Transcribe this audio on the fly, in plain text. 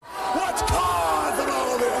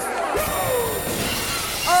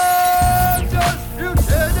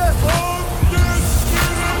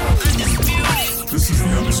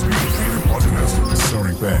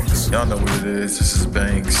know what it is. This is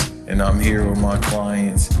Banks, and I'm here with my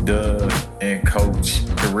clients, Doug and Coach,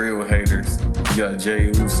 the real haters. You got Jay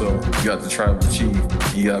Uso, you got the Tribal Chief,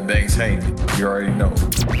 you got Banks Haney. You already know.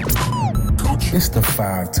 It's the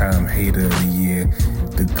 5-time hater of the year,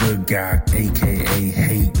 the good guy, a.k.a.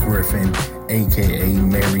 Hate Griffin, a.k.a.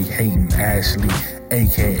 Mary Hating Ashley,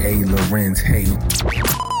 a.k.a. Lorenz Hate.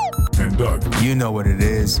 And Doug. You know what it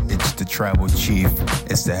is. It's the Tribal Chief.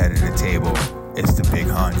 It's the head of the table. It's the big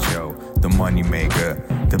honcho, the money maker,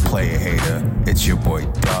 the player hater. It's your boy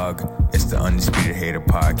Doug. It's the Undisputed Hater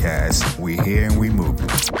Podcast. We here and we moving.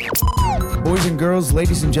 Boys and girls,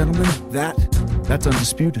 ladies and gentlemen, that's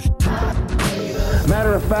Undisputed.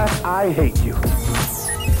 Matter of fact, I hate you.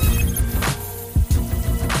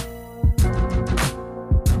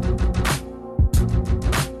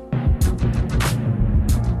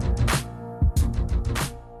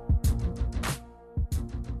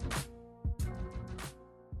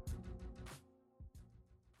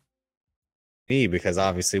 Me, because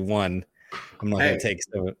obviously one, I'm not going to take.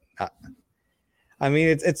 So, I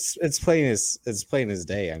mean, it's plain as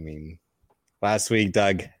day. I mean, last week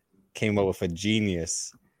Doug came up with a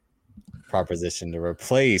genius proposition to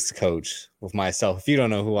replace Coach with myself. If you don't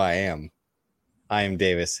know who I am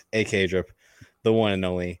Davis, aka Drip, the one and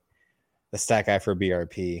only, the stat guy for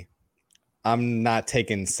BRP. I'm not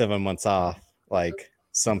taking 7 months off like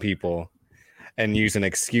some people and using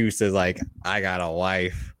excuses like I got a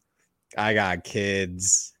wife, I got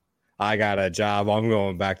kids, I got a job, I'm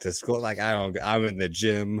going back to school. Like I'm in the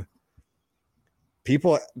gym.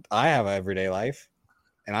 People, I have an everyday life.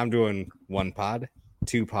 And I'm doing 1 pod,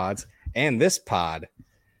 2 pods, and this pod.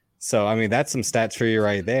 So, I mean, that's some stats for you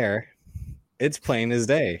right there. It's plain as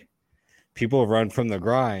day. People run from the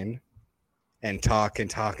grind and talk and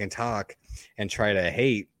talk and talk and try to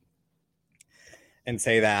hate and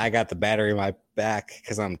say that I got the battery in my back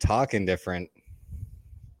because I'm talking different.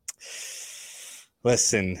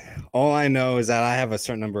 Listen, all I know is that I have a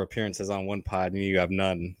certain number of appearances on 1 pod and you have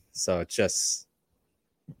none. So it's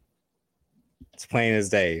plain as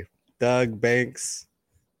day. Doug, Banks,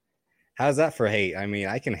 how's that for hate? I mean,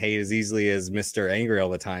 I can hate as easily as Mr. Angry all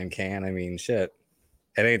the time can. I mean, shit.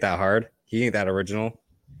 It ain't that hard. He ain't that original.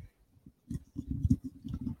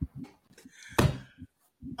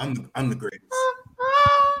 I'm the greatest.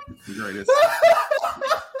 The greatest.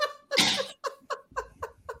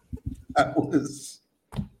 That was...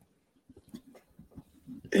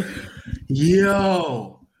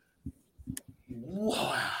 Yo.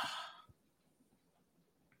 Wow.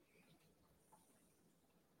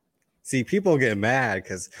 See, people get mad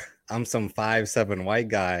because I'm some 5'7" white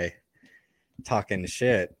guy talking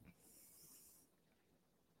shit.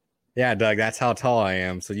 Yeah, Doug, that's how tall I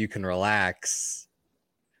am, so you can relax.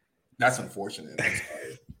 That's unfortunate. I'm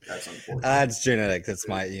sorry. That's unfortunate. That's genetics. It's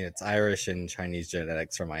it's Irish and Chinese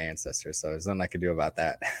genetics from my ancestors, so there's nothing I can do about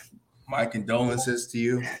that. My condolences to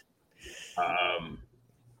you.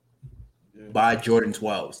 Buy Jordan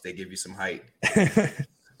 12s. They give you some height.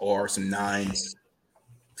 Or some 9s.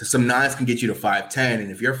 Some 9s can get you to 5'10", and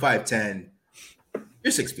if you're 5'10",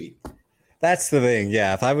 you're 6 feet. That's the thing.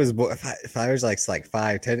 Yeah, if I was like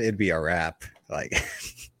 5'10", it'd be a wrap. Like,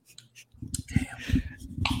 damn.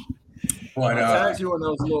 What times you on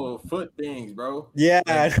those little foot things, bro? Yeah,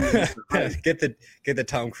 get the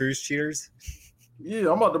Tom Cruise cheaters.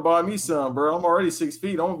 Yeah, I'm about to buy me some, bro. I'm already 6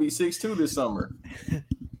 feet. I'm gonna be 6'2" this summer.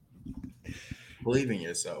 Believe in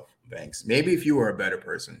yourself, Banks. Maybe if you were a better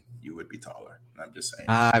person, you would be taller. I'm just saying.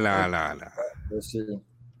 No. That's true.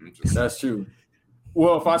 That's true.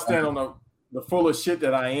 Well, if I stand on the full of shit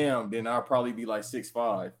that I am, then I'll probably be like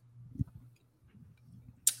 6'5".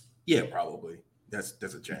 Yeah, probably. There's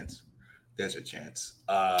a chance. There's a chance.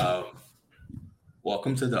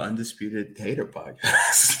 Welcome to the Undisputed Hater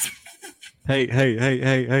Podcast.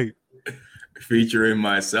 Hey. Featuring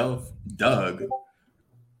myself, Doug,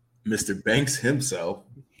 Mr. Banks himself,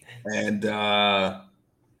 and a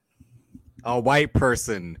white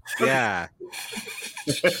person. Yeah.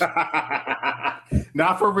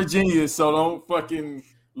 Not for Virginia, so don't fucking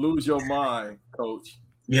lose your mind, Coach.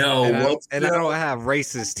 Yo, I don't have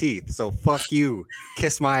racist teeth, so fuck you.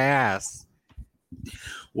 Kiss my ass.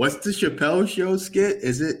 What's the Chappelle Show skit?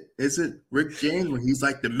 Is it Rick James when he's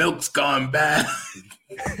like, the milk's gone bad?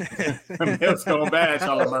 The milk's gone bad,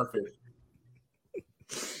 Charlie Murphy.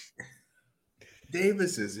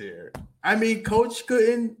 Davis is here. I mean, Coach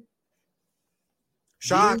couldn't.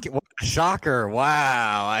 Shocker.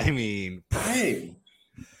 Wow. I mean, hey,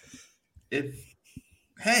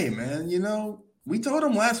 man, you know, we told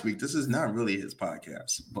him last week this is not really his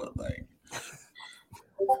podcast, but like,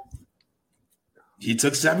 he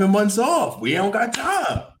took 7 months off. We don't got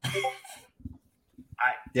time.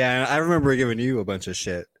 Yeah, I remember giving you a bunch of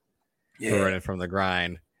shit for running from the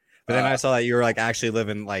grind. But then I saw that you were like actually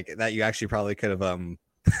living like that. You actually probably could have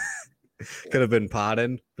could have been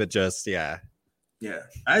podding, but just Yeah.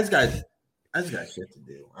 I just got shit to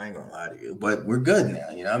do. I ain't gonna lie to you. But we're good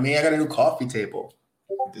now. You know what I mean? I got a new coffee table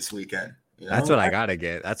this weekend. You know? That's what I gotta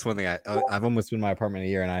get. That's one thing I've almost been in my apartment a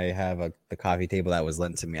year and I have the coffee table that was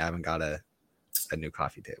lent to me. I haven't got a new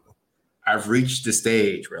coffee table. I've reached the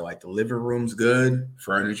stage where like the living room's good,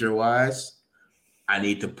 furniture wise. I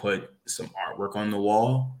need to put some artwork on the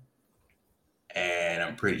wall, and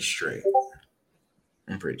I'm pretty straight.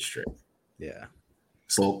 Yeah.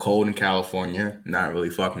 It's a little cold in California. Not really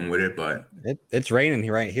fucking with it, but it's raining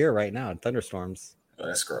right here right now. Thunderstorms. Oh,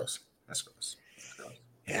 that's gross.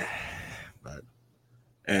 Yeah. But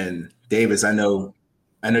and Davis, I know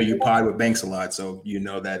you pod with Banks a lot, so you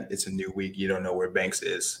know that it's a new week. You don't know where Banks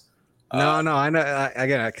is. No, I know.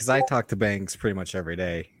 Again, because I talk to Banks pretty much every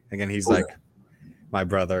day. Again, he's like my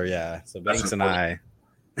brother. Yeah. So Banks and I.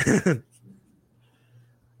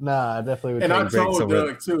 Nah, I definitely would. And I told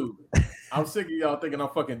Doug too. I'm sick of y'all thinking I'm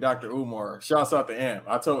fucking Dr. Umar. Shouts out to Amp.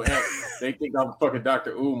 I told Amp they think I'm fucking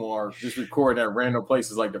Dr. Umar just recording at random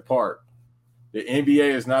places like the park. The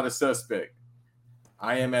NBA is not a suspect.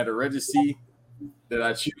 I am at a registry that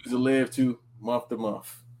I choose to live to month to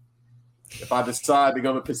month. If I decide to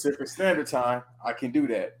go to Pacific Standard Time, I can do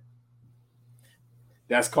that.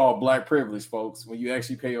 That's called black privilege, folks. When you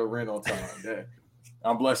actually pay your rent on time.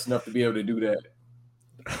 I'm blessed enough to be able to do that.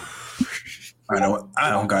 I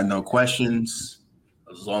don't got no questions.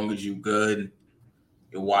 As long as you good,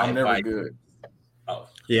 your wife. I'm never good. Oh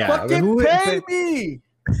yeah, fucking pay me.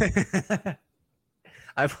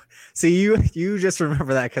 You just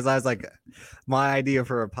remember that because I was like, my idea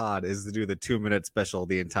for a pod is to do the 2-minute special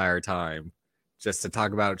the entire time, just to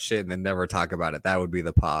talk about shit and then never talk about it. That would be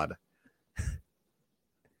the pod.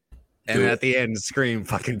 And at the end, scream,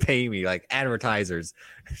 "Fucking pay me!" Like advertisers.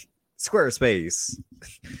 Squarespace.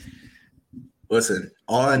 Listen,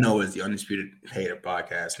 all I know is the Undisputed Hater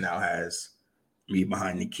podcast now has me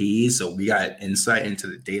behind the keys, so we got insight into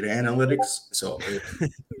the data analytics. So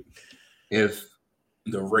if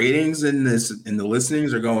the ratings in the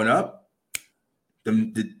listenings are going up, the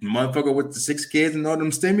motherfucker with the 6 kids and all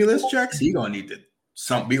them stimulus checks, we gonna need to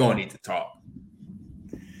talk.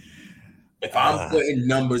 If I'm putting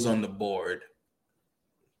numbers on the board,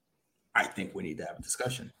 I think we need to have a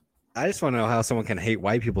discussion. I just want to know how someone can hate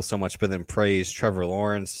white people so much, but then praise Trevor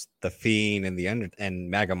Lawrence, The Fiend, and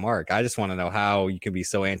MAGA Mark. I just want to know how you can be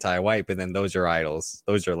so anti-white, but then those are idols,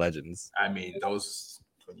 those are legends. I mean, those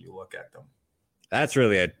when you look at them, that's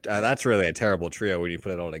really a terrible trio when you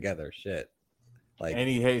put it all together. Shit, like, and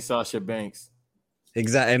he hates Sasha Banks.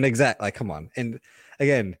 Exact. Like, come on. And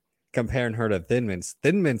again, comparing her to Thin Mints.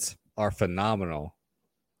 Thin Mints are phenomenal.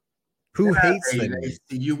 Who hates Thin Mints?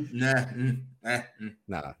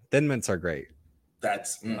 Nah, Thin Mints are great.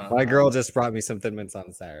 That's my girl just brought me some Thin Mints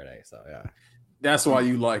on Saturday, so yeah. That's why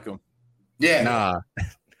you like them. Yeah.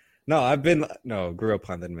 Nah. Grew up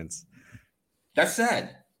on Thin Mints. That's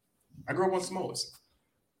sad. I grew up on s'mores.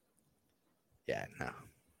 Yeah, no.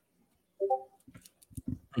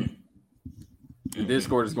 The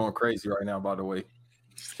Discord is going crazy right now, by the way.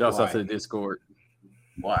 Shouts out to the Discord.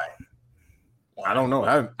 Why? I don't know.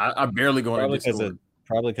 I barely go on Discord.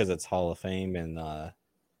 Probably because it's Hall of Fame, and I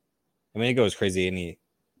mean it goes crazy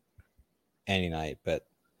any night. But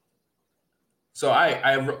so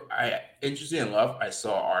I interesting enough, I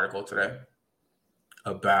saw an article today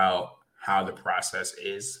about how the process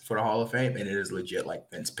is for the Hall of Fame, and it is legit like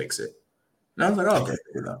Vince picks it. And I was like, oh, okay,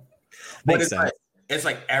 but it's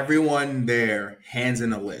like everyone there hands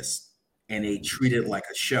in a list. And they treat it like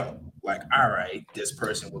a show. Like, all right, this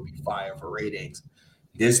person will be fine for ratings.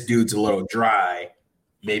 This dude's a little dry.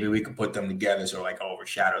 Maybe we could put them together so like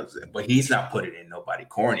overshadows it. But he's not putting in nobody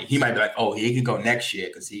corny. He might be like, oh, he can go next year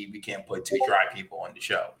because we can't put 2 dry people on the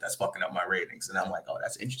show. That's fucking up my ratings. And I'm like, oh,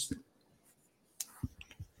 that's interesting.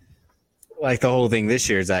 Like the whole thing this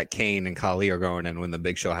year is that Kane and Khali are going in when the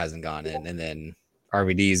Big Show hasn't gone in, and then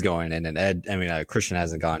RVD is going in, and Christian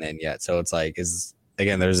hasn't gone in yet. So it's like, is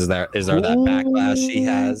there that backlash he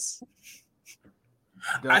has?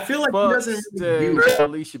 I feel like he doesn't really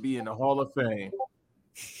Khali should be in the Hall of Fame.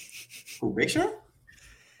 Who, Big Show?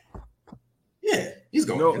 Yeah, he's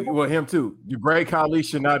going. No, well, him too. The great Khali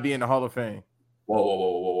should not be in the Hall of Fame.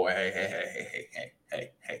 Whoa!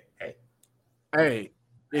 Hey!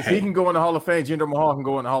 If he can go in the Hall of Fame, Jinder Mahal can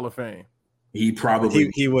go in the Hall of Fame. He probably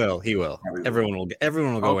he will. Everyone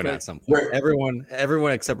will go in at some point.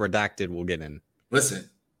 Everyone except Redacted will get in. Listen.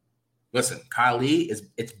 Khali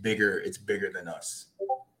it's bigger than us.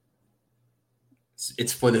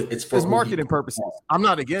 It's marketing purposes. I'm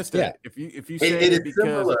not against that. If you say it is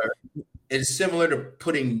similar. It's similar to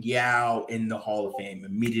putting Yao in the Hall of Fame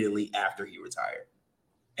immediately after he retired,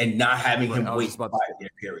 and not having him wait 5-year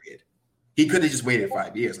period. He could have just waited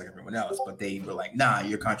 5 years like everyone else, but they were like, "Nah,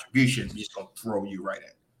 your contributions, we're just gonna throw you right in."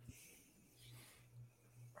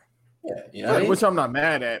 Yeah, you know, which I'm not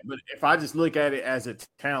mad at, but if I just look at it as a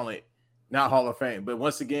talent, not Hall of Fame. But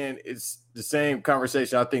once again, it's the same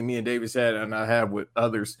conversation I think me and Davis had, and I have with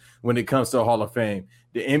others when it comes to Hall of Fame.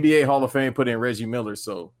 The NBA Hall of Fame put in Reggie Miller,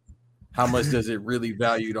 so how much does it really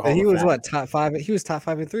value the Hall of Fame? He was what, top 5? He was top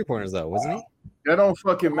 5 in 3-pointers though, wasn't he? That don't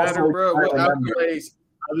fucking matter, bro. What accolades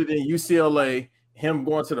other than UCLA, him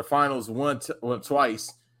going to the finals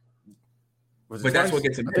twice? But that's what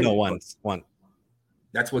gets him. No, once.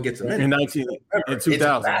 That's what gets him in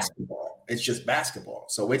 2000. It's just basketball.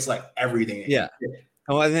 So it's like everything. Yeah.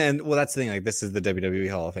 Oh, and then that's the thing. Like, this is the WWE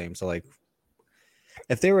Hall of Fame. So like,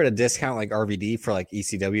 if they were to discount like RVD for like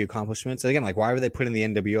ECW accomplishments, again, like why were they putting the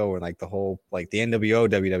NWO and like the whole like the NWO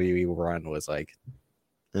WWE run was like,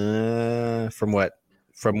 from what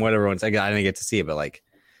everyone's. Again, I didn't get to see it, but like,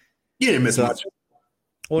 you didn't miss much.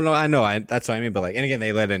 Well, no, I know. That's what I mean. But like, and again,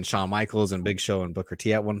 they let in Shawn Michaels and Big Show and Booker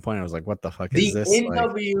T at one point. I was like, what the fuck is this? The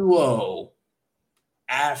NWO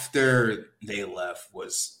after they left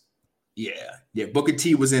was, yeah. Booker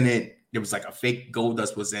T was in it. There was like a fake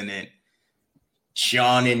Goldust was in it.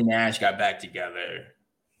 Shawn and Nash got back together.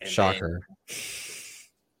 Shocker.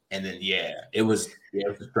 And then it was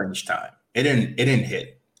a strange time. It didn't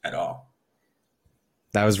hit at all.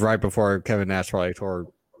 That was right before Kevin Nash probably tore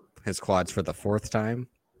his quads for the 4th time.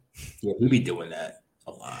 Yeah, he'd be doing that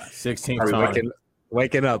a lot. 16 times.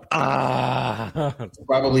 Waking up. That's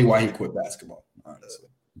probably why he quit basketball, honestly.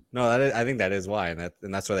 No, I think that is why, and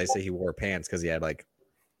that's why they say he wore pants, because he had like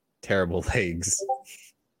terrible legs.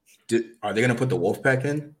 Are they gonna put the Wolfpack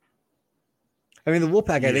in? I mean, the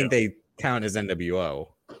Wolfpack, I think they count as NWO.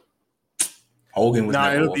 Hogan was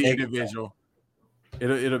it'll be individual.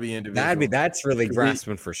 It'll be individual. That's really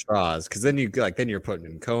grasping for straws, because then you're putting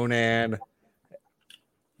in Conan.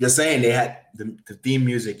 You're saying they had the theme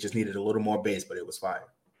music just needed a little more bass, but it was fire.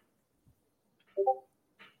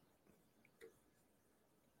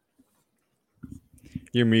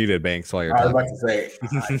 You're muted, Banks, while you're talking. I was about to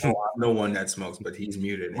say, I'm no one that smokes, but he's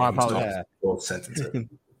muted. My apologies. Both sentences.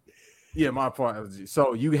 Yeah, my apologies.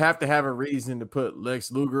 So you have to have a reason to put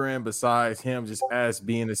Lex Luger in besides him just as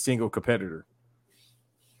being a single competitor.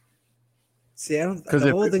 See,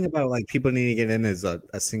 the whole thing about like people needing to get in as a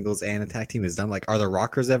singles and attack team is done. Like, are the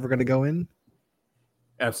Rockers ever going to go in?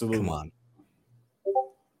 Absolutely. Come on.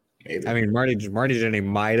 Maybe. I mean, Marty Jannetty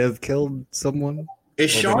might have killed someone.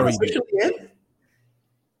 Is Shawn officially in?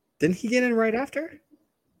 Didn't he get in right after?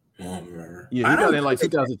 I don't remember. Yeah, he got in like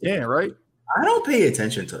 2010, right? I don't pay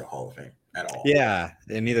attention to the Hall of Fame at all. Yeah,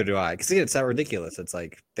 and neither do I. Because it's that ridiculous. It's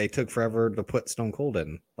like they took forever to put Stone Cold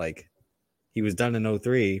in. Like, he was done in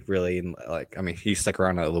 2003, really. And like, I mean, he stuck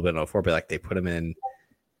around a little bit in 2004, but like they put him in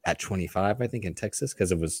at 25, I think, in Texas,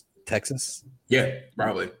 because it was Texas. Yeah,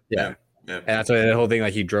 probably. Yeah. And that's why the whole thing,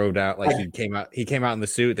 like he drove down, like he came out in the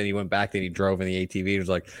suit, then he went back, then he drove in the ATV. It was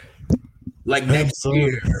like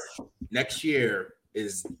next year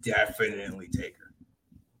is definitely Taker.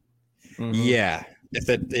 Mm-hmm. Yeah.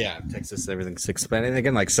 Texas, everything's expanding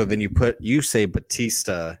again. Like, so then you say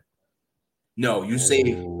Batista. No, you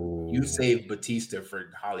save Batista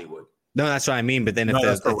for Hollywood. No, that's what I mean. But then if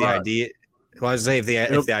the idea, well, I was say if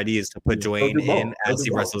the idea is to put Dwayne in as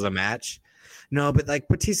he wrestles a match. No, but like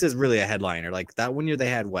Batista's really a headliner. Like that one year they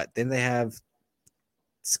had what? Then they have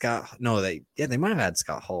Scott. No, they might have had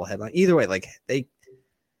Scott Hall headline. Either way, like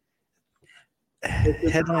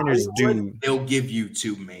headliners do. They'll give you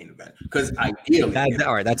 2 main events because ideally,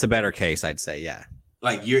 all right, that's a better case, I'd say. Yeah,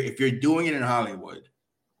 like if you're doing it in Hollywood,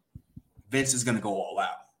 Vince is gonna go all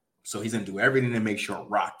out. So he's gonna do everything to make sure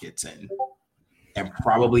Rock gets in, and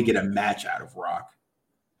probably get a match out of Rock.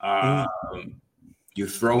 You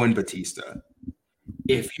throw in Batista.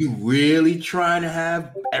 If you really trying to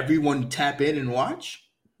have everyone tap in and watch,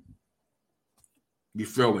 you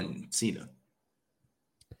throw in Cena.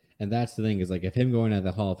 And that's the thing is like if him going at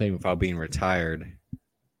the Hall of Fame without being retired,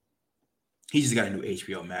 he just got a new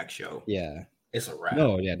HBO Max show. Yeah, it's a wrap.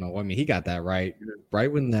 No. I mean, he got that right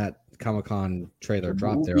when that Comic-Con trailer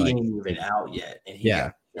dropped. They're like, ain't even out yet.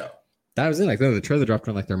 And that was it. Like the trailer dropped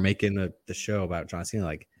when like they're making the show about John Cena.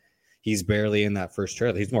 Like he's barely in that first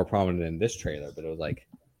trailer. He's more prominent in this trailer, but it was like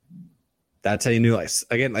that's how you knew. Like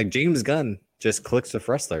again, like James Gunn just clicks with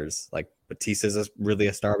wrestlers. Like Batista's really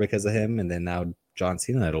a star because of him, and then now John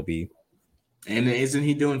Cena it'll be. And isn't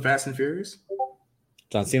he doing Fast and Furious?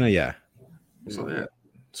 John Cena, yeah. So yeah,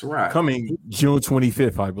 it's a wrap. Coming June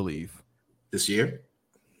 25th, I believe. This year.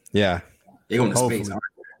 Yeah. They're going to Hopefully. space.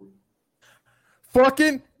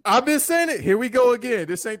 Fucking, I've been saying it. Here we go again.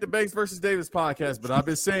 This ain't the Banks versus Davis podcast, but I've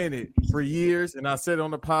been saying it for years, and I said it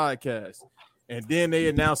on the podcast. And then they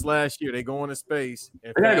announced last year they go into space.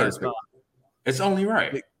 And They gotta go to Fast space. It's only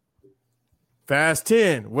right. Fast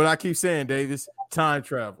 10. What I keep saying, Davis, time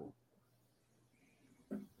travel.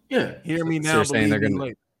 Yeah. Hear me So now, you're saying believe they're me gonna-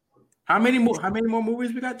 later. How many more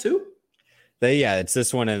movies we got? 2? It's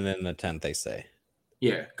this one and then the 10th, they say.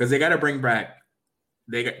 Yeah, because they got to bring back.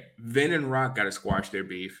 Vin and Rock got to squash their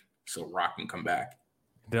beef so Rock can come back.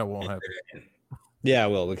 That won't happen. Yeah,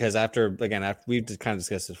 well, because after we've kind of discussed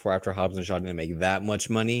this before, after Hobbs and Shaw didn't make that much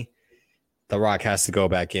money, The Rock has to go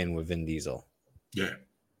back in with Vin Diesel. Yeah.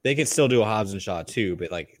 They could still do a Hobbs and Shaw too,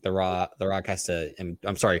 but like The Rock has to.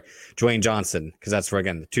 I'm sorry, Dwayne Johnson, because that's for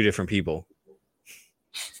again 2 different people.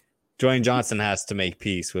 Dwayne Johnson has to make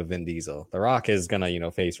peace with Vin Diesel. The Rock is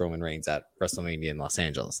gonna, face Roman Reigns at WrestleMania in Los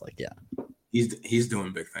Angeles. Like, yeah, He's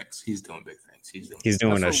doing big things. He's doing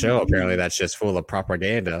doing a what show we apparently need. that's just full of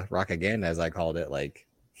propaganda, rockaganda, as I called it. Like,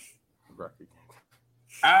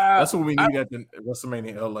 That's what we need at the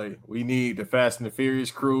WrestleMania LA. We need the Fast and the Furious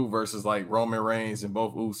crew versus like Roman Reigns and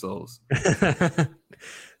both Usos.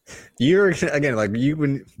 you're again like you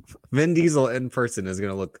when Vin Diesel in person is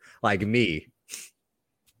gonna look like me.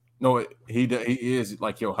 No, he is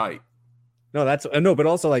like your height. No, that's no, but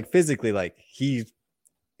also like physically, like he's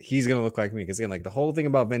gonna look like me because again, like the whole thing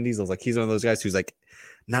about Vin Diesel is like he's one of those guys who's like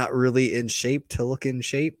not really in shape to look in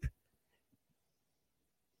shape.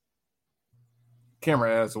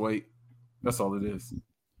 Camera ass weight. That's all it is.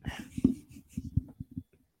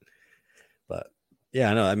 But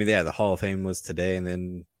yeah, no, I mean, yeah, the Hall of Fame was today, and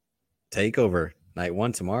then Takeover night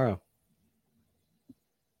 1 tomorrow.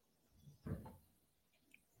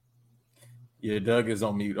 Yeah, Doug is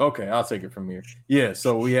on mute. Okay, I'll take it from here. Yeah,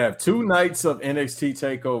 so we have 2 nights of NXT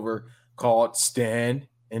Takeover called Stand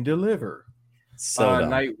and Deliver. So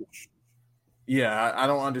dumb. Yeah, I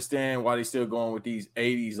don't understand why they still going with these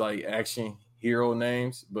 80s like action hero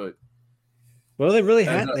names, but well, they really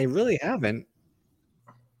haven't.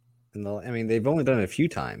 I mean, they've only done it a few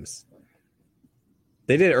times.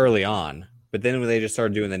 They did it early on, but then when they just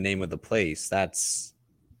started doing the name of the place, that's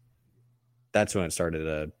when it started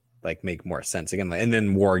to like make more sense again. And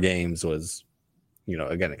then War Games was,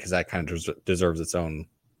 again, because that kind of deserves its own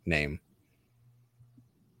name.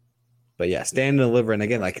 But yeah, Stand and Deliver, and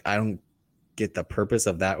again, like I don't get the purpose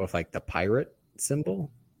of that with like the pirate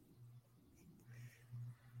symbol.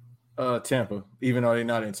 Tampa, even though they're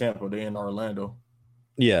not in Tampa, they're in Orlando.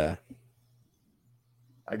 Yeah,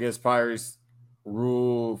 I guess Pirates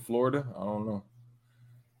rule Florida. I don't know.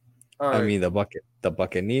 All right. I mean the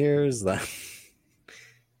Buccaneers.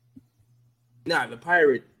 Nah, the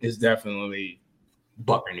Pirate is definitely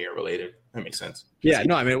Buccaneer related. That makes sense. Yeah,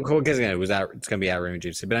 no, I mean, because again, it's gonna be at Raymond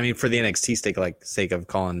James, but I mean, for the NXT sake of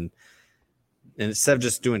calling, and instead of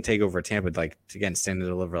just doing Takeover Tampa, like again, Stand and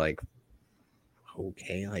Deliver, like,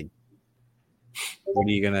 okay, like, what are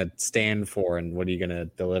you gonna stand for, and what are you gonna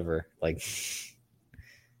deliver? Like,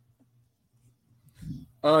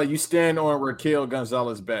 you stand on Raquel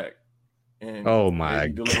Gonzalez's back, and oh my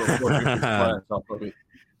you deliver a 450 splash off of it.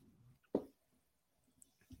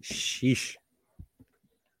 Sheesh.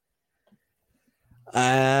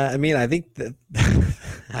 I mean, I think that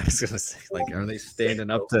I was gonna say, like, are they standing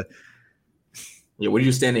up to? Yeah, what are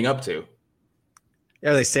you standing up to?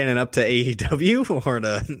 Are they standing up to AEW or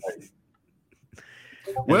to?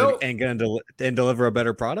 Well, and gonna deliver a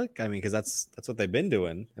better product. I mean, because that's what they've been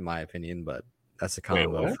doing, in my opinion. But that's a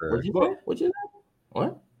combo for What'd you say?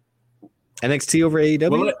 What? NXT over AEW.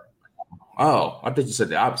 well, Oh, I thought you said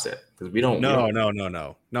the opposite because we don't. No.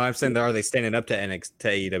 I'm saying are they standing up to NXT to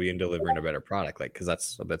AEW and delivering a better product? Like, because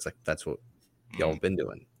that's what y'all have been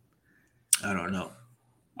doing. I don't know.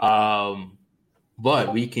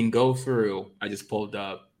 But we can go through. I just pulled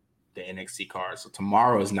up the NXT card. So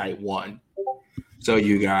tomorrow is night 1. So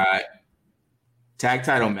you got tag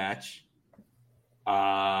title match,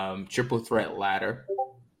 triple threat ladder,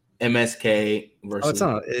 MSK versus. Oh, it's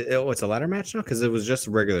not. It's a ladder match now because it was just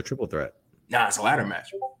a regular triple threat. Nah, it's a ladder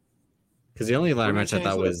match. Because the only ladder What match did I they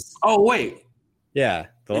thought change was Oh wait, the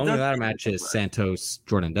only does ladder say match triple is threat. Santos,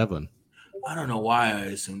 Jordan Devlin. I don't know why I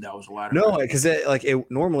assumed that was a ladder. No, match. because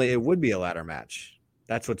normally it would be a ladder match.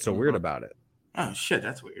 That's what's so weird about it. Oh shit,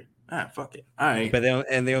 that's weird. Fuck it. All right. But the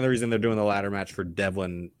only reason they're doing the ladder match for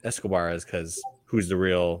Devlin Escobar is because who's the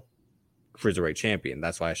real cruiserweight champion?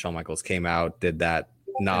 That's why Shawn Michaels came out, did that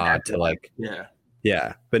nod to like, yeah.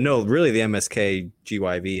 yeah. But no, really, the MSK,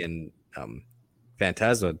 GYV, and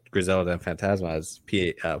Phantasma, Griselda and Phantasma, as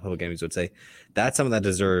Public Enemies would say, that's someone that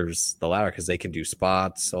deserves the ladder because they can do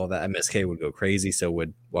spots, all that. MSK would go crazy, so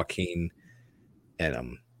would Joaquin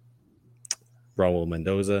and Raul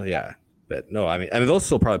Mendoza. Yeah. But no, I mean they'll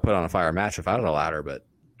still probably put on a fire match without a ladder, but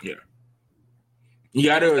yeah. You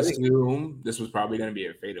got to assume this was probably going to be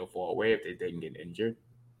a fatal four way if they didn't get injured.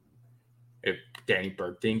 If Danny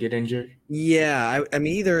Burke didn't get injured. Yeah, I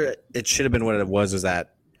mean, either it should have been what it was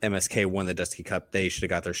that MSK won the Dusty Cup. They should have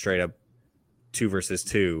got their straight up 2 versus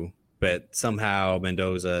 2, but somehow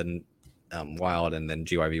Mendoza and Wild and then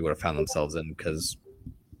GYV would have found themselves in because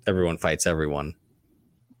everyone fights everyone.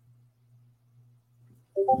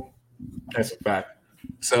 That's a fact.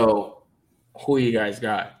 So, who you guys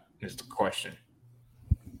got is the question.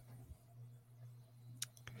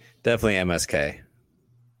 Definitely MSK.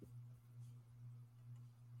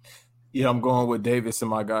 Yeah, I'm going with Davis and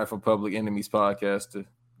my guy from Public Enemies podcast to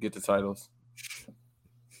get the titles.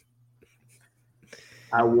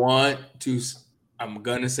 I'm going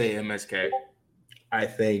to say MSK. I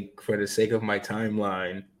think for the sake of my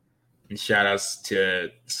timeline, and shout outs to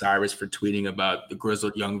Cyrus for tweeting about the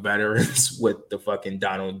grizzled young veterans with the fucking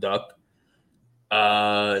Donald Duck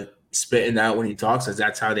spitting out when he talks, because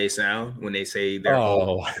that's how they sound when they say they're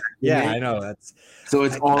old. Yeah, I know. That's so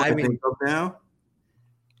it's all I think of now.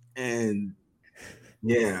 And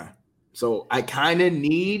yeah, so I kind of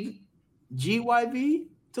need GYV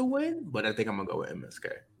to win, but I think I'm gonna go with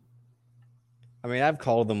MSK. I mean, I've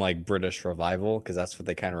called them like British Revival because that's what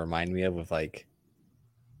they kind of remind me of with like.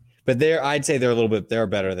 But I'd say they're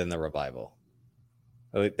better than the Revival.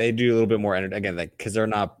 They do a little bit more energy again, like because they're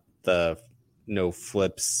not the no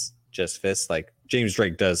flips, just fists. Like James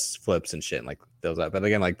Drake does flips and shit, and like those. But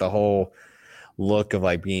again, like the whole look of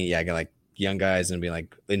like being again like young guys and being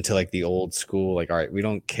like into like the old school. Like, all right, we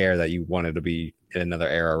don't care that you wanted to be in another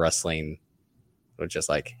era wrestling with just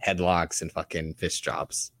like headlocks and fucking fist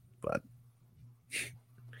chops, but.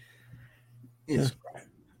 Yeah.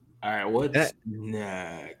 All right, what's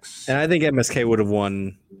next? And I think MSK would have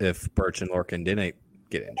won if Birch and Lorcan didn't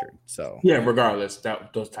get injured. So yeah, regardless,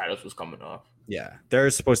 those titles was coming off. Yeah,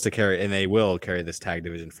 they're supposed to carry, and they will carry this tag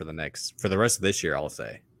division for the rest of this year. I'll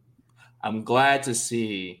say. I'm glad to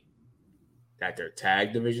see that their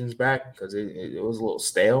tag division's back because it was a little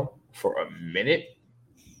stale for a minute.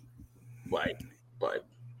 But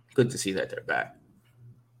good to see that they're back.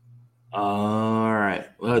 All right,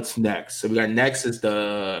 what's next? So we got next is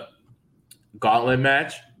the gauntlet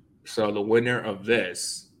match. So the winner of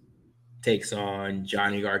this takes on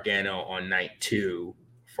Johnny Gargano on night 2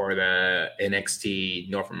 for the NXT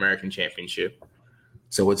North American Championship.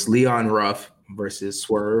 So it's Leon Ruff versus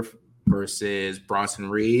Swerve versus Bronson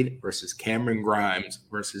Reed versus Cameron Grimes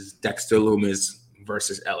versus Dexter Lumis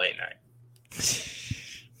versus LA Knight.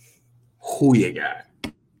 Who you got?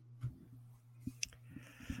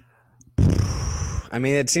 I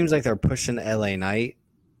mean, it seems like they're pushing LA Knight.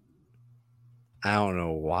 I don't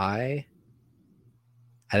know why.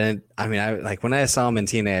 When I saw him in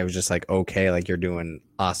TNA, I was just like, okay, like you're doing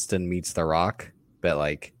Austin meets The Rock, but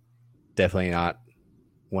like definitely not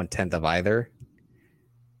 1/10 of either.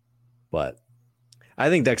 But I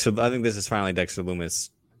think this is finally Dexter Lumis'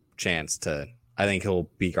 chance to. I think he'll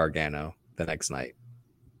beat Gargano the next night.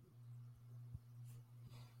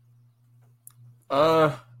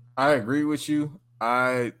 I agree with you.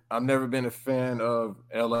 I've never been a fan of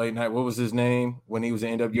LA Knight. What was his name when he was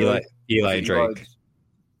in NWA? Eli Drake.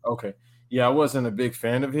 Okay. Yeah, I wasn't a big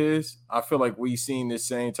fan of his. I feel like we've seen this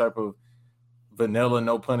same type of vanilla,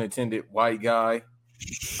 no pun intended, white guy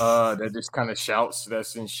that just kind of shouts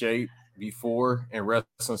that's in shape before and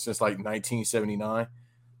wrestling since like 1979.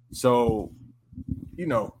 So,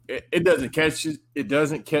 it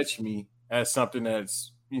doesn't catch me as something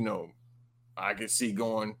that's, I can see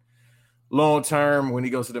going long term when he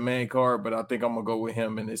goes to the main card, but I think I'm gonna go with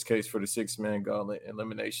him in this case for the 6-man gauntlet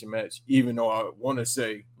elimination match. Even though I want to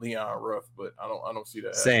say Leon Ruff, but I don't see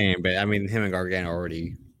that. Same, but I mean, him and Gargano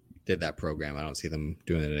already did that program. I don't see them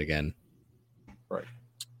doing it again. Right.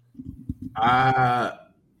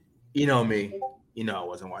 You know me. I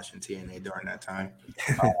wasn't watching TNA during that time.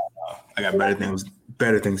 I got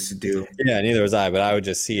better things to do. Yeah, neither was I. But I would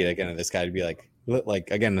just see it again. This guy would be like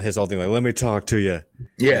again, his whole thing, like, let me talk to you.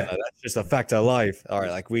 Yeah, that's just a fact of life. All right,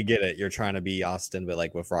 like we get it. You're trying to be Austin, but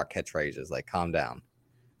like with Rock catchphrases, like calm down.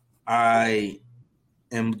 I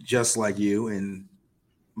am just like you in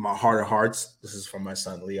my heart of hearts. This is from my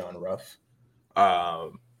son Leon Ruff,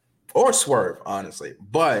 or Swerve, honestly.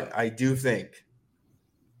 But I do think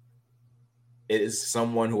it is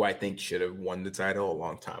someone who I think should have won the title a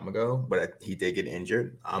long time ago, but he did get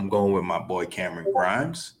injured. I'm going with my boy Cameron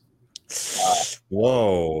Grimes.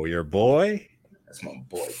 Whoa, your boy? That's my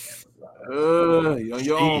boy. Cameron. You're on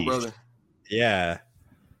your own, Sheesh. brother. Yeah.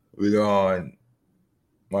 We're on.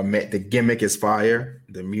 The gimmick is fire.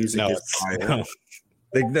 The music is fire. No.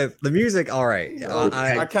 The music, all right.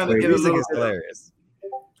 I kind Wait, of get a music little is hilarious.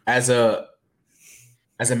 As a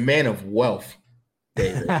man of wealth,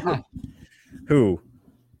 David. Who?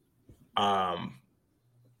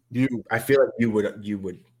 You. I feel like you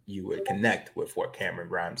would connect with what Cameron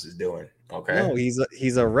Grimes is doing. Okay. No, he's a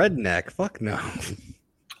redneck. Fuck no.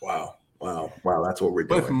 Wow. That's what we're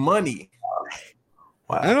doing. With money.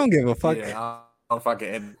 Wow. I don't give a fuck. Yeah, I don't know if I can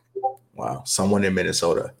edit. Wow. Someone in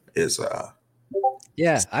Minnesota is.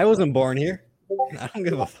 Yeah, I wasn't born here. I don't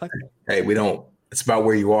give a fuck. Hey, we don't. It's about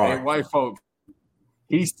where you are. Hey, white folk.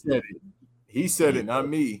 He said it. He said it, not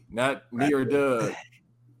me. Not me or Doug.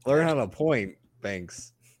 Learn how to point,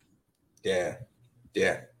 Banks. Yeah.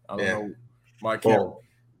 I don't know. My camera. Well,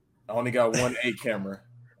 I only got one 8 camera.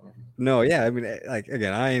 No, yeah, I mean, like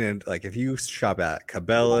again, I ain't like if you shop at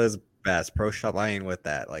Cabela's, Bass Pro Shop, I ain't with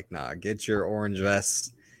that. Like, nah, get your orange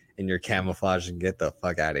vest and your camouflage and get the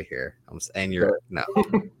fuck out of here. And you're no.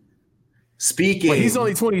 speaking. But he's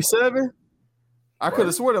only 27. I could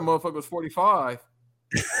have swore that motherfucker was 45.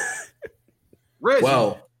 Reggie,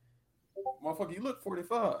 Well, motherfucker, you look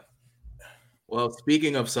 45. Well,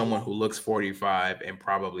 speaking of someone who looks 45 and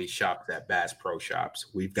probably shops at Bass Pro Shops,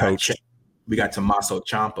 we've got Coach. we got Tommaso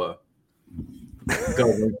Ciampa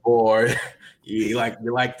going for you like the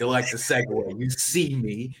segue. You see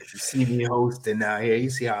me hosting now here. You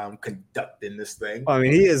see how I'm conducting this thing. I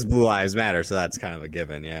mean, he is Blue Lives Matter, so that's kind of a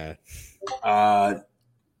given, yeah.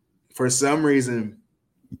 For some reason,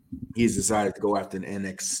 he's decided to go after the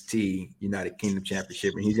NXT United Kingdom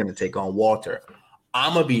Championship, and he's going to take on Walter.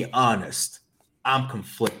 I'm gonna be honest. I'm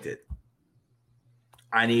conflicted.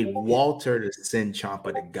 I need Walter to send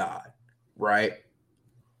Ciampa to God, right?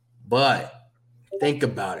 But think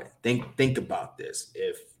about it. Think about this.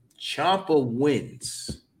 If Ciampa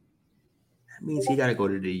wins, that means he got to go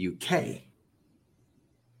to the UK.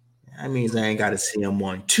 That means I ain't got to see him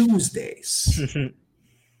on Tuesdays.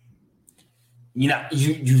 You know,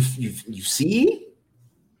 you see,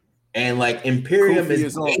 and like Imperium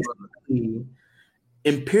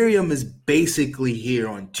is basically here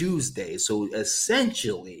on Tuesday. So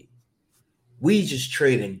essentially, we just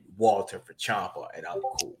trading Walter for Ciampa, and I'm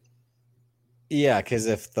cool. Yeah, because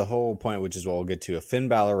if the whole point, which is what we'll get to, if Finn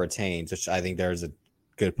Balor retains, which I think there's a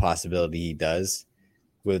good possibility he does,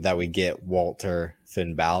 with that we get Walter,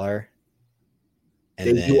 Finn Balor.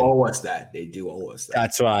 And they do owe us that.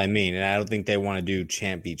 That's what I mean. And I don't think they want to do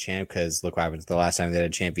champ beat champ because look what happens the last time they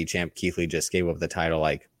did champ beat champ. Keith Lee just gave up the title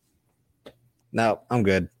like, no, I'm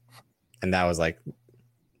good. And that was like,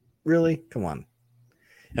 really? Come on.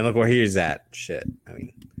 And look where he's at. Shit. I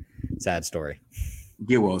mean, sad story.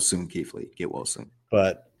 Get well soon, Keith Lee. Get well soon.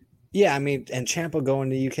 But yeah, I mean, and Ciampa going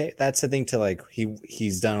to UK, that's the thing to like,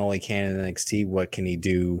 he's done all he can in NXT. What can he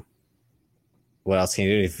do? What else can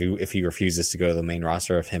he do if he refuses to go to the main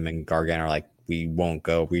roster? If him and Gargano are like, we won't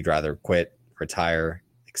go, we'd rather quit, retire,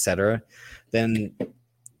 etc. Then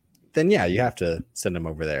yeah, you have to send him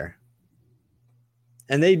over there.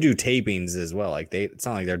 And they do tapings as well. Like it's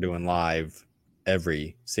not like they're doing live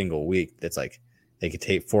every single week. It's like they could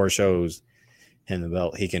tape 4 shows in the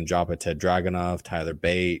belt. He can drop it to Dragunov, Tyler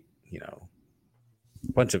Bate, you know,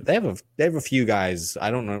 bunch of. They have a few guys. I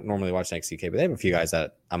don't normally watch NXT UK, but they have a few guys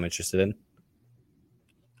that I'm interested in.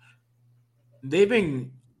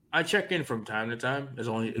 I check in from time to time.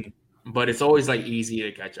 But it's always like easy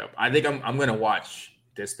to catch up. I think I'm gonna watch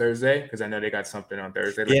this Thursday because I know they got something on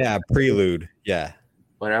Thursday. Yeah, Prelude. Yeah.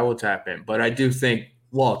 But I will tap in. But I do think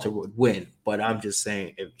Walter would win. But I'm just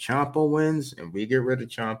saying, if Ciampa wins and we get rid of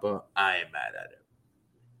Ciampa, I ain't mad at it.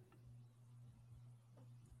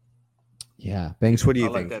 Yeah. Banks, what do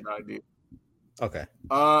you I think? like that idea. Okay.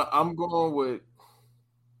 I'm going with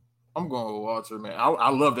Walter, man.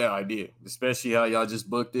 I love that idea, especially how y'all just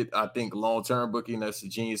booked it. I think long-term booking, that's a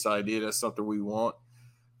genius idea. That's something we want.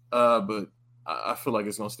 But I feel like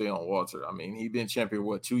it's going to stay on Walter. I mean, he's been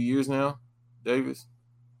champion, 2 years now, Davis?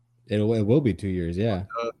 It will be 2 years, yeah.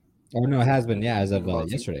 No, it has been, yeah, as of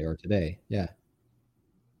yesterday or today, yeah.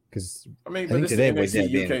 Because I mean, but today was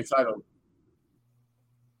UK title.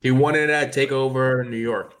 He won it at TakeOver New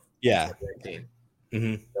York. Yeah.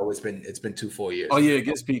 Mm-hmm. So it's been 2 full years. Oh yeah,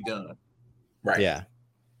 against Pete Dunne. Right. Yeah.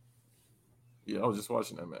 Yeah, I was just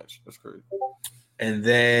watching that match. That's crazy. And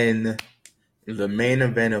then the main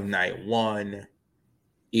event of night 1,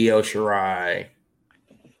 Io Shirai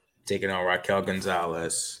taking on Raquel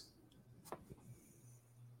Gonzalez.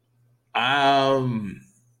 I'm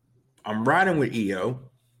riding with Io.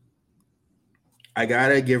 I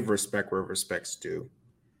gotta give respect where respect's due.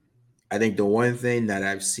 I think the one thing that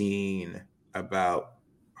I've seen about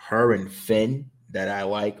her and Finn that I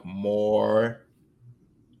like more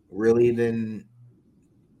really than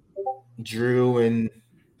Drew and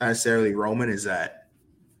necessarily Roman is that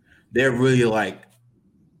they're really like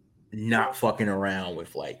not fucking around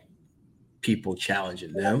with like people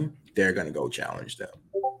challenging them. They're gonna go challenge them.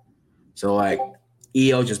 So like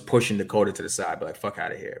EO just pushing Dakota to the side, but like fuck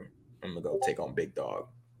out of here. I'm gonna go take on Big Dog.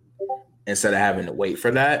 Instead of having to wait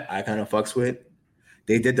for that, I kind of fucks with.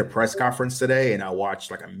 They did the press conference today, and I watched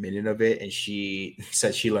like a minute of it, and she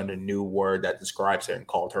said she learned a new word that describes her and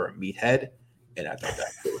called her a meathead, and I thought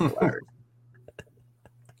that was hilarious.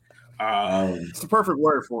 It's the perfect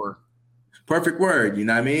word for her. Perfect word, you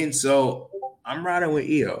know what I mean? So I'm riding with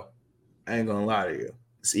EO. I ain't gonna lie to you.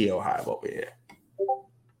 It's EO Hive over here.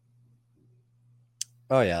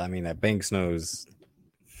 Oh yeah, I mean that Banks knows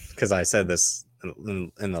because I said this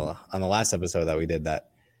on the last episode that we did that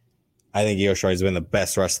I think Io Shirai has been the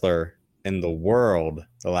best wrestler in the world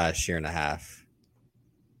the last year and a half.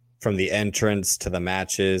 From the entrance to the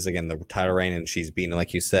matches, again the title reign, and she's beaten,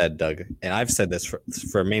 like you said, Doug. And I've said this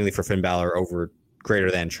for mainly for Finn Balor over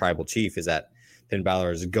greater than Tribal Chief is that Finn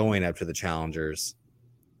Balor is going up to the challengers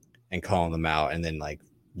and calling them out, and then like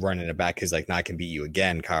running it back because like, no, I can beat you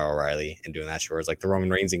again, Kyle O'Reilly, and doing that shit. Whereas like the Roman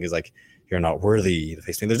Reigns thing is like, you're not worthy to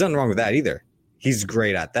face me. There's nothing wrong with that either. He's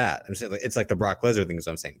great at that. I'm saying like, it's like the Brock Lesnar thing is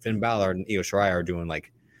what I'm saying. Finn Balor and Io Shirai are doing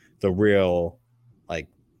like the real like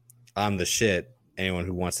I'm the shit. Anyone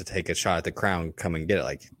who wants to take a shot at the crown, come and get it.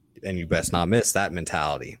 Like, and you best not miss that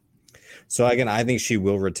mentality. So again, I think she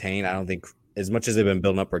will retain. I don't think as much as they've been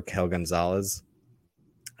building up Raquel Gonzalez,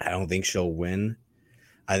 I don't think she'll win.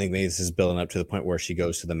 I think maybe this is building up to the point where she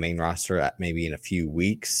goes to the main roster at maybe in a few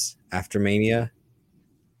weeks after Mania.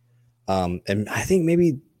 And I think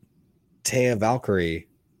maybe Taya Valkyrie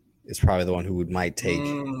is probably the one who might take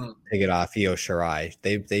it off Io Shirai.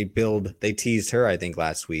 They teased her, I think,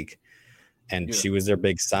 last week, and she was their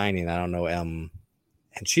big signing. I don't know, and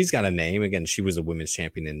she's got a name. Again, she was a women's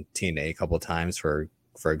champion in TNA a couple of times for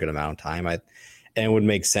a good amount of time. And it would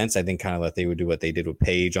make sense, I think, kind of that they would do what they did with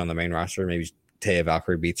Paige on the main roster. Maybe Taya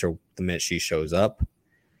Valkyrie beats her the minute she shows up,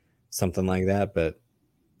 something like that. But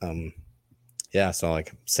yeah, so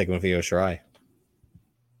like sticking with Io Shirai.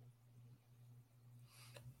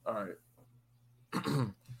 All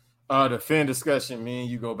right. The Finn discussion, me and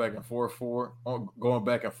you going back and forth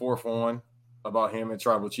on about him and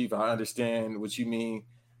Tribal Chief. I understand what you mean,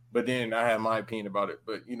 but then I have my opinion about it.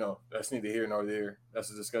 But you know, that's neither here nor there. That's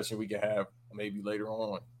a discussion we can have maybe later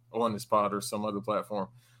on this pod or some other platform.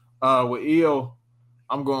 With Io,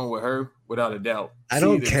 I'm going with her without a doubt. I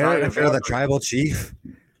don't care if you're the Tribal Chief.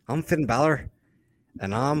 I'm Finn Balor,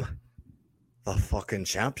 and I'm the fucking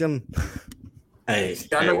champion. Hey,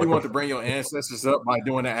 I know you want to bring your ancestors up by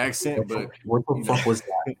doing an accent, but what the fuck was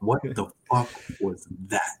that? What the fuck was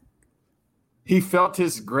that? He felt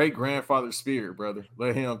his great grandfather's spirit, brother.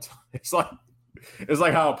 Let him. It's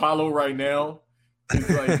like how Apollo right now is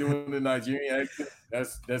like doing the Nigerian accent.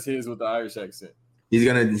 That's his with the Irish accent.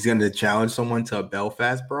 He's gonna challenge someone to a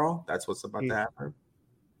Belfast brawl. That's what's about to happen.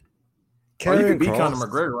 You could be Conor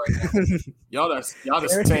McGregor right now. y'all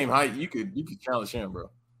the same height. You could challenge him, bro.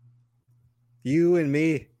 You and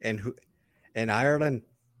me and Ireland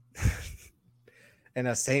and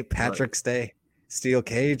a St. Patrick's Day steel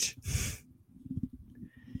cage.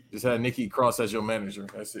 Just had Nikki Cross as your manager.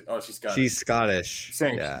 That's it. Oh, she's Scottish. She's Scottish.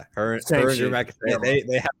 Same. Yeah, her and Drew McIntyre. They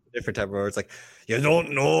have a different type of words. Like you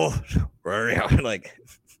don't know where you are. Like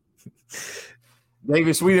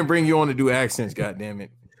Davis, we didn't bring you on to do accents. God damn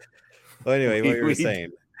it. Well, anyway, what you were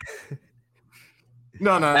saying?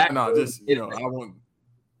 No. Just I won't.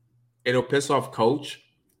 It'll piss off Coach.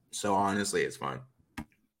 So honestly, it's fine.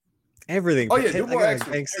 Everything. Oh yeah,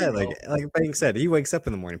 like Banks said, like Banks said, he wakes up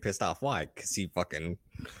in the morning pissed off. Why? Because he fucking,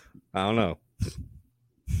 I don't know.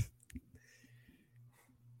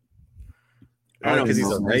 Probably because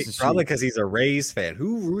he's a Rays fan.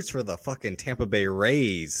 Who roots for the fucking Tampa Bay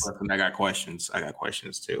Rays? I got questions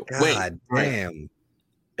too. God damn.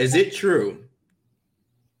 Is it true?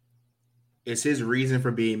 Is his reason for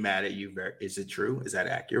being mad at you? Is it true? Is that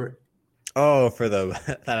accurate? Oh, for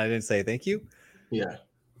that I didn't say thank you. Yeah.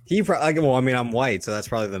 He probably. Well, I mean, I'm white, so that's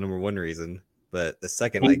probably the number one reason. But the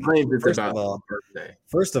second,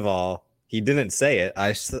 first of all, he didn't say it.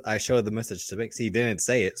 I showed the message to Mix. He didn't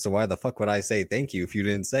say it. So why the fuck would I say thank you if you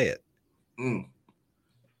didn't say it? Wow.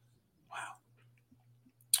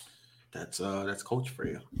 That's Coach for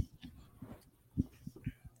you.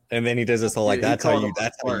 And then he does this whole like that's how you.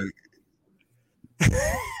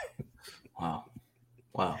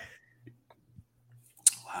 Wow.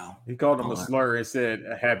 He called him a slur and said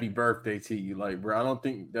a happy birthday to you. Like, bro, I don't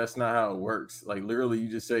think that's not how it works. Like, literally, you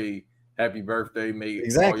just say happy birthday, mate.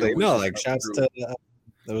 Exactly. No, like shouts to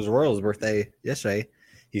it was Royal's birthday yesterday.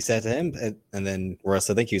 He said to him, and then Royal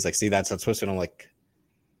said thank you. He's like, see, that's what's supposed to. I'm like,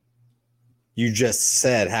 you just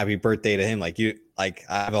said happy birthday to him. Like I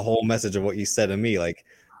have a whole message of what you said to me. Like,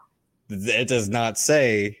 it does not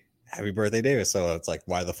say happy birthday, Davis. So it's like,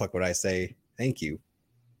 why the fuck would I say thank you?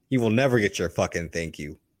 You will never get your fucking thank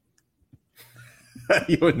you.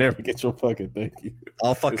 You would never get your fucking thank you.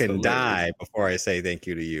 I'll fucking die before I say thank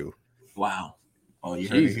you to you. Wow. Oh, you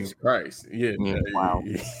Jesus Christ. Yeah. Wow.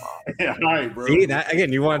 Yeah, all right, bro. See, that,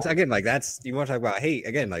 again, you want to talk about hate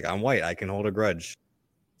again. Like, I'm white, I can hold a grudge.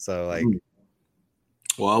 So like,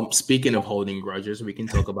 well, speaking of holding grudges, we can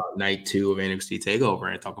talk about night 2 of NXT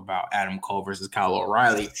Takeover and talk about Adam Cole versus Kyle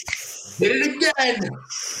O'Reilly. Did it again.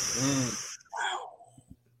 Wow.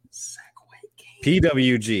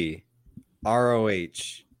 PWG,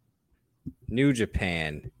 ROH, New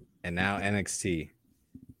Japan, and now NXT.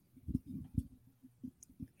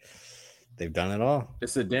 They've done it all.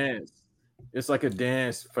 It's a dance. It's like a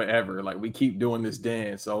dance forever. Like, we keep doing this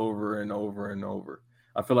dance over and over and over.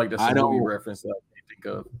 I feel like that's a movie reference that I can't think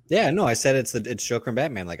of. Yeah, no, I said it's Joker and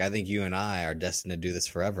Batman. Like, I think you and I are destined to do this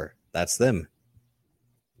forever. That's them.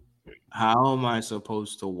 How am I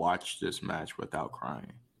supposed to watch this match without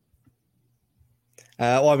crying?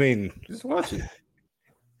 Well, I mean, just watch it.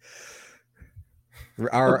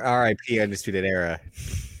 RIP Undisputed Era.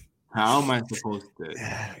 How am I supposed to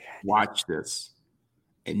watch this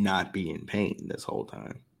and not be in pain this whole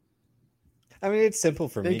time? I mean, it's simple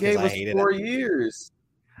for me because I hated 4 years.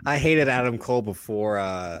 I hated Adam Cole before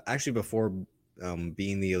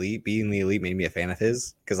being the elite. Being the elite made me a fan of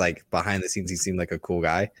his because, like, behind the scenes, he seemed like a cool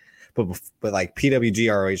guy. But like PWG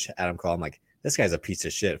ROH Adam Cole, I'm like, this guy's a piece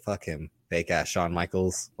of shit. Fuck him, fake ass Shawn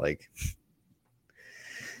Michaels. Like,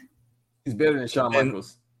 he's better than Shawn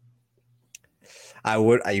Michaels. I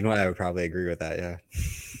would probably agree with that. Yeah.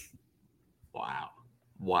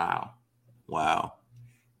 Wow.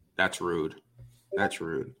 That's rude.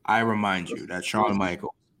 I remind you that Shawn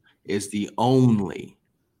Michaels is the only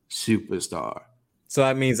superstar. So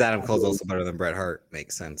that means Adam Cole's also better than Bret Hart.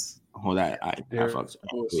 Makes sense. Oh, I fucked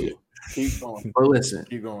up. Keep going. But listen,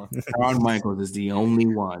 keep going. Shawn Michaels is the only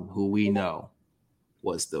one who we know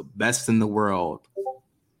was the best in the world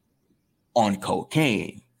on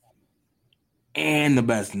cocaine and the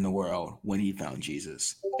best in the world when he found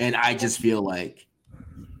Jesus. And I just feel like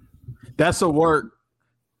that's a work.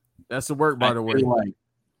 That's a work, by the way. Like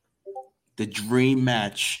the dream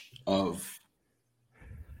match of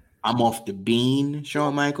I'm off the bean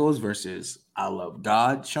Shawn Michaels versus I love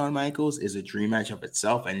God Shawn Michaels is a dream match of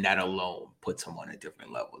itself, and that alone puts him on a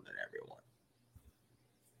different level than everyone.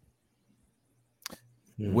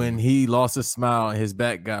 When he lost a smile and his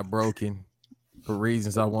back got broken for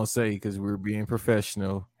reasons I won't say because we were being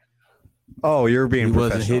professional. Oh, you're being he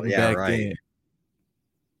professional. Wasn't hitting back right. then.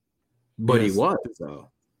 But he was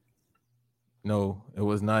though. No, it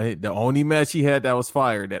was not hit. The only match he had that was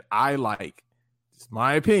fire that I like, it's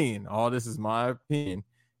my opinion. All this is my opinion.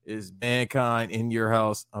 Is Mankind in Your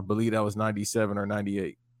House? I believe that was 97 or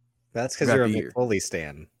 98. That's because you're a Mick Foley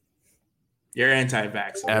stan. You're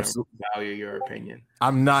anti-vax. Absolutely, value your opinion.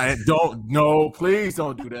 I'm not. Please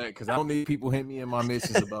don't do that because I don't need people hitting me in my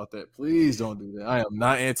missions about that. Please don't do that. I am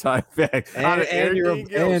not anti-vax.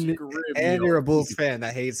 And you're a Bulls fan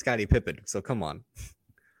that hates Scottie Pippen. So come on.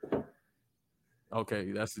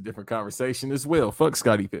 Okay, that's a different conversation as well. Fuck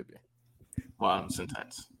Scottie Pippen. Wow,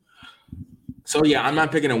 sometimes. So yeah, I'm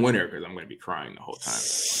not picking a winner because I'm going to be crying the whole time.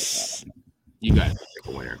 You guys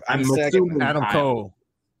pick a winner. I'm assuming Adam Cole.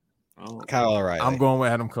 Oh, Kyle O'Reilly. I'm going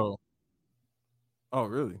with Adam Cole. Oh,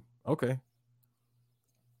 really? Okay.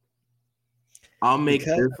 I'll make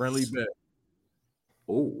a friendly bet.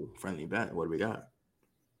 Oh, friendly bet. What do we got?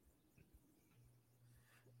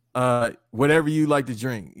 Whatever you like to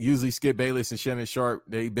drink. Usually Skip Bayless and Shannon Sharp,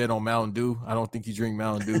 they bet on Mountain Dew. I don't think you drink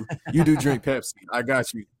Mountain Dew. You do drink Pepsi. I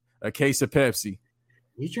got you. A case of Pepsi.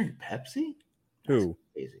 You drink Pepsi? Who?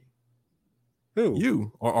 Crazy. Who?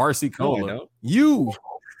 You or RC Cola? No, you.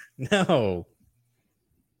 No.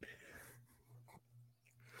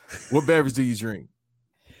 What beverage do you drink?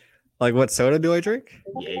 Like what soda do I drink?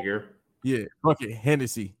 Jaeger. Yeah, fuck it,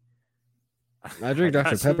 Hennessy. I drink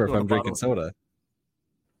Dr. Pepper if I'm drinking soda.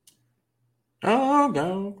 Oh,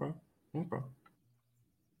 no. Okay.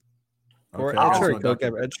 Or I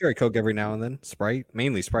try Coke every now and then. Sprite,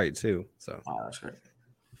 mainly Sprite too. So that's great.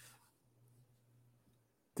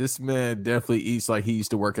 This man definitely eats like he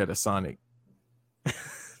used to work at a Sonic.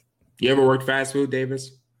 You ever worked fast food,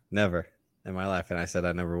 Davis? Never. in my life, and I said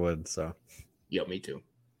I never would. So, Yo, me too.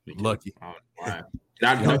 Lucky. Why?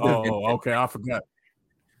 Okay, I forgot.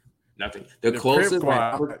 Nothing. The closest Crip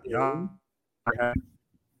I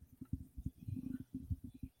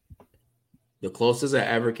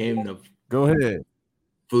ever came to Go ahead.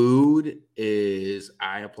 food is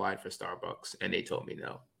I applied for Starbucks and they told me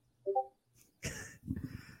no.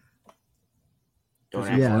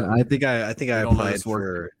 I think I don't let applied us work.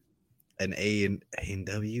 for an A and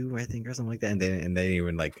W, I think, or something like that, and they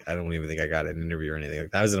even like I don't even think I got an interview or anything.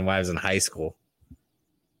 Like that was when I was in high school,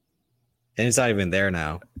 and it's not even there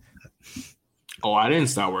now. Oh, I didn't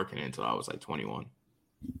start working until I was like 21.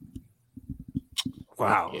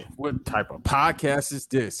 Wow. Yeah. What type of podcast is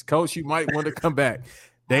this? Coach, you might want to come back.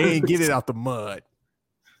 They ain't get it out the mud.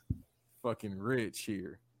 Fucking rich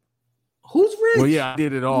here. Who's rich? Well, yeah, I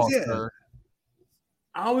did it all, Yeah. sir.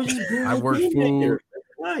 I was just doing I worked thing food. here.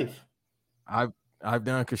 Life. I've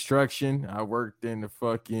done construction. I worked in the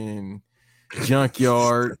fucking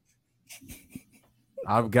junkyard.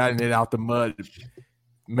 I've gotten it out the mud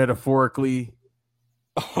metaphorically.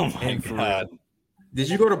 Oh my And for god! real. Did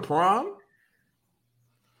you go to prom?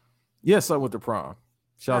 Yes, I went to prom.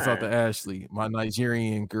 Shouts out to Alright. Ashley, my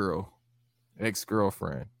Nigerian girl,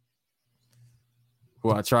 ex-girlfriend,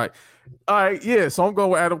 who I tried. All right, yeah, so I'm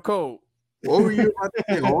going with Adam Cole. What were you about to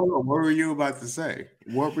say? Hold on. What were you about to say?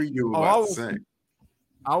 What were you about to say?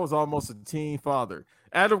 I was almost a teen father.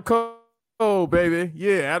 Adam Cole, baby.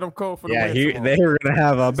 Yeah, Adam Cole for the Yeah, win tomorrow. they were gonna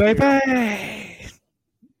have a baby.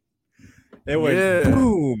 It went Yeah.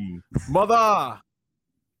 boom. Mother.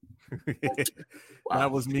 Wow.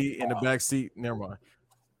 That was me in the back seat. Never mind.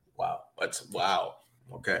 Wow. Wow.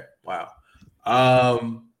 Okay. Wow.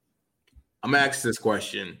 I'm gonna ask this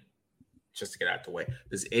question just to get out the way.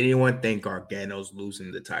 Does anyone think Gargano's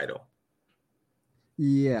losing the title?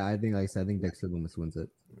 Yeah, I think, like I said, I think Dexter Lumis wins it.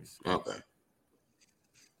 Okay.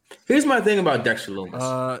 Here's my thing about Dexter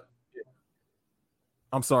Lumis.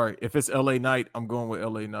 I'm sorry. If it's LA Knight, I'm going with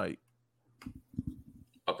LA Knight.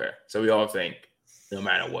 Okay. So we all think no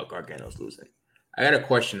matter what, Gargano's losing. I got a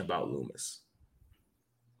question about Lumis.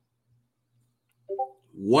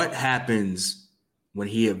 What happens when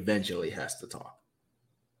he eventually has to talk?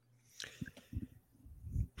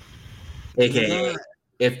 AKA,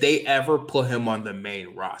 if they ever put him on the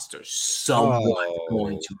main roster, someone's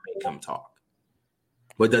going to make him talk.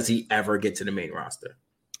 But does he ever get to the main roster?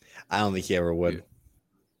 I don't think he ever would.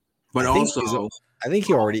 But I think also, I think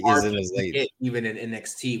he already is in his late. even in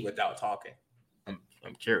NXT without talking.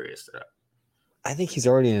 I'm curious to that. I think he's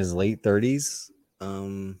already in his late 30s.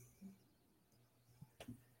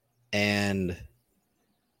 And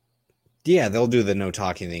yeah, they'll do the no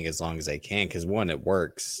talking thing as long as they can because one, it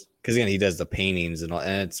works. Because again, he does the paintings and all,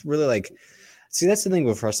 and it's really like, see, that's the thing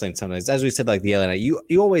with wrestling sometimes. As we said, like the LA Knight, you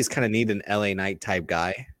always kind of need an LA Knight type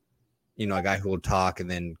guy, you know, a guy who will talk and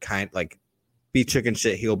then kind of like be chicken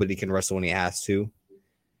shit heel, but he can wrestle when he has to.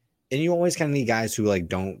 And you always kind of need guys who like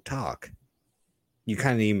don't talk. You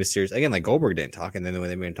kind of need mysterious. Again, like Goldberg didn't talk, and then when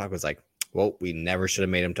they made him talk, it was like, well, we never should have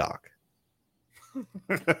made him talk.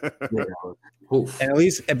 Oof. And at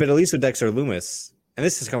least with Dexter Lumis, and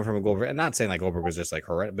this is coming from a Goldberg, and not saying like Goldberg was just like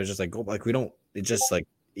horrendous, but just like Goldberg, like we don't. It just like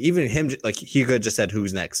even him, like he could have just said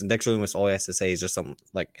who's next, and Dexter Lumis, all he has to say is just something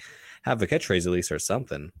like have a catchphrase at least or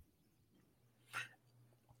something.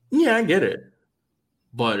 Yeah, I get it,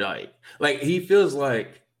 but like he feels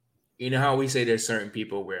like, you know how we say there's certain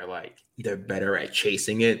people where like they're better at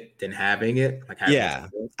chasing it than having it. Like having Yeah,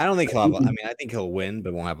 I don't think he'll have. I mean, I think he'll win,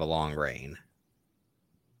 but won't have a long reign.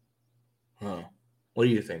 Huh. What do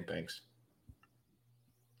you think, Banks?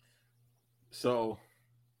 So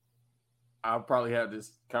I'll probably have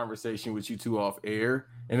this conversation with you two off air,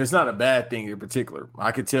 and it's not a bad thing in particular.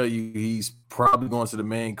 I could tell you he's probably going to the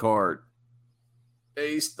main card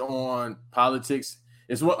based on politics.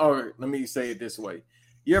 It's what, or let me say it this way.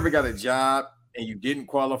 You ever got a job and you didn't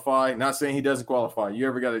qualify? Not saying he doesn't qualify. You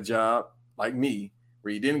ever got a job like me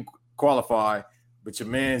where you didn't qualify, but your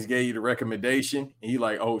man's gave you the recommendation and you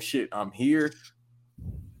like, oh shit, I'm here.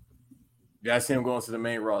 That's him going to the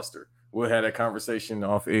main roster. We'll have that conversation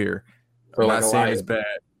off air. I'm not saying it's bad.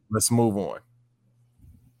 Let's move on.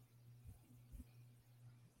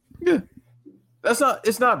 Yeah.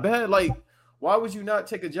 It's not bad. Like, why would you not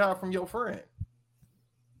take a job from your friend?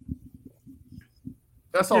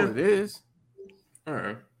 That's all it is. All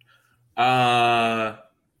right.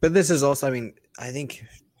 But this is also, I mean, I think.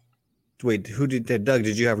 Wait, who did Doug?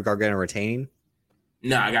 Did you have Gargano retaining?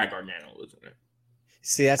 No, I got Gargano losing it.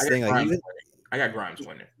 See, that's the thing. Like, I got Grimes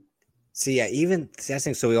winning. See, yeah, that's the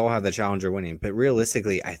thing. So we all have the challenger winning, but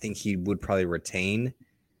realistically, I think he would probably retain.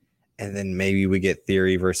 and then maybe we get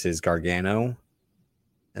Theory versus Gargano,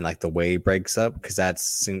 and like the way breaks up because that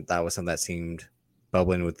was something that seemed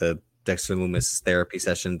bubbling with the Dexter Lumis therapy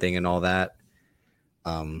session thing and all that.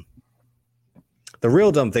 The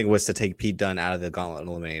real dumb thing was to take Pete Dunne out of the Gauntlet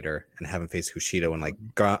Eliminator and have him face Kushida when like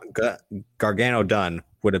Gargano Dunne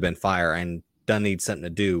would have been fire, and Dunne needs something to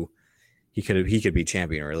do. He could be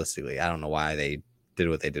champion realistically. I don't know why they did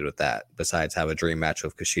what they did with that. Besides, have a dream match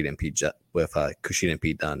with Kushida and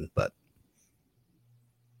Pete Dunne, but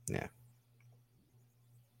yeah.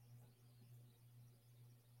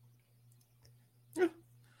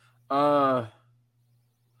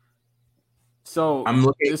 So I'm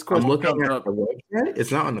looking. This I'm question looking comes at up. the website.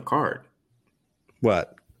 It's not on the card.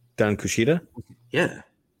 What? Dunne Kushida? Yeah.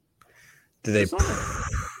 Did they? It's on there.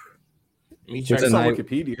 Let me It's check. on night-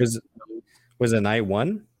 Wikipedia. Was it night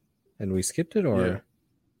one, and we skipped it, or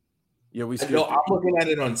Yeah, we skipped No, it. I'm looking at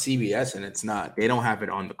it on CBS, and it's not. They don't have it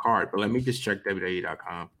on the card. But let me just check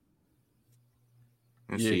WWE.com.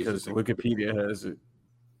 Let's Yeah, see if because it's- Wikipedia has it.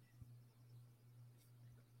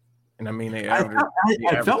 And I mean, I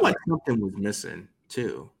felt like something was missing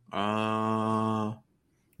too. yeah,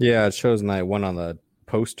 it shows night one on the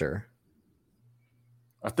poster.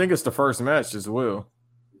 I think it's the first match as well.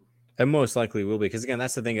 It most likely will be because again,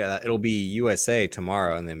 that's the thing. It'll be USA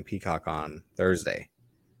tomorrow, and then Peacock on Thursday.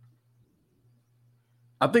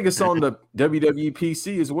 I think it's on the WWE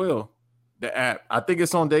PC as well. The app. I think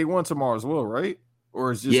it's on day one tomorrow as well, right?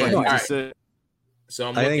 Or it's just Yeah, like you all just right. said. So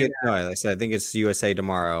I'm I think looking. like I said, I think it's USA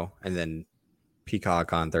tomorrow, and then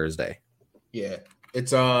Peacock on Thursday. Yeah,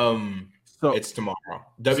 it's So it's tomorrow.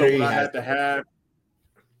 So WWE would I has have to have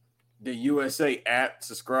the USA app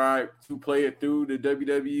subscribe to play it through the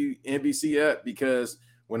WWE NBC app? Because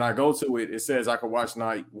when I go to it, it says I can watch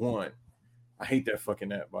night one. I hate that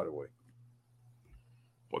fucking app, by the way.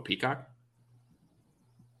 what Peacock?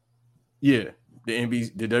 Yeah, the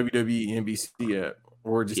WWE NBC app,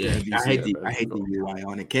 or just Yeah, the NBC I hate app. the I hate the UI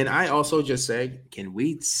on it. Can I also just say, can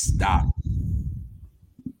we stop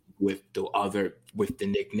with the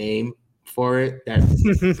nickname for it?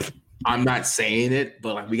 That I'm not saying it,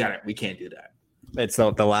 but like we can't do that. It's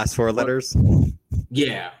the last four letters.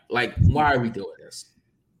 Yeah, like why are we doing this?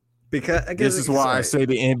 Because This is why I say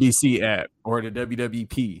the NBC app or the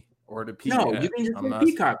WWP or the P. No, app. you can just I'm say not-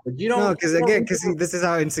 Peacock, but you don't. no, because you don't- again, because this is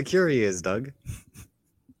how insecure he is, Doug.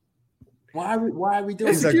 why are we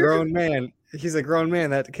doing He's this? a grown man. He's a grown man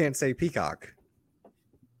that can't say Peacock.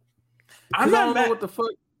 I'm 'Cause I not don't know mad. what the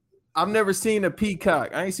fuck. I've never seen a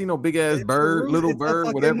peacock. I ain't seen no big ass It's bird, a little it's a bird,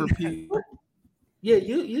 fucking- whatever. P. Yeah,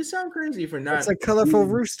 you sound crazy for not. It's a colorful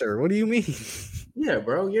rooster. What do you mean? Yeah,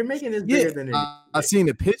 bro, you're making this Yeah, bigger than it. I seen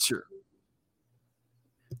a picture.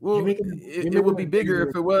 Well, You're making- it would be bigger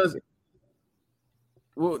if it was.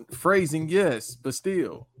 Well, phrasing, yes, but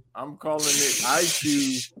still, I'm calling it. I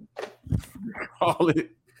choose call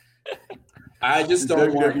it. I just the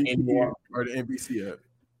don't want WWE anyone. or the NBC app.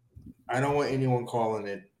 I don't want anyone calling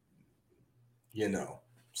it.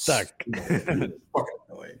 Suck. Fucking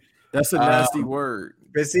annoying. That's a nasty word.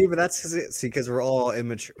 But see, but that's because we're all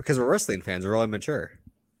immature. Because we're wrestling fans, we're all immature.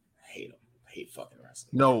 I hate them. I hate fucking wrestling.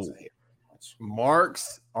 No. I hate them so much.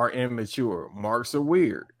 Marks are immature. Marks are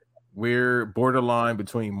weird. We're borderline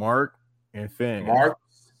between Mark and Finn. Mark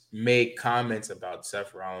made comments about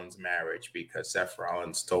Seth Rollins' marriage because Seth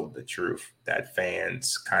Rollins told the truth that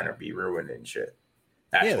fans kind of be ruining shit.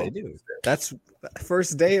 That's Yeah, what they it do. is. That's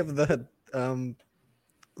first day of the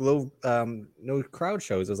no crowd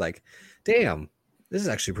shows. I was like, damn, this is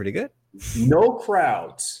actually pretty good. No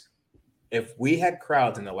crowds. If we had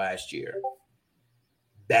crowds in the last year,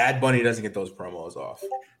 Bad Bunny doesn't get those promos off.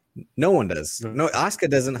 No one does. No, Asuka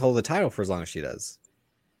doesn't hold the title for as long as she does.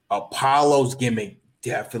 Apollo's gimmick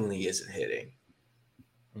definitely isn't hitting.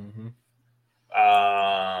 Mm-hmm.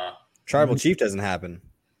 Tribal Chief doesn't happen.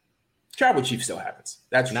 Tribal Chief still happens.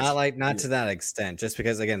 That's Not to that extent. Just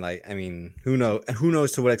because again, like I mean, who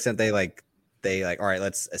knows to what extent they all right,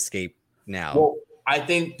 let's escape now. Well, I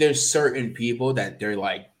think there's certain people that they're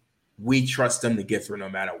like, we trust them to get through no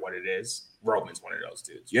matter what it is. Roman's one of those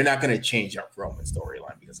dudes. You're not going to change up Roman's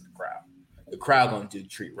storyline because of the crowd. The crowd going to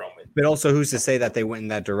treat Roman. But also, who's to say that they went in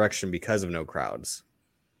that direction because of no crowds?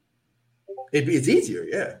 It's easier,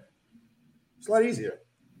 yeah. It's a lot easier.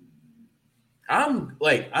 I'm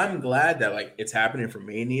glad that like it's happening for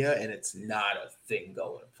Mania and it's not a thing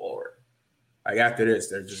going forward. Like after this,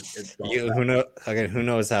 they're just it's going back. Who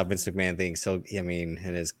knows how Vince McMahon thinks? So I mean,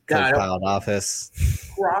 in his Yeah, I don't- co-pilot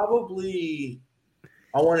office. Probably,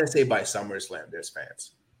 I want to say by SummerSlam, there's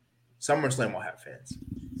fans. SummerSlam will have fans.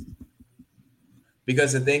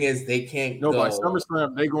 Because the thing is, they can't No, go. by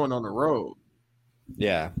SummerSlam, they going on the road.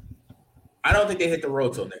 Yeah, I don't think they hit the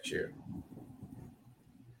road till next year.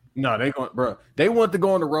 No, they wanted to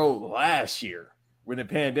go on the road last year when the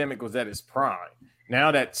pandemic was at its prime.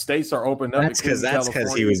 Now that states are opened up, that's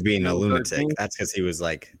because he was being a lunatic. That's because he was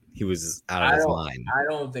out of his mind. I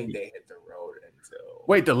don't think they hit the road until.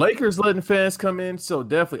 Wait, the Lakers letting fans come in, so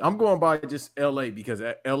definitely. I'm going by just LA because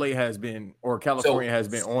LA has been, or California has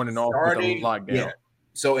been on and off with the lockdown. Yeah.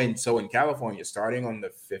 So in California, starting on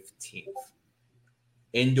the 15th,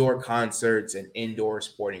 indoor concerts and indoor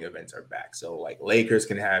sporting events are back. So like Lakers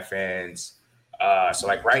can have fans. So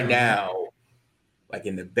like right now, like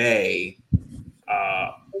in the Bay,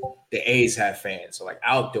 the A's have fans. So like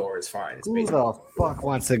outdoor is fine. It's Who the fuck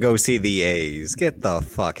wants to go see the A's? Get the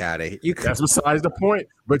fuck out of here. That's besides the point,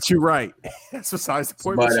 but you're right. That's besides the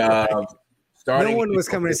point. But no one was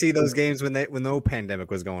coming to see those games when no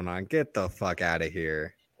pandemic was going on. Get the fuck out of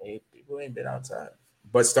here. Hey, people ain't been outside.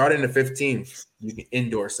 But starting the 15th,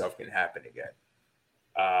 indoor stuff can happen again.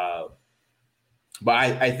 But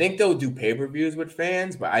I think they'll do pay-per-views with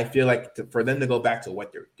fans, but I feel like for them to go back to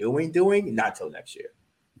what they're doing, not till next year.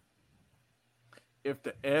 If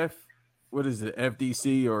the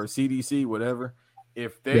FDC or CDC, whatever,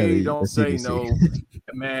 if they don't say no,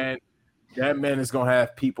 man, that man is going to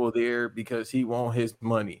have people there because he wants his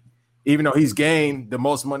money. Even though he's gained the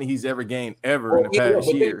most money he's ever gained in the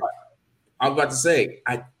past year. I'm about to say,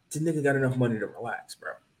 the nigga got enough money to relax,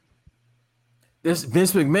 bro. This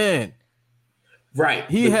Vince McMahon. Right.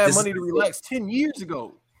 He had money to relax 10 years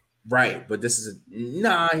ago. Right. But this is he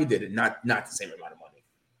did it. Not the same amount of money.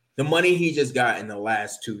 The money he just got in the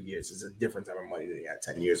last 2 years is a different type of money than he had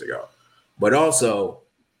 10 years ago. But also,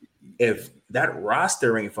 if that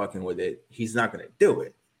roster ain't fucking with it, he's not going to do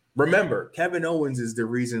it. Remember, Kevin Owens is the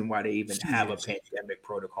reason why they even have a pandemic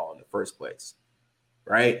protocol in the first place.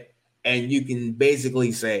 Right? And you can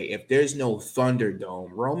basically say, if there's no Thunderdome,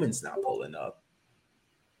 Roman's not pulling up.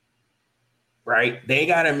 Right? They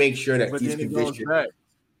got to make sure that these conditions.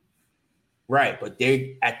 Right. But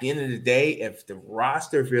they, at the end of the day, if the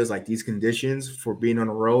roster feels like these conditions for being on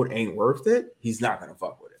the road ain't worth it, he's not going to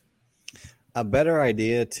fuck with it. A better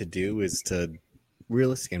idea to do is to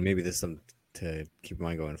realistically, and maybe this is something to keep in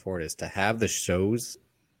mind going forward, is to have the shows,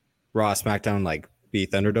 Raw, SmackDown, like be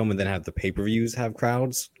Thunderdome, and then have the pay-per-views have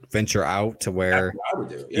crowds, venture out to where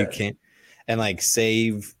you can't, and like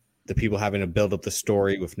save the people having to build up the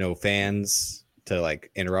story with no fans to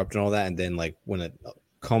like interrupt and all that. And then like when it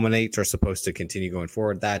culminates or supposed to continue going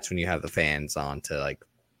forward, that's when you have the fans on to like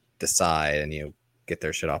decide and get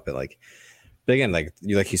their shit off. But like, but again, like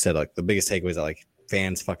you said, like the biggest takeaway is that like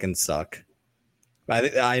fans fucking suck.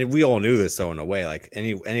 We all knew this though in a way. Like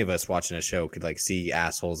any of us watching a show could like see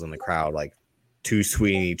assholes in the crowd like too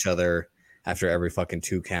sweeting each other after every fucking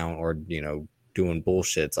 2 count or doing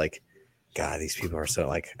bullshit. It's like, God, these people are so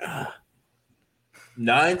like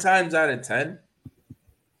 9 times out of 10,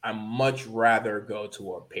 I much rather go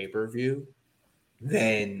to a pay-per-view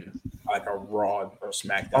than like a Raw or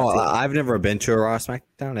SmackDown. Oh, I've never been to a Raw SmackDown,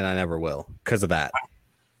 and I never will because of that.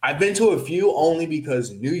 I've been to a few only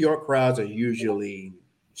because New York crowds are usually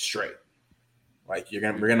straight. Like we're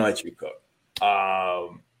gonna let you cook.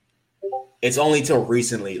 It's only till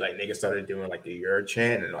recently like niggas started doing like the Euro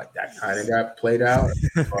chant and like that kind of got played out.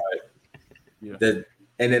 But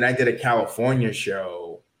and then I did a California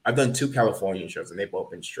show. I've done 2 California shows and they've both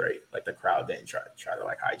been straight. Like the crowd didn't try to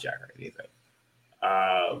like hijack or anything.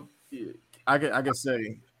 I can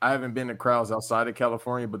say I haven't been to crowds outside of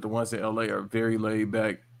California, but the ones in LA are very laid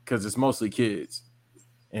back because it's mostly kids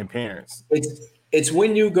and parents. It's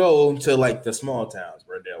when you go to like the small towns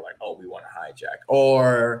where they're like, oh, we want to hijack,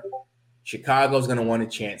 or Chicago's gonna want to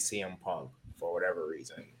chant CM Punk for whatever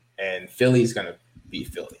reason, and Philly's gonna be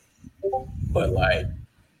Philly. But like,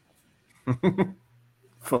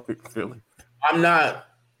 fucking Philly. I'm not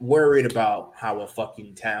worried about how a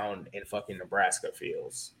fucking town in fucking Nebraska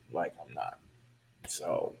feels. Like I'm not.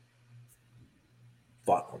 So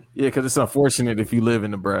fuck them. Yeah, because it's unfortunate if you live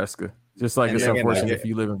in Nebraska. Just like it's unfortunate if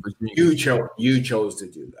you live in Virginia. You chose to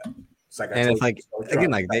do that. It's like and it's like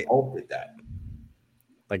again, like they did that.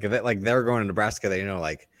 Like they're going to Nebraska. They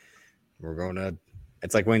like we're going to.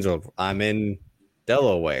 It's like Wayne's World. I'm in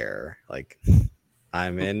Delaware. Like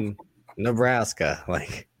I'm in Nebraska.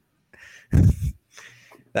 Like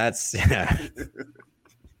that's yeah.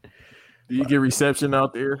 Do you get reception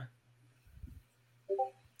out there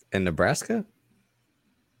in Nebraska?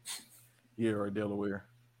 Yeah, or Delaware.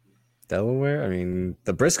 Delaware? I mean,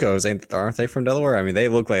 the Briscoes aren't they from Delaware? I mean, they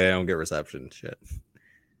look like they don't get reception. Shit.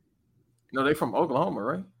 No, they from Oklahoma,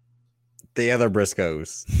 right? The other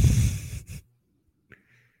Briscoes.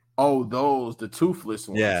 Oh, the toothless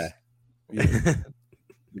ones. Yeah.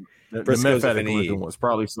 The Briscoe's Met with an Fatigue E. was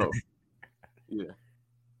probably so. Yeah.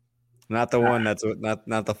 Not the one that's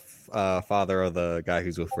not the father of the guy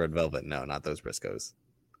who's with Red Velvet. No, not those Briscoes.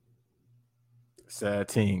 Sad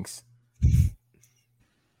things.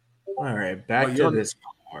 All right, back to this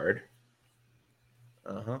card.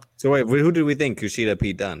 So wait, who did we think? Kushida,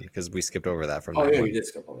 Pete Dunne? Because we skipped over that from. Oh that yeah, one. we did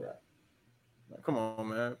skip over that. Come on,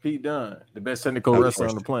 man. Pete Dunne, the best technical wrestler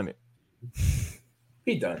on the planet.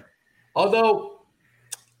 Pete Dunne. Although,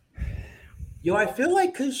 I feel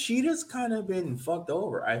like Kushida's kind of been fucked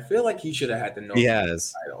over. I feel like he should have had the He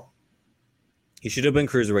has. title. He should have been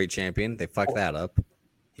cruiserweight champion. They fucked that up.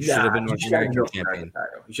 He should have been North American champion.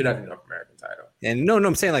 He should have the North American title. And no,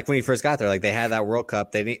 I'm saying like when he first got there, like they had that World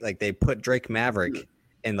Cup. They put Drake Maverick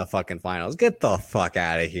in the fucking finals. Get the fuck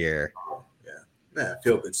out of here. Yeah,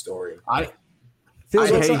 feel good story. I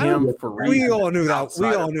hate him for reasons. We all knew that.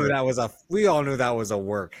 We all knew that was a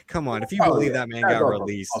work. Come on, if you believe that man got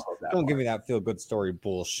released, don't give me that feel good story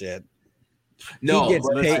bullshit. No,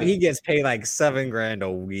 he gets paid like $7,000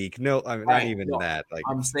 a week. No, I mean not even that. Like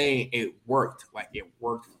I'm saying, it worked. Like it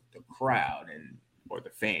worked with the crowd or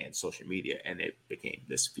the fans, social media, and it became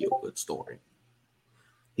this feel good story.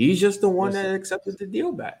 He's just the one that accepted the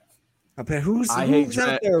deal back. Who's hate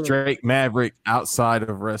out there? Drake Maverick outside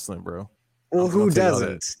of wrestling, bro. Well, who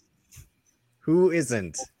doesn't? Who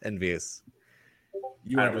isn't envious?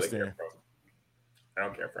 You I understand? I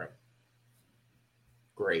don't care for him.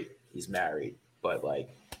 Great, he's married, but like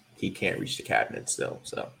he can't reach the cabinet still.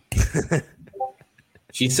 So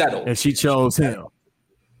she settled, and she chose him.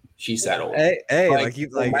 She settled. Hey,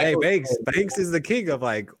 Banks is the king of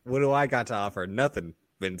like, what do I got to offer? Nothing.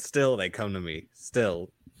 And still, they come to me.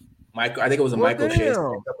 Still. Michael, I think it was a Michael Shea I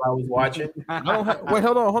was watching. Wait,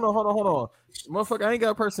 hold on. Motherfucker, I ain't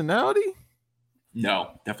got personality?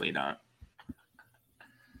 No, definitely not.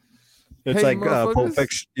 It's like Pulp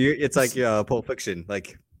Fiction. It's like Pulp Fiction.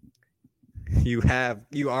 Like you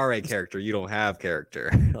are a character. You don't have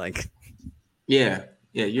character. Like yeah,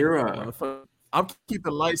 you're I'm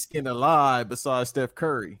keeping light skin alive besides Steph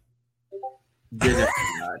Curry.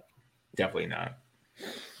 Definitely not.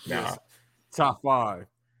 No. Top 5.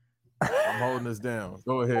 I'm holding this down.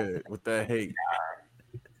 Go ahead with that hate.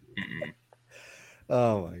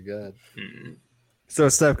 Oh my god. So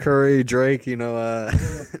Steph Curry, Drake, nope.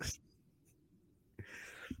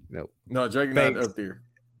 No, Drake not up there.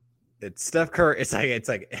 It's Steph Curry. It's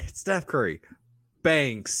Steph Curry,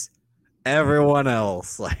 Banks, everyone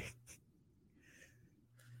else. Like,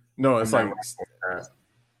 no, it's like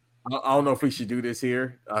I don't know if we should do this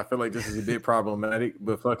here. I feel like this is a bit problematic,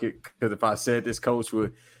 but fuck it, because if I said this coach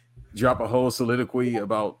would drop a whole soliloquy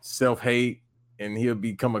about self-hate and he'll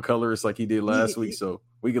become a colorist like he did last week, so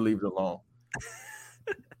we can leave it alone.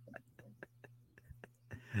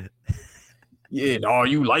 Yeah, all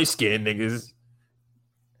you light-skinned niggas.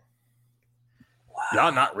 Wow.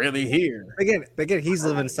 Y'all not really here. Again, he's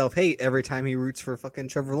living self-hate every time he roots for fucking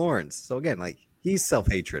Trevor Lawrence. So again, like he's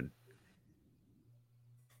self-hatred.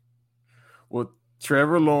 Well,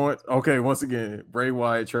 Trevor Lawrence. Okay, once again, Bray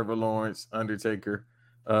Wyatt, Trevor Lawrence, Undertaker,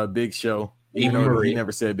 Big Show. Even though he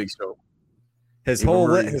never said Big Show. His whole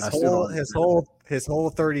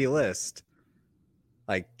 30 list,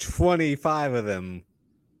 like 25 of them,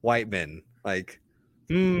 white men. Like,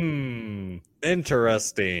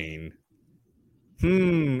 interesting.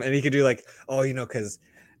 And he could do like, because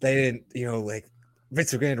they didn't, like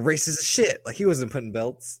Vince McMahon racist as shit. Like he wasn't putting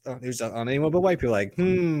belts on anyone but white people. Like,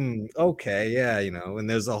 okay, yeah, And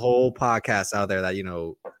there's a whole podcast out there that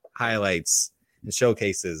highlights and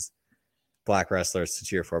showcases black wrestlers to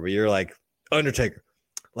cheer for. But you're like, Undertaker,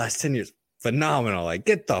 last 10 years, phenomenal. Like,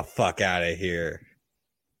 get the fuck out of here.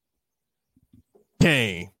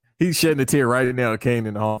 Kane. He's shedding a tear right now. Kane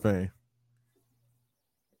in the Hall of Fame.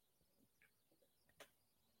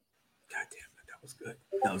 God damn it. That was good.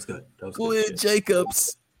 That was good. Glenn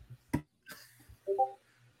Jacobs.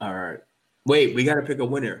 All right. Wait, we got to pick a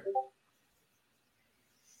winner.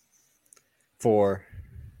 For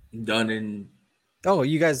Dunne and... Oh,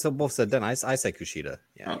 you guys both said Dunne. I say Kushida.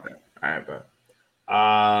 Yeah. Okay. All right, bro.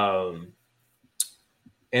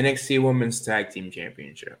 NXT Women's Tag Team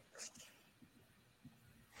Championship.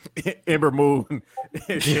 Ember Moon.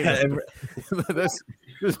 Ember Moon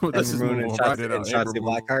and Shotzi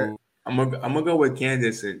Blackheart. I'm gonna go with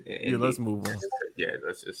Candice and let's move on. Yeah,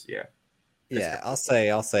 let's just Yeah, I'll say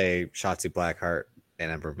Shotzi Blackheart and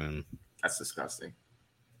Ember Moon. That's disgusting.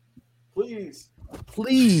 Please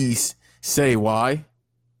say why.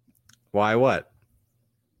 Why what?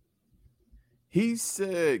 He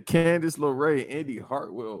said Candice LeRae, Indy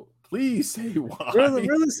Hartwell Please say why.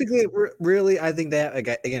 Realistically, really, I think that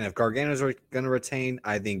again, if Gargano's going to retain,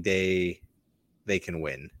 I think they can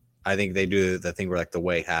win. I think they do the thing where like the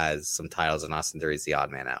Way has some titles and Austin Theory's the odd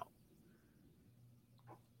man out.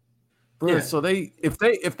 Bro, so if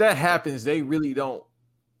that happens, they really don't.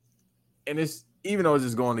 And it's even though it's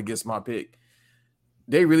just going against my pick,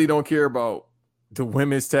 they really don't care about the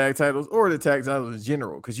women's tag titles or the tag titles in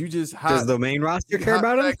general. Because you just does the main roster care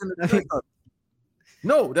about them?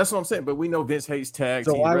 No, that's what I'm saying. But we know Vince hates tag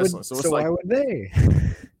team wrestling. So it's like, why would they?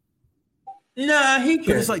 Nah, he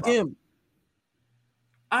cares. It's like, damn.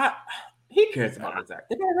 He cares about that.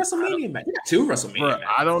 They got a WrestleMania match. They got 2 WrestleMania matches.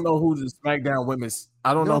 I don't know who the SmackDown women's.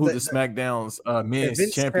 I don't know who the SmackDown's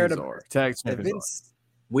men's champions are. Tag champions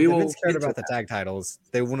are. If Vince cared about the tag titles,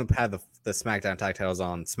 they wouldn't have had the SmackDown tag titles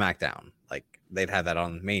on SmackDown. Like they'd have that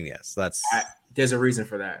on Mania. So that's there's a reason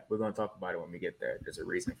for that. We're going to talk about it when we get there. There's a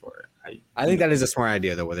reason for it. I think that is a smart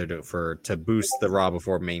idea though. What they're doing to boost the Raw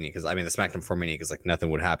before Mania, because I mean the SmackDown before Mania, because like nothing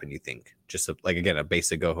would happen. You think just like again a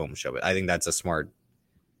basic go home show. But I think that's a smart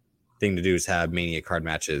thing to do is have Mania card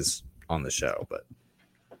matches on the show. But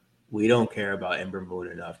we don't care about Ember Moon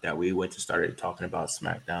enough that we went to started talking about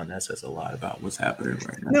SmackDown. That says a lot about what's happening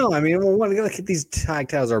right now. No, I mean, look at these tag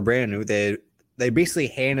titles are brand new. They basically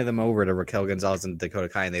handed them over to Raquel Gonzalez and Dakota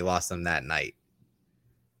Kai, and they lost them that night.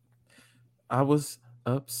 I was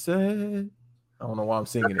upset. I don't know why I'm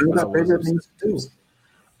singing it.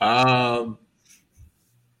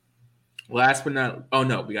 Last but not, oh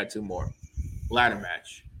no, we got 2 more. Ladder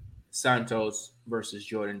match: Santos versus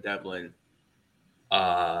Jordan Devlin.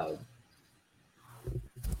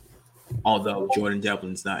 Although Jordan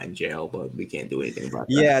Devlin's not in jail, but we can't do anything about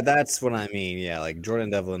that. Yeah, that's what I mean. Yeah, like Jordan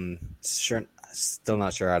Devlin, still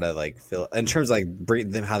not sure how to like feel in terms of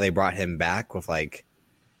like how they brought him back with like.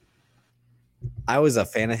 I was a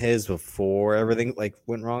fan of his before everything like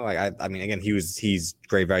went wrong. Like I mean, again, he's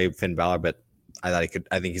great value Finn Balor, but I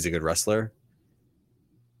think he's a good wrestler.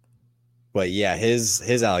 But yeah,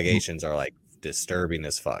 his allegations are like disturbing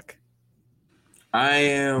as fuck. I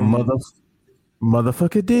am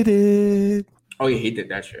motherfucker did it. Oh yeah, he did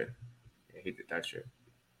that shit.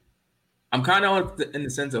 I'm kind of in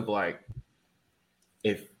the sense of like,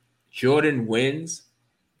 if Jordan wins,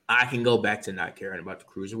 I can go back to not caring about the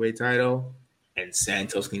cruiserweight title, and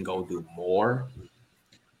Santos can go do more.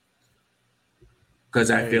 Because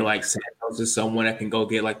I feel like Santos is someone that can go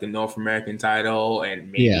get like the North American title and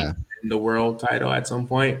maybe the world title at some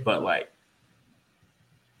point. But like,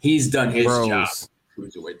 he's done his job in the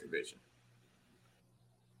cruiserweight division.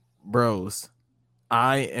 Bros,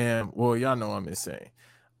 y'all know I'm insane.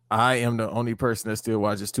 I am the only person that still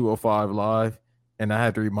watches 205 Live, and I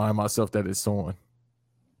have to remind myself that it's on.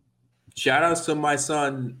 Shout outs to my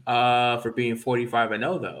son for being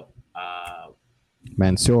 45-0 though.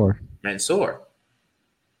 Mansoor.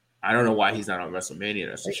 I don't know why he's not on WrestleMania.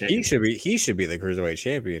 That's a shame. He should be the cruiserweight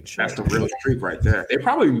champion. That's the real streak right there. They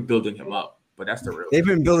probably be building him up, but that's the real. They've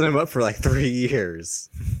been building him up for like 3 years.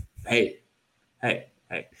 Hey,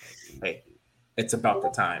 it's about the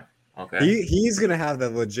time. Okay, he's gonna have the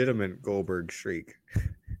legitimate Goldberg streak.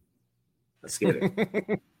 Let's get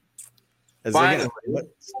it. As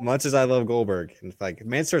much as I love Goldberg, and like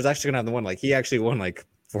Mansoor's actually gonna have the one. Like he actually won like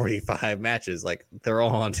 45 matches. Like they're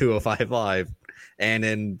all on 205 Live and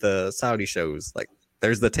in the Saudi shows. Like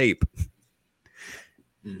there's the tape.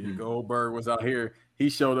 Mm-hmm. Goldberg was out here. He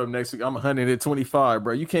showed up next week. I'm 125,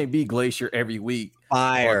 bro. You can't beat Glacier every week.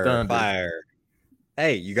 Fire.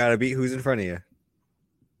 Hey, you gotta beat who's in front of you.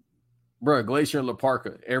 Bro, Glacier and La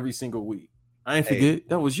Parka every single week. I ain't forget.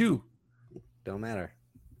 That was you. Don't matter.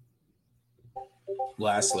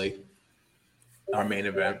 Lastly, our main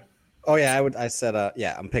event. Oh yeah,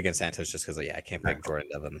 I'm picking Santos just because I can't pick Jordan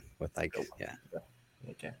Devlin with like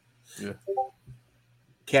Okay. Yeah.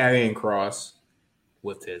 Karrion Kross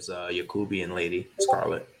with his Yakubian lady,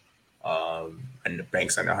 Scarlett. And the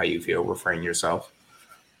Banks, I know how you feel. Refrain yourself.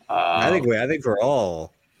 I think we're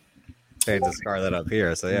all fans of Scarlett up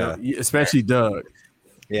here. So yeah, especially Doug.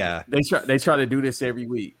 Yeah, they try to do this every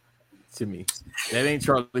week to me. That ain't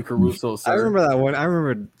Charlie Caruso. Sir. I remember that one. I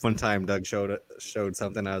remember one time Doug showed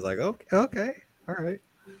something. I was like, okay, all right.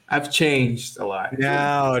 I've changed a lot.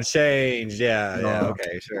 Now changed. Yeah.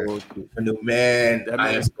 Okay, sure. A new man.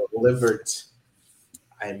 I am delivered.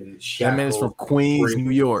 I am in the shadow. That man is from Queens,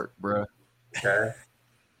 New York, bro. Okay.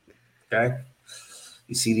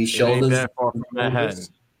 You see these shoulders? Ain't that far from Manhattan.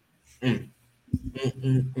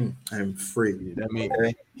 I'm free. That means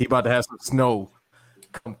he about to have some snow.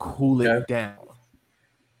 Come cool it down.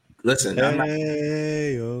 Listen,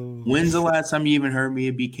 when's the last time you even heard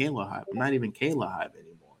me be Kayla hype? I'm not even Kayla hype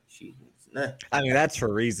anymore. I mean, that's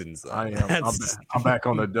for reasons. Though. I am. I'm back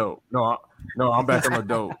on the dope. No, I'm back on the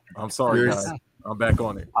dope. I'm sorry, guys. I'm back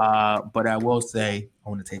on it. But I will say, I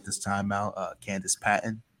want to take this time out. Candace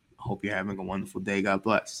Patton, I hope you're having a wonderful day. God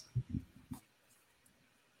bless.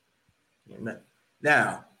 Amen.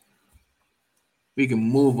 Now, we can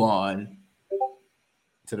move on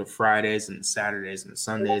to the Fridays and Saturdays and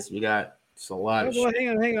Sundays. We got just a lot of shit.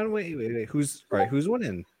 Hang on. Wait. Who's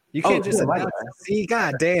winning? You can't just see.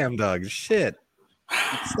 God damn, Doug. Shit.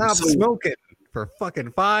 Stop smoking for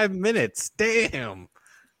fucking 5 minutes. Damn.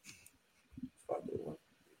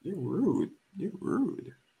 You're rude. You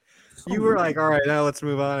were like, all right, now let's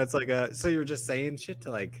move on. It's like so you're just saying shit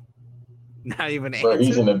to like not even answer. Bro,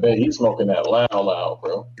 he's in the bed. He's smoking that loud,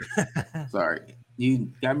 bro. Sorry.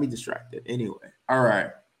 You got me distracted. Anyway. All right.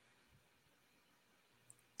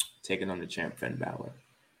 Taking on the champ Finn Balor.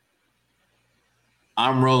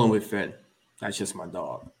 I'm rolling with Finn. That's just my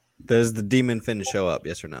dog. Does the Demon Finn show up?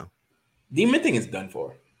 Yes or no? Demon thing is done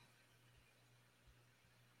for.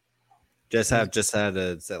 Just had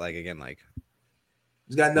to say like again like.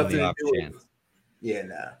 He's got nothing to do with it. Chance. Yeah,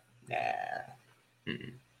 nah.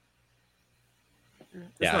 Mm-mm.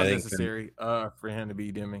 It's not necessary for him to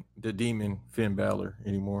be the demon Finn Balor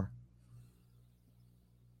anymore.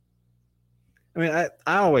 I mean, I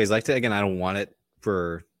always liked it. Again, I don't want it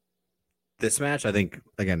for this match. I think,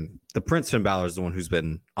 again, the Prince Finn Balor is the one who's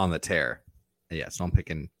been on the tear. And yeah, so I'm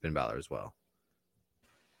picking Finn Balor as well.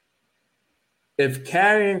 If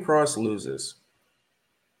Karrion Kross loses,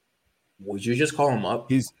 would you just call him up?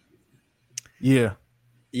 Yeah.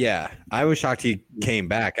 I was shocked he came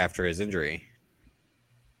back after his injury.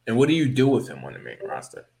 And what do you do with him on the main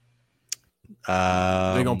roster?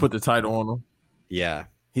 They're gonna put the title on him. Yeah.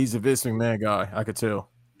 He's a Vince McMahon guy. I could tell.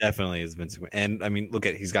 Definitely is Vince McMahon. And I mean, look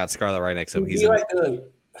at he's got Scarlett right next to him. I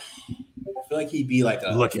feel like he'd be like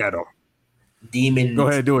a look at him. Demon. Go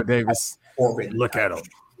ahead and do it, Davis. Corbin. Look at him.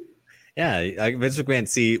 Yeah, like Vince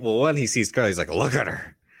McMahon when he sees Scarlett, he's like, look at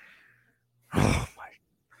her. Oh my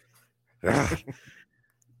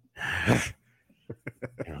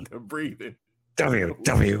The breathing.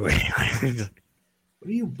 WWE. What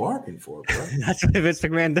are you barking for, bro? That's what Vince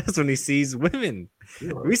McMahon does when he sees women.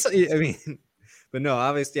 But no,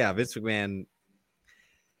 obviously, yeah, Vince McMahon.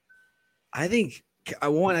 I think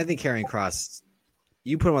Karrion Kross,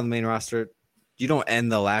 you put him on the main roster, you don't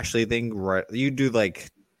end the Lashley thing, right? You do like,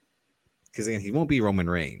 because again, he won't be Roman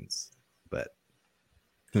Reigns, but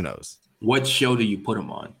who knows? What show do you put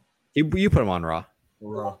him on? You put him on Raw.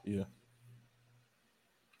 Raw, yeah.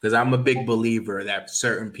 Because I'm a big believer that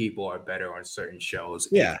certain people are better on certain shows.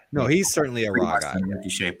 Yeah, no, he's certainly a Raw guy.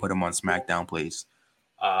 Ricochet, put him on SmackDown, please.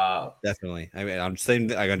 Definitely. I mean, I'm saying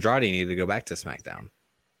like Andrade needed to go back to SmackDown.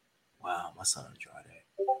 Wow, my son Andrade.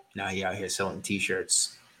 Now he out here selling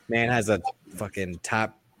T-shirts. Man has a fucking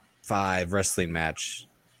top 5 wrestling match.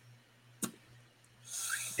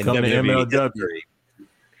 Come to MLW.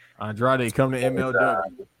 Andrade, come to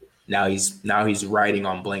MLW. Now he's writing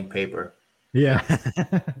on blank paper. Yeah.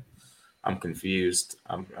 I'm confused.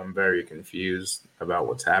 I'm very confused about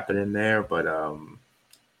what's happening there, but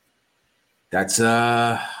that's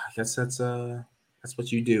I guess that's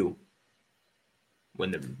what you do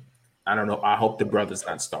when I don't know. I hope the brother's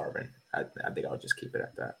not starving. I think I'll just keep it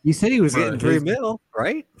at that. You said he was getting $3 million,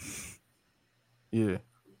 right? Yeah.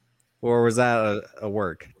 Or was that a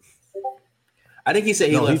work? I think he said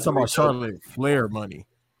he's talking about Charlotte Flair money.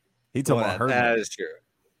 He talking about her. That is true.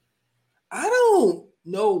 I don't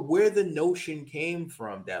know where the notion came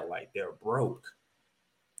from that like they're broke.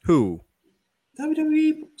 Who?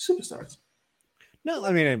 WWE superstars. No,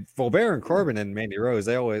 I mean Baron Corbin and Mandy Rose.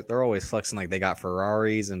 They're always flexing like they got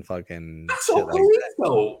Ferraris and fucking. So shit like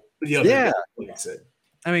yeah.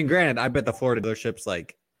 I mean, granted, I bet the Florida dealership's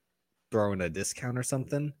like throwing a discount or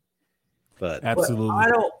something. But absolutely, I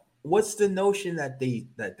don't. What's the notion that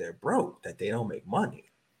they're broke, that they don't make money?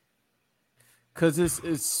 Because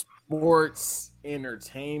it's sports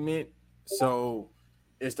entertainment, so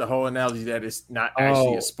it's the whole analogy that it's not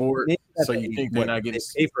actually a sport. So you think they're not getting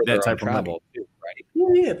that type of travel, too, right?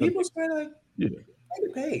 Yeah, people spend like they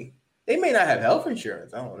pay. They may not have health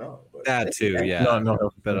insurance. I don't know. But that too, yeah.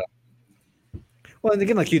 No. But well, and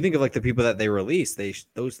again, like you think of like the people that they release,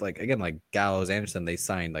 those like again like Gallows, Anderson, they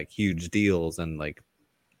signed like huge deals, and like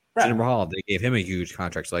Jinder Mahal, they gave him a huge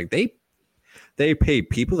contract. So like they pay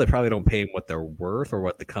people that probably don't pay them what they're worth or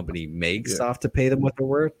what the company makes off to pay them what they're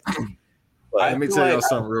worth. But let me tell y'all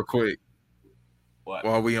something real quick. What?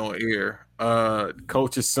 While we on air,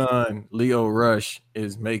 Coach's son Leo Rush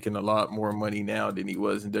is making a lot more money now than he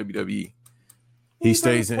was in WWE. He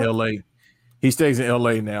stays in LA. He stays in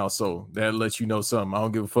LA now, so that lets you know something. I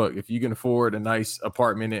don't give a fuck. If you can afford a nice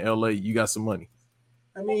apartment in LA, you got some money.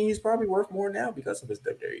 I mean, he's probably worth more now because of his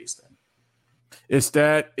WWE stuff.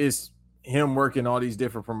 It's him working all these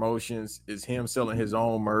different promotions. It's him selling his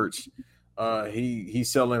own merch.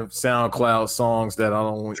 He's selling SoundCloud songs that I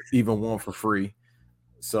don't even want for free.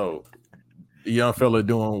 So the young fella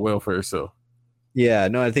doing well for himself. Yeah,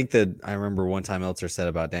 no, I think that I remember one time Meltzer said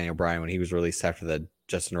about Daniel Bryan when he was released after the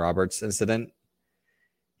Justin Roberts incident.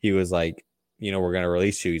 He was like, we're going to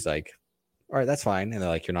release you. He's like, all right, that's fine. And they're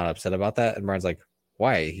like, you're not upset about that? And Bryan's like,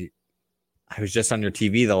 why? I was just on your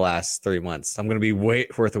TV the last 3 months. I'm going to be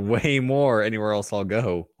worth way more anywhere else I'll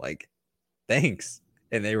go. Like, thanks.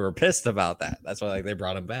 And they were pissed about that. That's why they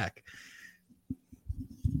brought him back.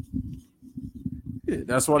 Yeah,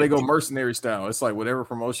 that's why they go mercenary style. It's like whatever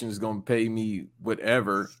promotion is going to pay me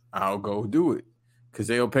whatever, I'll go do it. Because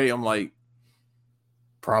they'll pay them like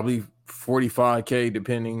probably $45K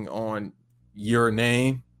depending on your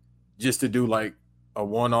name just to do like a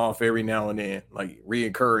one-off every now and then, like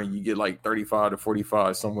reoccurring. You get like 35 to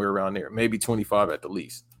 45, somewhere around there, maybe 25 at the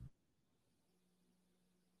least.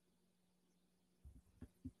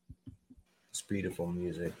 It's beautiful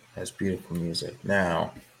music. That's beautiful music.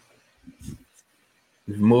 Now,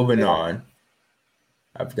 moving on,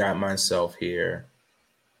 I've got myself here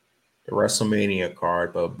the WrestleMania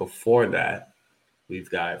card, but before that, we've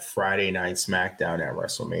got Friday Night SmackDown at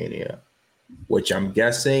WrestleMania, which I'm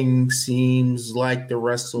guessing seems like the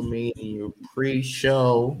WrestleMania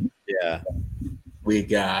pre-show. Yeah. We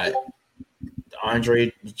got the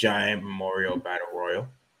Andre the Giant Memorial Battle Royal.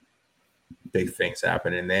 Big things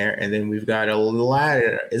happening there. And then we've got a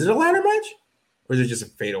ladder. Is it a ladder match? Or is it just a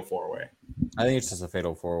fatal four-way? I think it's just a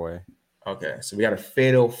fatal four-way. Okay, so we got a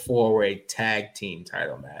fatal four-way tag team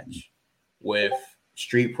title match with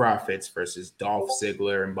Street Profits versus Dolph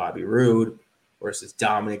Ziggler and Bobby Roode versus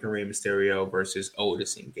Dominic and Rey Mysterio versus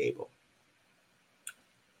Otis and Gable.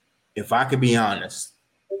 If I could be honest,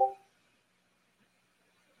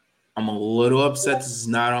 I'm a little upset this is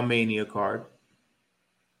not on Mania card.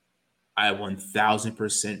 I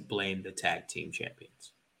 1000% blame the tag team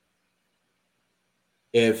champions.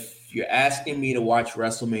 If you're asking me to watch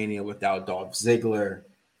WrestleMania without Dolph Ziggler,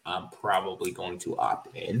 I'm probably going to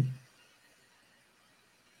opt in.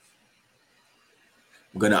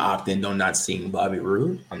 I'm going to opt in on not seeing Bobby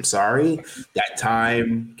Roode. I'm sorry. That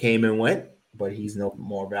time came and went, but he's no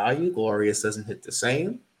more value. Glorious doesn't hit the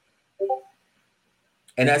same.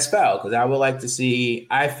 And that's foul because I would like to see,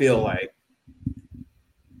 I feel like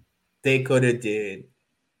they could have did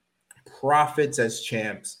Profits as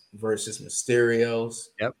champs versus Mysterios.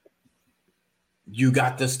 Yep. You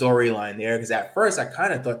got the storyline there because at first I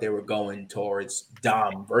kind of thought they were going towards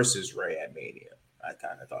Dom versus Rey at Mania. I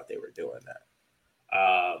kind of thought they were doing that.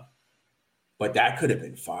 But that could have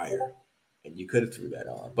been fire, and you could have threw that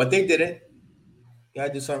on. But they didn't. Got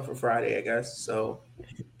to do something for Friday, I guess. So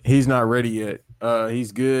he's not ready yet.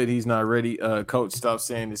 He's good. He's not ready. Coach, stop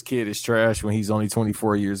saying this kid is trash when he's only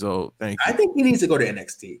 24 years old. Thank you. I think he needs to go to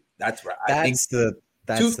NXT. That's right. That's the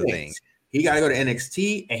thing. He got to go to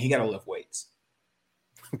NXT and he got to lift weights.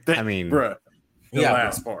 I mean, bruh, the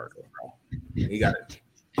last part. He got it.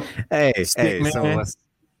 Hey, man. so let's.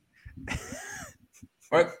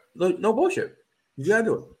 All right, no bullshit. You gotta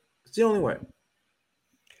do it. It's the only way.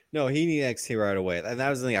 No, he needs NXT right away. And that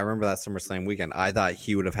was the thing. I remember that SummerSlam weekend. I thought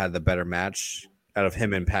he would have had the better match out of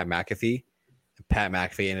him and Pat McAfee. Pat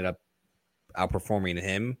McAfee ended up outperforming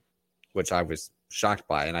him, which I was shocked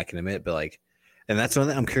by, and I can admit, but and that's one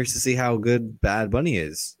thing I'm curious to see how good Bad Bunny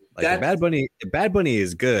is. Like, if Bad Bunny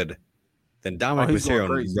is good, then Dominic Mysterio,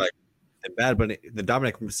 the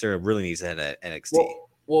Dominic Mysterio really needs to head at NXT.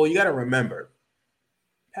 Well, you got to remember,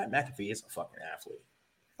 Pat McAfee is a fucking athlete.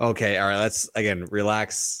 Okay, all right. Let's again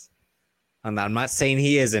relax on that. I'm not saying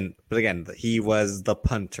he isn't, but again, he was the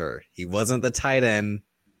punter. He wasn't the tight end.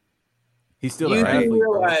 He's still an athlete. You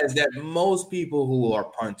realize bro. that most people who are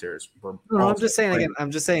punters were. No, I'm just saying again.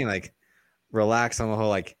 I'm just saying relax on the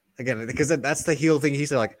whole again because that's the heel thing. He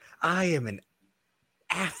said I am an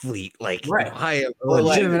athlete. Right. I am a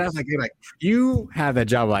legitimate athlete. You have that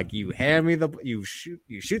job. You hand me you shoot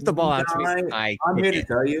the ball out to me. I'm here to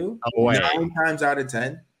tell you, 9 times out of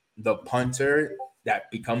 10, the punter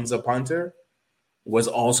that becomes a punter was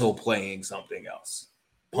also playing something else.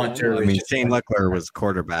 Punter. I mean, Shane Leckler was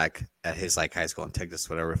quarterback at his high school in Texas,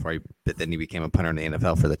 whatever. But then he became a punter in the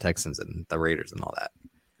NFL for the Texans and the Raiders and all that.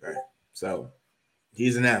 Right. So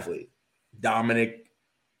he's an athlete. Dominic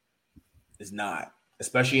is not,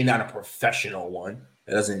 especially not a professional one.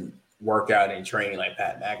 It doesn't work out in training like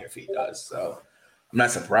Pat McAfee does. So I'm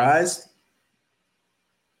not surprised.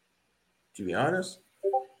 To be honest,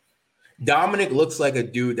 Dominic looks like a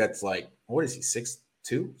dude that's like, what is he, 6'2",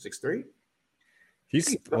 6'3"?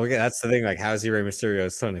 He's well, yeah, that's the thing. Like, how's he Rey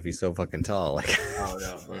Mysterio's son if he's so fucking tall? Like, Oh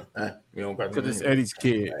no, we don't got Because it's Eddie's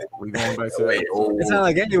kid. We going back to Wait, that. it's not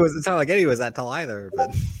like Eddie was. It's not like Eddie was that tall either.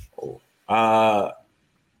 But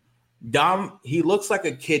Dom, he looks like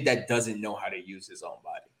a kid that doesn't know how to use his own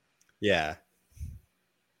body. yeah,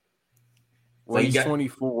 Well, So he's you got-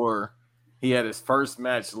 24. He had his first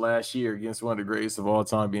match last year against one of the greatest of all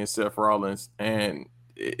time, being Seth Rollins, and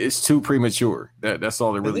it's too premature. That's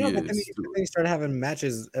all it really I think is. he started having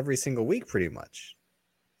matches every single week, pretty much,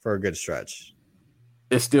 for a good stretch.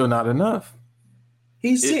 It's still not enough.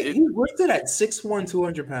 He's listed at 6'1",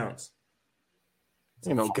 200 pounds.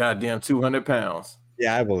 You know, goddamn 200 pounds.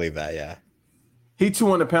 Yeah, I believe that. Yeah, He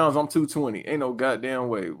 200 pounds. I'm 220. Ain't no goddamn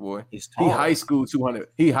way, boy. He's He tall. high school 200.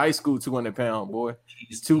 He high school 200 pound boy.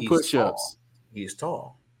 He's Two he's push-ups. tall. He's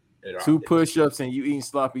tall. Two push-ups and you eating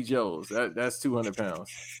sloppy joes. That's 200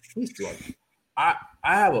 pounds. He's 200. I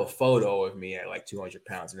have a photo of me at like 200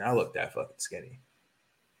 pounds, and I look that fucking skinny.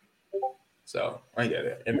 So I get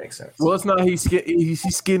it. It makes sense. Well, it's not he's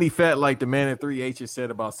skinny fat like the man in 3H said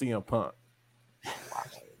about CM Punk.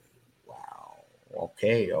 Wow.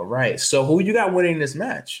 Okay. All right. So who you got winning this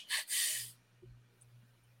match?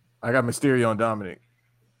 I got Mysterio and Dominic.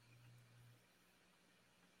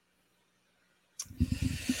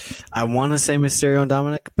 I want to say Mysterio and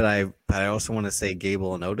Dominic, but I also want to say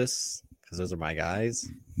Gable and Otis because those are my guys.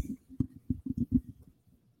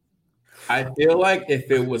 I feel like if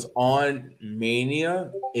it was on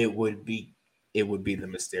Mania, it would be the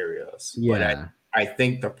Mysterios. Yeah. But I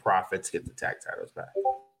think the Profits get the tag titles back.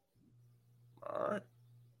 All right.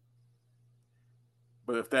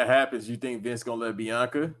 But if that happens, you think Vince gonna let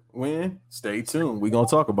Bianca win? Stay tuned. We're gonna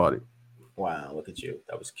talk about it. Wow, look at you.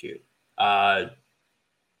 That was cute.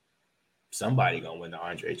 Somebody gonna win the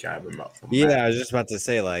Andre Giant match. Yeah, I was just about to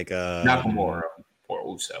say like Nakamura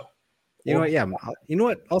or Uso. You know what? Yeah, you know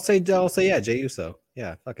what? I'll say yeah, Jey Uso.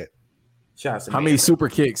 Yeah, fuck it. Shots How many super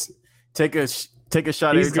kicks? Take a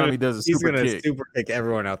shot every time he does a super gonna kick. super kick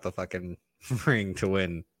everyone out the fucking ring to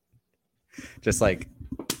win. Just like.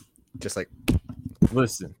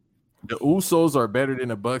 Listen, the Usos are better than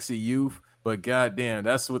the Bucksy Youth, but goddamn,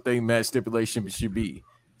 that's what they match stipulation should be.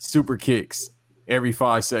 Super kicks every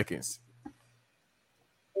 5 seconds.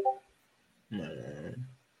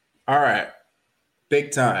 All right,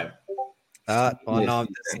 big time. Well, no,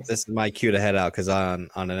 this is my cue to head out because on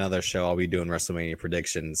another show I'll be doing WrestleMania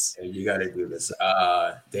predictions. You got to do this,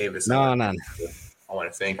 Davis. No. I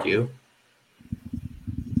want to thank you.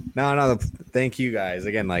 No. Thank you guys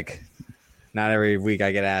again. Like, not every week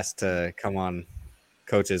I get asked to come on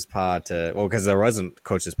Coach's Pod because there wasn't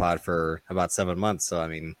Coach's Pod for about 7 months. So I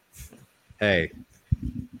mean, hey,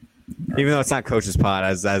 even though it's not Coach's Pod,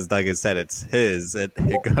 as Doug has said, it's his.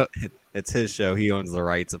 It's his show. He owns the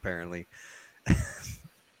rights apparently.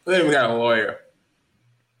 Then we got a lawyer.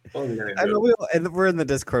 We're in the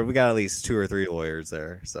Discord. We got at least 2 or 3 lawyers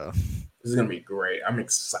there. So this is gonna be great. I'm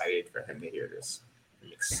excited for him to hear this.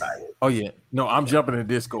 I'm excited. Oh yeah, no, I'm jumping in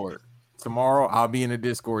the Discord tomorrow. I'll be in the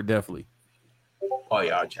Discord definitely. Oh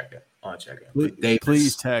yeah, I'll check it.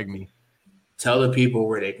 Please tag me. Tell the people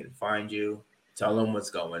where they can find you. Tell them what's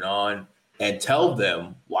going on, and tell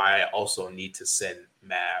them why I also need to send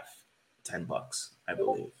Mav $10. I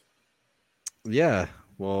believe. yeah,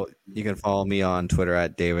 well, you can follow me on Twitter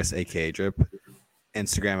at Davis aka Drip,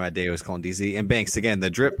 Instagram at Davis DC, and Banks. Again, the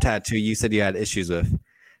drip tattoo you said you had issues with.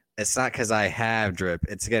 It's not because I have drip.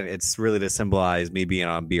 It's really to symbolize me being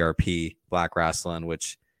on BRP Black Wrestling,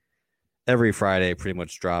 which every Friday pretty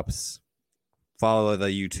much drops. Follow the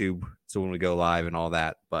YouTube so when we go live and all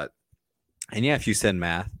that. And yeah, if you send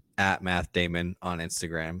Math at Math Damon on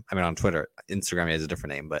Instagram, on Twitter, Instagram has a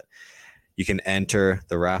different name, but you can enter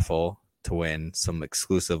the raffle to win some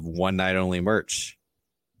exclusive one night only merch.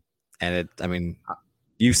 And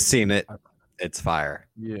you've seen it. It's fire.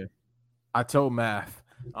 Yeah, I told Math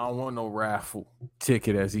I don't want no raffle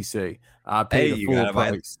ticket, as he say. I pay the full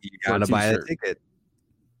price. You gotta buy the ticket.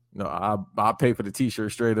 No, I pay for the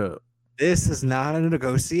t-shirt straight up. This is not a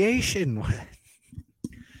negotiation.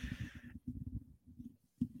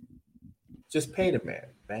 Just pay the man,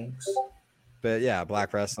 Banks. But yeah,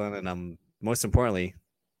 Black Wrestling, and most importantly,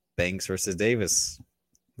 Banks versus Davis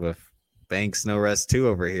with Banks No Rest 2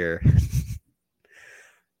 over here.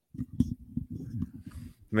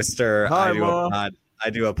 Mr. Hi, I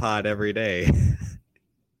do a pod every day.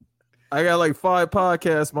 I got like 5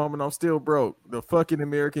 podcasts, Mom, and I'm still broke. The fucking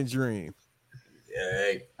American dream.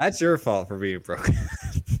 Hey, that's your fault for being broke.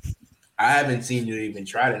 I haven't seen you even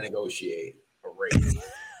try to negotiate a raise.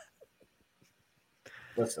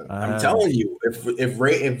 Listen, I'm telling you,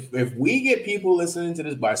 if we get people listening to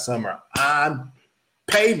this by summer,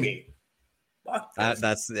 pay me.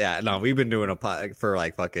 That's no. We've been doing a pod for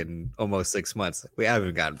like fucking almost 6 months. We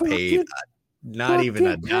haven't gotten paid, not even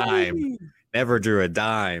a dime. Never drew a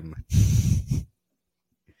dime.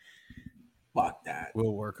 Fuck that.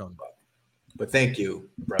 We'll work on that. But thank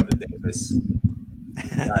you, Brother Davis.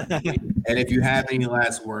 And if you have any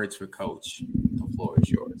last words for Coach, the floor is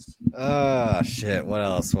yours. Oh shit! What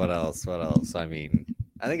else? I mean,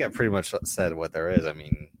 I think I pretty much said what there is. I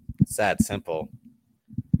mean, it's that simple.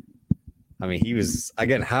 I mean, he was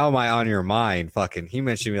again. How am I on your mind? Fucking, he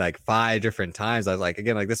mentioned me like 5 different times. I was like,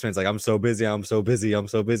 again, like this man's like, I'm so busy.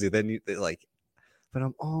 Then you like, but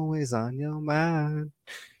I'm always on your mind.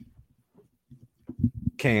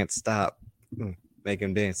 Can't stop. Make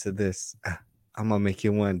him dance to this. I'm gonna make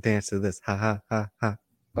you want to dance to this. Ha ha ha ha.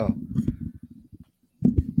 Oh.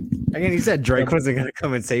 Again, he said Drake wasn't gonna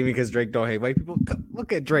come and save me because Drake don't hate white people.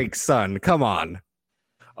 Look at Drake's son. Come on.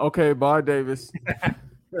 Okay, bye, Davis.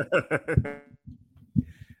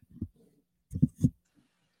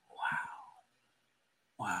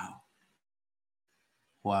 Wow.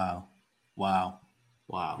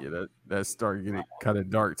 Yeah, that started getting kind of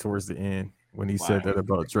dark towards the end when he said that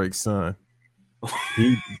about Drake's son.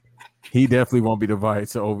 He definitely won't be invited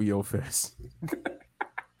to OVO Fest.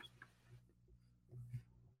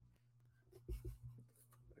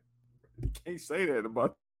 Can't say that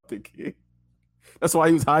about the kid. That's why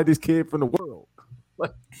he was hiding this kid from the world.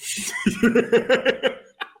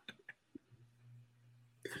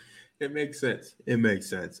 It makes sense.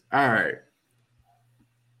 All right.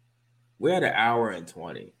 We're at 1 hour and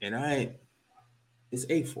 20, and it's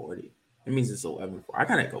 8:40. It means it's 11:40. I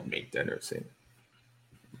gotta go make dinner soon.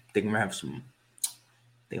 Think I'm gonna have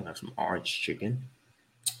some orange chicken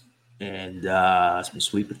and some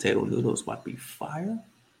sweet potato noodles. Might be fire.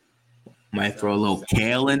 Might throw a little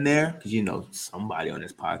kale in there because you know somebody on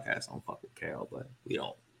this podcast don't fuck with kale, but we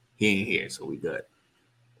don't. He ain't here, so we good.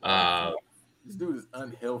 This dude is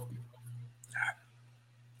unhealthy.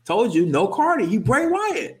 Told you, no cardio. You Bray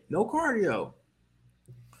Wyatt, no cardio.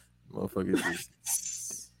 Motherfucker,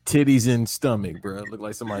 just titties and stomach, bro. Look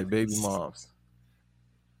like somebody's baby mom's.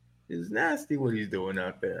 It's nasty what he's doing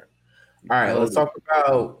out there. All right, let's talk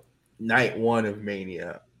about night 1 of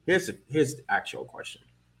Mania. Here's the actual question.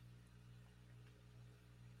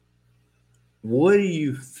 What do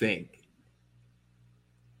you think?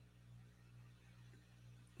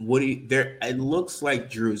 It looks like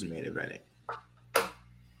Drew's main eventing.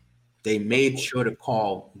 They made sure to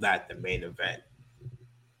call that the main event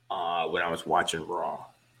when I was watching Raw.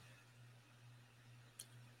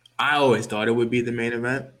 I always thought it would be the main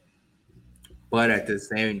event, but at the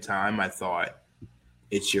same time, I thought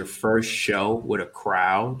it's your first show with a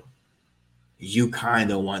crowd. You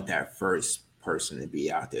kind of want that first person to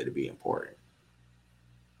be out there to be important.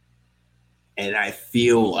 And I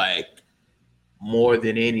feel like more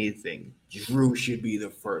than anything, Drew should be the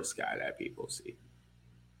first guy that people see.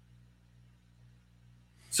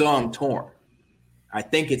 So I'm torn. I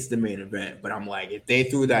think it's the main event, but I'm like, if they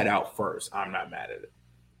threw that out first, I'm not mad at it.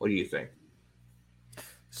 What do you think?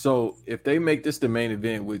 So if they make this the main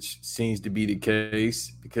event, which seems to be the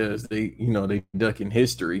case because they duck in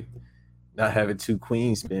history, not having 2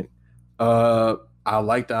 queens spin. I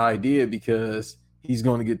like the idea because he's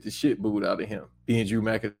going to get the shit booed out of him, being Drew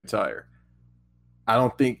McIntyre. I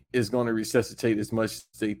don't think it's going to resuscitate as much as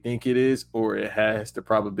they think it is, or it has the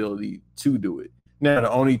probability to do it. Now,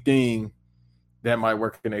 the only thing that might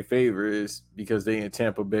work in their favor is because they in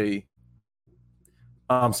Tampa,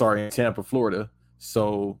 Florida.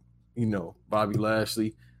 So, Bobby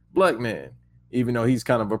Lashley, black man, even though he's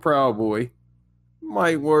kind of a proud boy,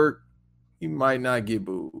 might work. He might not get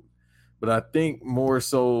booed. But I think more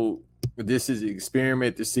so this is an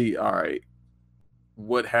experiment to see, all right,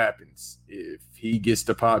 what happens if he gets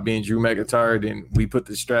the pop being Drew McIntyre, then we put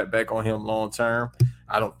the strap back on him long term.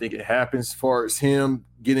 I don't think it happens as far as him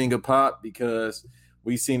getting a pop because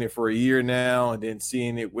we've seen it for a year now, and then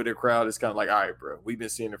seeing it with a crowd is kind of like, all right, bro, we've been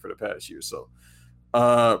seeing it for the past year. So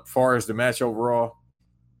far as the match overall,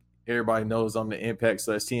 everybody knows I'm the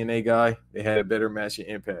Impact/TNA guy. They had a better match in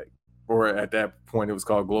Impact, or at that point it was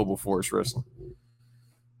called Global Force Wrestling.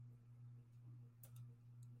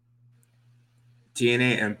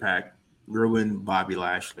 TNA Impact ruined Bobby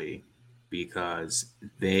Lashley because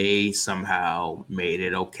they somehow made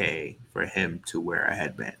it okay for him to wear a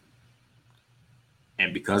headband.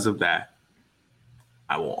 And because of that,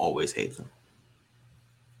 I will always hate them.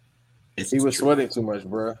 He was sweating too much,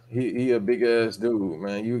 bro. He a big ass dude,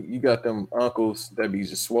 man. You got them uncles that be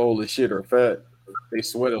just swole as shit or fat. They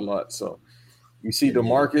sweat a lot, so You see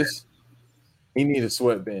DeMarcus, he needs a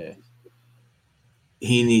sweatband.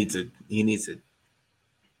 He needs a.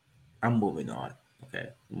 I'm moving on. Okay,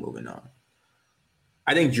 moving on.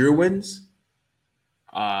 I think Drew wins.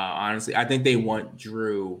 Honestly, I think they want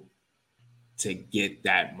Drew to get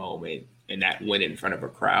that moment and that win in front of a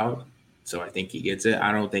crowd. So I think he gets it.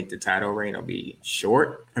 I don't think the title reign will be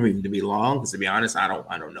short. I mean, to be long. Because to be honest, I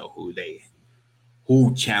don't know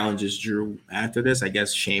who challenges Drew after this. I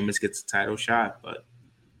guess Sheamus gets the title shot, but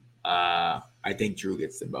I think Drew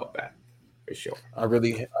gets the belt back for sure.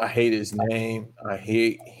 I hate his name. I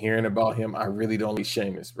hate hearing about him. I really don't like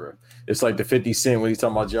Sheamus, bro. It's like the 50 Cent when he's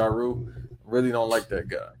talking about Ja Rule. Really don't like that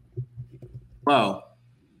guy. Well,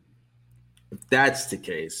 if that's the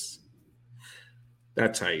case,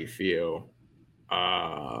 that's how you feel.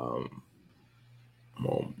 Well,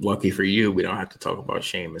 lucky for you, we don't have to talk about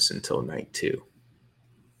Sheamus until night 2.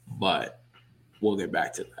 But we'll get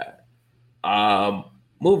back to that.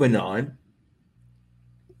 Moving on.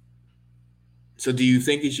 So do you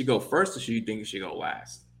think he should go first or should you think he should go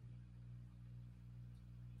last?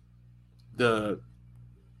 The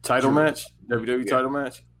title match? WWE title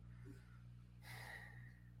match?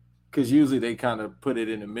 Because usually they kind of put it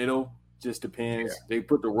in the middle. Just depends. Yeah. They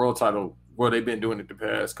put the world title, well, they've been doing it the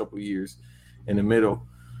past couple of years, in the middle.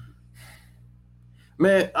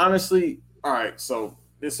 Man, honestly, all right, so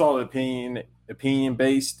it's all opinion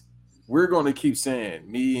based. We're going to keep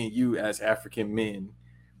saying, me and you as African men,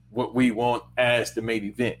 what we want as the main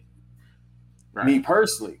event. Right. Me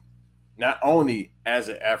personally, not only as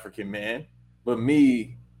an African man, but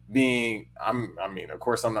me being, of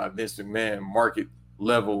course, I'm not Vince McMahon market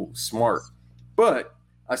level smart, but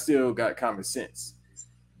I still got common sense.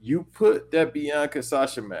 You put that Bianca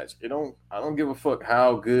Sasha match. I don't give a fuck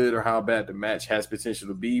how good or how bad the match has potential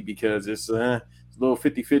to be because it's a little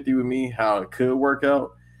 50-50 with me how it could work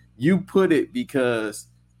out. You put it because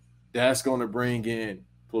that's going to bring in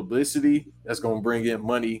publicity. That's going to bring in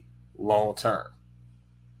money long term.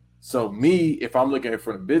 So me, if I'm looking at it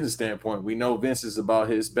from a business standpoint, we know Vince is about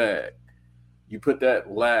his bag. You put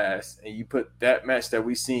that last and you put that match that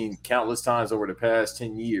we've seen countless times over the past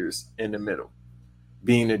 10 years in the middle,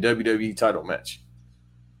 being the WWE title match.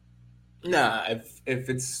 Nah, if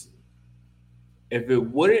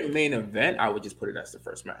it wouldn't main event, I would just put it as the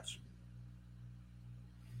first match.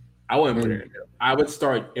 I wouldn't put it in the middle. I would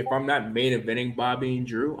start, if I'm not main eventing Bobby and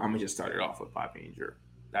Drew, I'm going to just start it off with Bobby and Drew.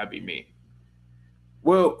 That'd be me.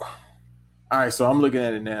 Well, all right, so I'm looking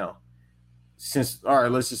at it now. All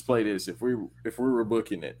right, let's just play this. If we were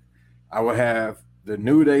booking it, I would have the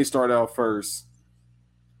New Day start out first.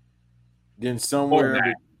 Then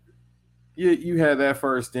somewhere, you had that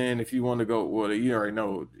first. Then if you want to go, well, you already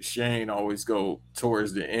know Shane always go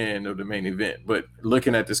towards the end of the main event. But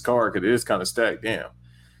looking at this card, because it is kind of stacked down.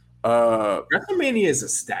 WrestleMania is a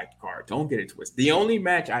stacked card. Don't get it twisted. The only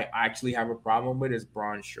match I actually have a problem with is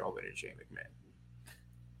Braun Strowman and Shane McMahon.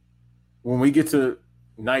 When we get to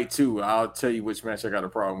night 2, I'll tell you which match I got a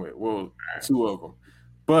problem with. Well, 2 of them.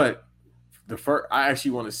 But the first, I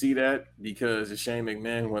actually want to see that because it's Shane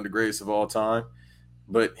McMahon, one of the greatest of all time.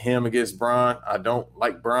 But him against Braun, I don't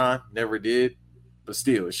like Braun, never did. But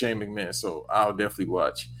still, it's Shane McMahon, so I'll definitely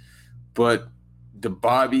watch. But the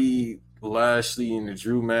Bobby Lashley and the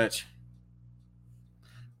Drew match,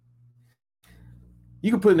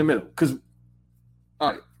 you can put in the middle. Because,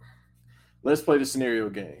 all right, let's play the scenario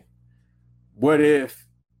game. What if,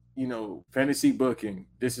 fantasy booking,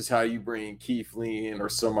 this is how you bring Keith Lee in or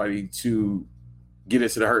somebody to get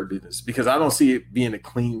into the Hurt Business? Because I don't see it being a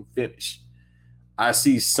clean finish. I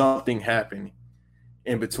see something happen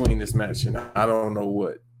in between this match, and I don't know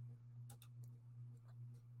what.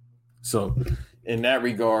 So, in that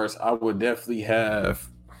regards, I would definitely I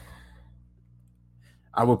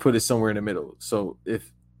would put it somewhere in the middle. So,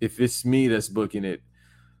 if it's me that's booking it,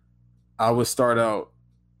 I would start out,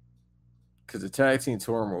 because the tag team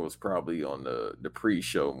tournament was probably on the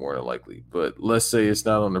pre-show more than likely. But let's say it's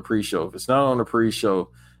not on the pre-show. If it's not on the pre-show,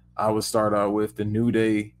 I would start out with the New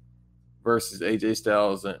Day versus AJ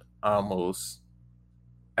Styles and Omos.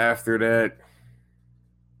 After that,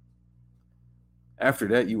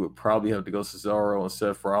 you would probably have to go Cesaro and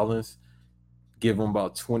Seth Rollins. Give them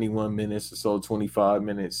about 21 minutes or so, 25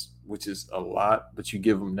 minutes, which is a lot, but you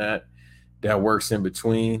give them that. That works in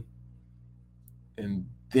between. And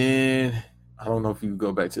then I don't know if you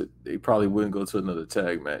go back to, they probably wouldn't go to another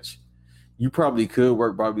tag match. You probably could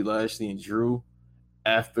work Bobby Lashley and Drew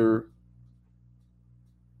after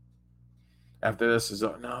this is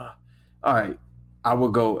nah. All right. I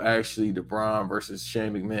would go actually the Braun versus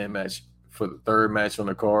Shane McMahon match for the third match on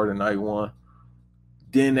the card in night 1.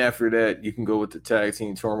 Then after that, you can go with the tag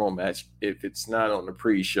team tournament match if it's not on the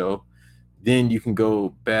pre-show. Then you can go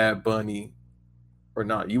Bad Bunny or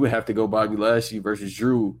not. You would have to go Bobby Lashley versus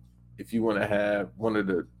Drew if you want to have one of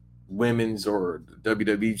the women's or the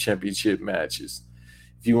WWE Championship matches.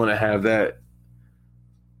 If you want to have that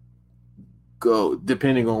go,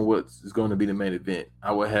 depending on what is going to be the main event,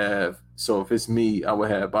 I would have. So if it's me, I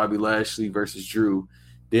would have Bobby Lashley versus Drew.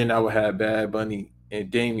 Then I would have Bad Bunny and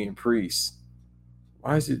Damian Priest.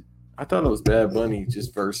 Why is it? I thought it was Bad Bunny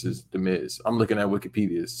just versus The Miz. I'm looking at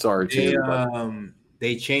Wikipedia. Sorry,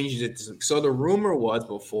 they changed it. So the rumor was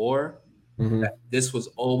before that this was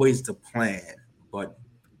always the plan, but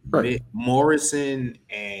Morrison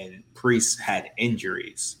and Priest had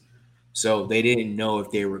injuries, so they didn't know if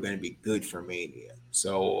they were going to be good for Mania.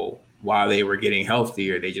 So while they were getting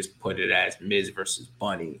healthier, they just put it as Miz versus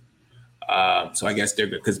Bunny. So I guess they're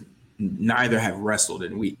good because neither have wrestled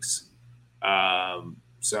in weeks.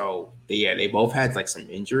 So they both had like some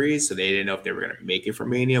injuries, so they didn't know if they were going to make it for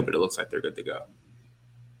Mania, but it looks like they're good to go.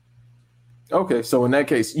 Okay, so in that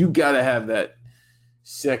case, you got to have that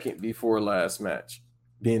second before last match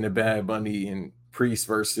being the Bad Bunny and Priest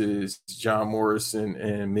versus John Morrison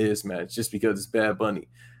and Miz match, just because it's Bad Bunny.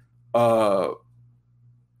 I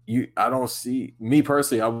don't see, me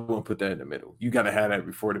personally, I wouldn't put that in the middle. You got to have that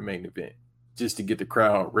before the main event just to get the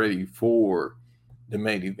crowd ready for the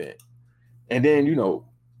main event. And then, you know,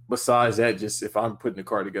 besides that, just if I'm putting the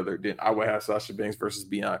card together, then I would have Sasha Banks versus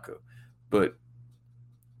Bianca. But,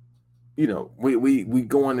 you know, we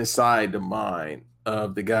going inside the mind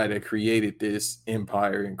of the guy that created this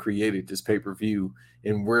empire and created this pay-per-view,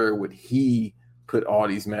 and where would he put all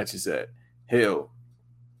these matches at? Hell,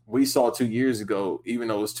 we saw 2 years ago, even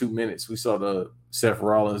though it was 2 minutes, we saw the Seth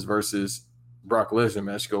Rollins versus Brock Lesnar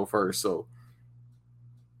match go first. So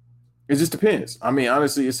it just depends. I mean,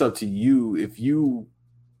 honestly, it's up to you. If you,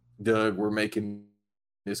 Doug, were making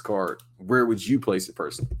this card, where would you place it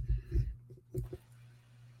personally?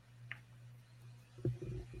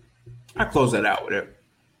 I close that out with it.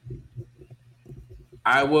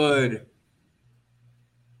 I would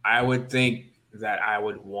think that I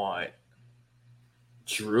would want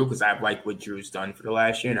Drew, because I like what Drew's done for the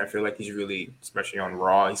last year, and I feel like he's really, especially on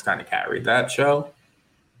Raw, he's kind of carried that show.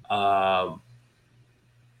 I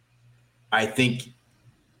think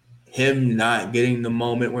him not getting the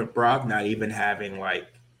moment with Brock, not even having like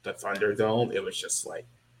the Thunderdome, it was just like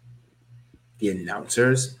the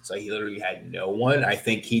announcers. So he literally had no one. I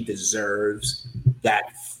think he deserves that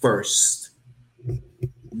first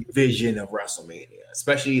vision of WrestleMania,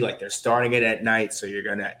 especially like they're starting it at night. So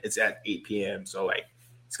it's at 8 p.m. So like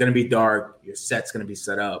it's going to be dark. Your set's going to be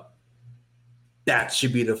set up. That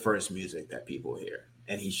should be the first music that people hear,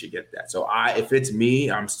 and he should get that. So if it's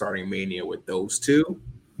me, I'm starting Mania with those two.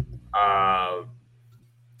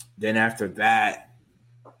 Then after that,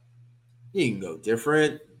 you can go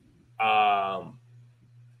different.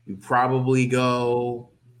 You probably go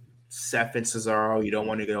Seth and Cesaro. You don't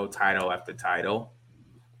want to go title after title.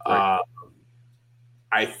 Right.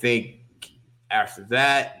 I think after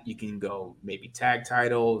that, you can go maybe tag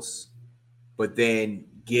titles, but then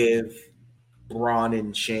give Braun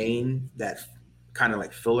and Shane that kind of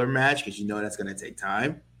like filler match, because you know that's going to take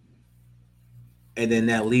time. And then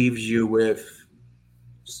that leaves you with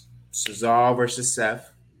Cesaro versus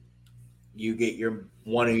Seth. You get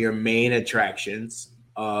one of your main attractions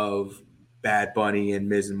of Bad Bunny and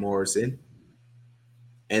Miz and Morrison.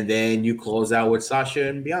 And then you close out with Sasha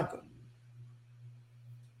and Bianca.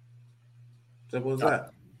 Simple as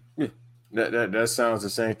that. Yeah. That sounds the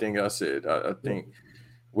same thing I said. I think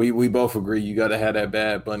we both agree you got to have that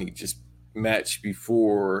Bad Bunny just match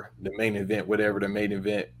before the main event, whatever the main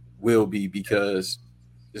event will be, because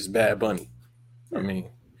it's Bad Bunny. I mean,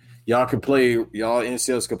 y'all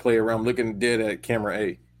NCLs can play around. Looking dead at camera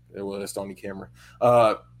A. Well, that's the only camera.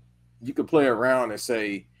 You could play around and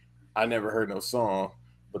say, I never heard no song,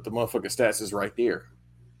 but the motherfucking stats is right there.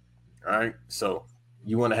 All right? So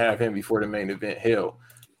you want to have him before the main event. Hell,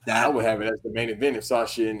 I would have it as the main event if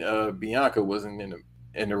Sasha and Bianca wasn't in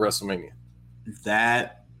the WrestleMania.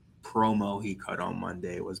 That promo he cut on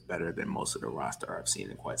Monday was better than most of the roster I've seen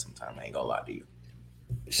in quite some time. I ain't gonna lie to you.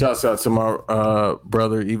 Shouts out to my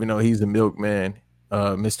brother, even though he's the milkman,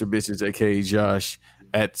 Mr. Bitches, aka Josh,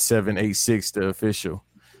 at 786, the official,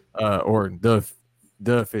 or the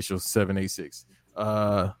official 786.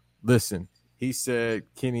 Listen, he said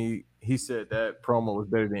that promo was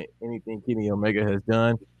better than anything Kenny Omega has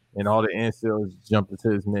done, and all the NCLs jumped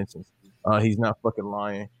into his mentions. He's not fucking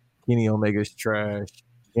lying. Kenny Omega's trash.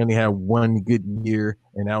 He only had one good year,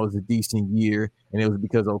 and that was a decent year, and it was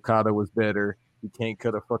because Okada was better. He can't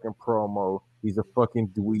cut a fucking promo. He's a fucking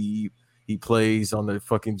dweeb. He plays on the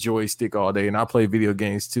fucking joystick all day, and I play video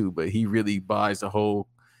games too. But he really buys the whole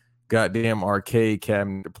goddamn arcade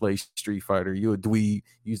cabinet to play Street Fighter. You a dweeb.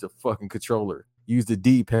 Use the fucking controller. Use the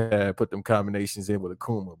D-pad. Put them combinations in with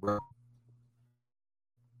Akuma, bro.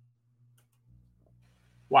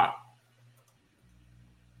 Wow.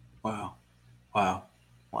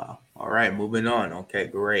 All right, moving on. Okay,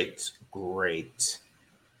 great. You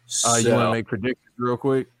want to make predictions real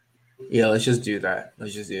quick? Yeah, let's just do that.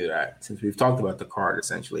 Since we've talked about the card,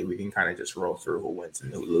 essentially, we can kind of just roll through who wins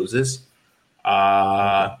and who loses.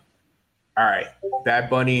 All right, Bad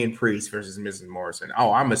Bunny and Priest versus Mrs. Morrison.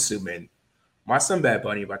 Oh, I'm assuming my son Bad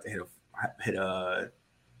Bunny about to hit a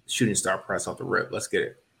shooting star press off the rip. Let's get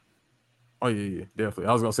it. Oh yeah, definitely.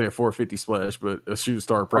 I was gonna say a 450 splash, but a shooting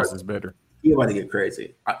star press is better. He about to get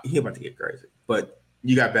crazy. But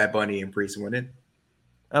you got Bad Bunny and Priest winning.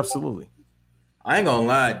 Absolutely. I ain't gonna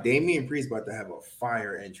lie, Damian Priest about to have a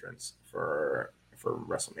fire entrance for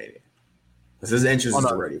WrestleMania. Because his entrance is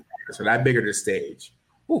already fire. So that bigger the stage.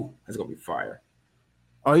 Ooh, that's gonna be fire.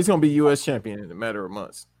 Oh, he's gonna be U.S. champion in a matter of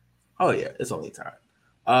months. Oh yeah, it's only time.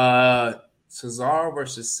 Cesaro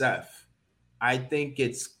versus Seth. I think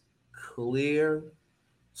it's clear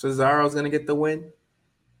Cesaro's gonna get the win.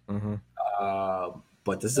 Mm-hmm.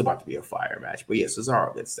 But this is about to be a fire match. But yeah,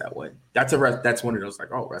 Cesaro gets that win. That's one of those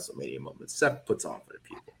like, oh, WrestleMania moments Seth puts on for the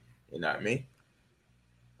people. You know what I mean?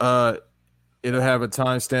 It'll have a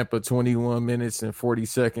timestamp of 21 minutes and 40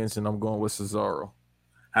 seconds, and I'm going with Cesaro.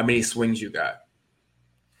 How many swings you got?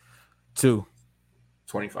 2.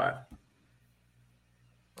 25.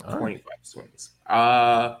 All 25 swings.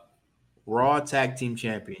 Raw Tag Team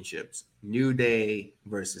Championships. New Day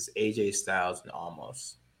versus AJ Styles and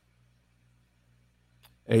Almost.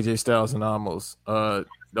 AJ Styles and Almost. The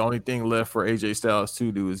only thing left for AJ Styles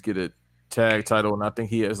to do is get a tag title, and I think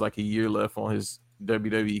he has like a year left on his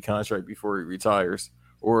WWE contract before he retires,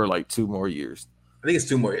 or like 2 more years. I think it's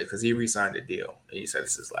 2 more years because he re-signed a deal and he said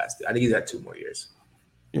it's his last deal. I think he's got 2 more years.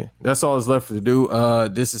 Yeah, that's all that's left to do.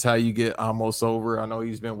 This is how you get Almost over. I know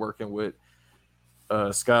he's been working with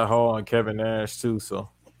Scott Hall and Kevin Nash too, so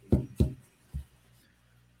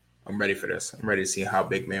I'm ready for this. I'm ready to see how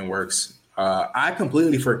Big Man works. I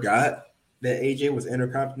completely forgot that AJ was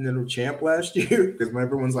Intercontinental Champ last year because when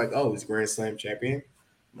everyone's like, "Oh, he's Grand Slam champion,"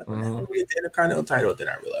 I'm like, when did we get the Intercontinental title? Then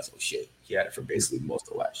I realized, oh shit, he had it for basically most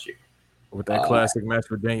of last year with that classic match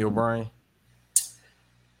with Daniel Bryan,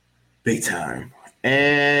 big time.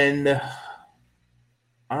 And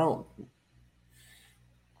I don't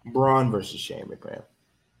Braun versus Shane McMahon.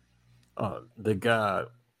 The guy,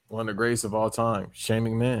 one of the greatest of all time, Shane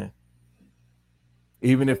McMahon.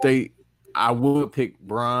 Even if I would pick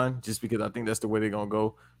Braun just because I think that's the way they're gonna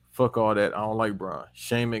go. Fuck all that. I don't like Braun.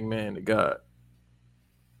 Shane McMahon, the God.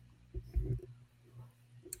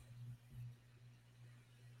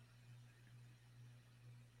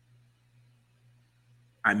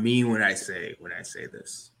 I mean when I say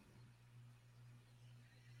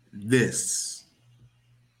this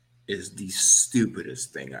is the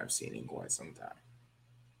stupidest thing I've seen in quite some time.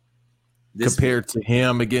 Compared to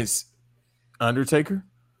him against Undertaker?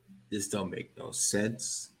 This don't make no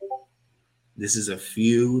sense. This is a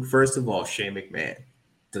feud. First of all, Shane McMahon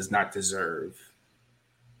does not deserve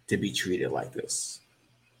to be treated like this.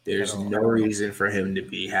 There's no reason for him to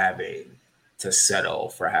be having to settle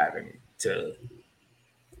for having to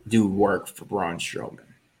do work for Braun Strowman.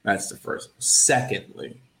 That's the first.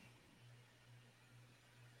 Secondly,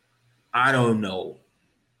 I don't know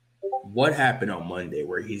what happened on Monday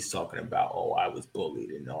where he's talking about, oh, I was bullied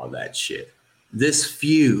and all that shit. This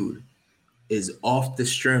feud is off the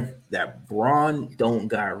strength that Braun don't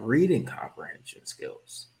got reading comprehension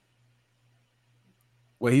skills.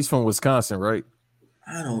 Well, he's from Wisconsin, right?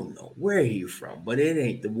 I don't know where he's from, but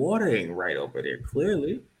the water ain't right over there,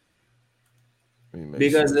 clearly.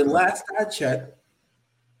 Because the last I checked,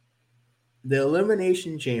 the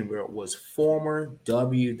Elimination Chamber was former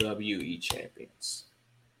WWE champions.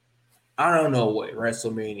 I don't know what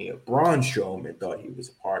WrestleMania Braun Strowman thought he was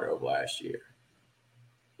a part of last year,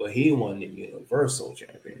 but he won the Universal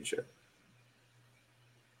Championship.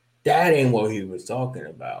 That ain't what he was talking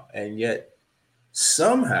about, and yet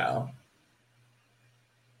somehow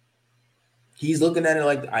he's looking at it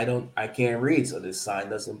like I can't read, so this sign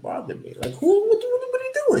doesn't bother me. Like, what are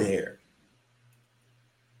you doing here?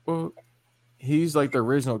 Well, he's like the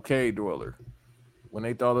original cave dweller. When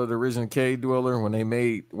they thought of the original cave dweller, when they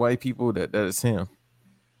made white people, that is him.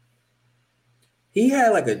 He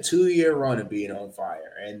had like a 2-year run of being on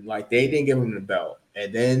fire, and like they didn't give him the belt.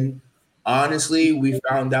 And then honestly, we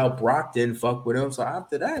found out Brock didn't fuck with him. So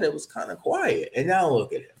after that, it was kind of quiet. And now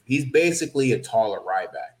look at him. He's basically a taller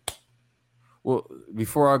Ryback. Well,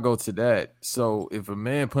 before I go to that, so if a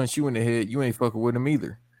man punch you in the head, you ain't fucking with him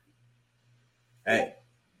either. Hey,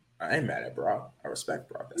 I ain't mad at Brock. I respect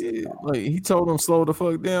Brock. That's Yeah, like he told him, slow the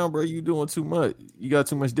fuck down, bro. You doing too much. You got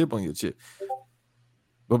too much dip on your chip.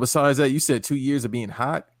 But besides that, you said 2 years of being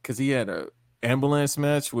hot because he had a ambulance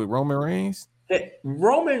match with Roman Reigns. Hey,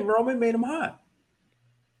 Roman made him hot.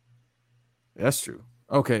 That's true.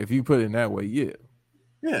 Okay, if you put it in that way, yeah.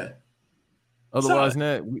 Yeah. Otherwise, than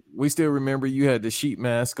that, we still remember you had the sheet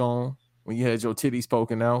mask on when you had your titties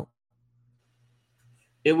poking out.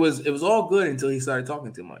 It was all good until he started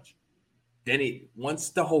talking too much. Then once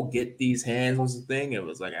the whole get these hands was the thing, it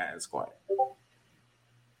was like, it's quiet.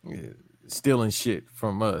 Yeah, stealing shit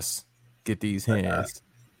from us. Get these hands.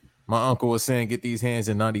 My uncle was saying, get these hands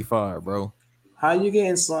in 95, bro. How you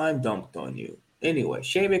getting slime dumped on you? Anyway,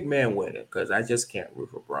 Shane McMahon winning because I just can't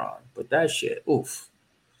root for Braun. But that shit, oof.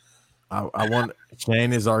 I want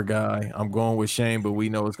Shane is our guy. I'm going with Shane, but we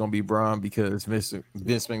know it's gonna be Braun because Vince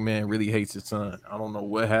McMahon really hates his son. I don't know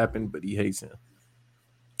what happened, but he hates him.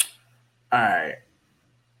 All right.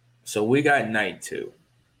 So we got night 2.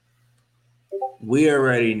 We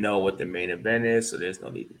already know what the main event is, so there's no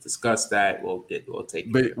need to discuss that. We'll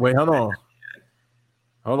take. But wait, hold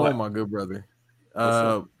on, my good brother.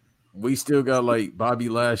 We still got like Bobby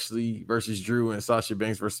Lashley versus Drew and Sasha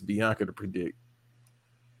Banks versus Bianca to predict.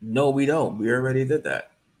 No, we don't. We already did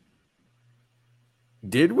that.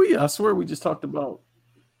 Did we? I swear we just talked about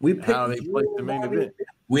how they Drew played the main event.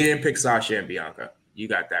 We didn't pick Sasha and Bianca. You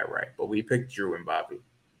got that right. But we picked Drew and Bobby.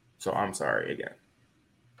 So I'm sorry again.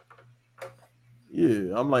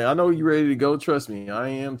 Yeah, I'm like, I know you ready to go. Trust me, I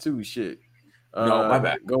am too. Shit. No, my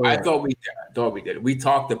bad. Go ahead. I thought we did. We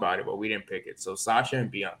talked about it, but we didn't pick it. So Sasha and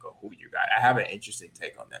Bianca, who you got? I have an interesting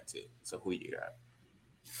take on that too. So who you got?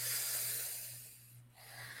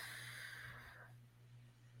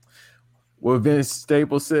 What Vince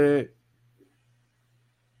Staples said.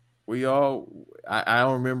 I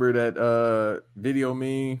don't remember that video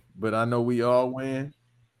meme, but I know we all win.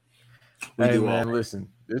 Hey man, listen,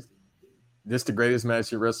 this the greatest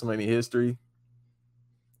match in WrestleMania history.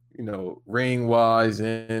 You know, ring wise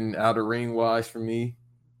and outer ring wise for me.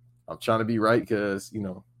 I'm trying to be right because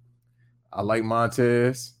I like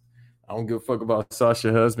Montez. I don't give a fuck about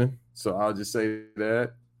Sasha's husband, so I'll just say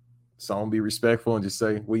that. So I'm gonna be respectful and just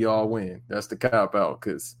say we all win. That's the cop out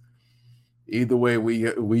because either way,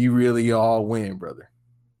 we really all win, brother.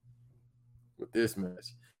 With this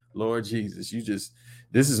match, Lord Jesus,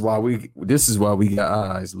 this is why we got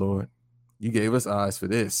eyes, Lord. You gave us eyes for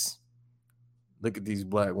this. Look at these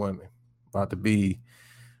black women about to be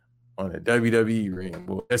on a WWE ring.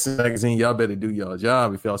 Boy, SM Magazine, y'all better do y'all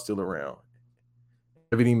job if y'all still around.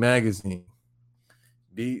 WWE Magazine.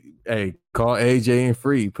 Call AJ and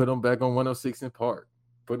Free. Put them back on 106 in Park.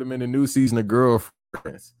 Put them in the new season of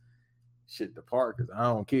Girlfriends. Shit, the Park, because I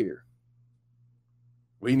don't care.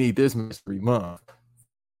 We need this match every month.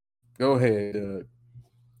 Go ahead, Doug.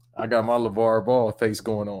 I got my LeVar Ball face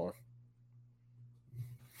going on.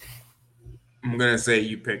 I'm gonna say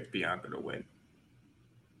you picked Bianca to win.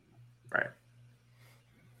 Right.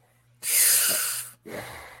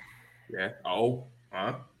 Yeah. Oh.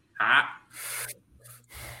 Huh? Hot.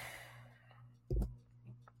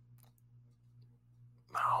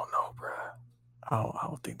 I don't know, bro. I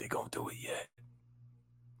don't think they're gonna do it yet.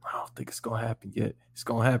 I don't think it's gonna happen yet. It's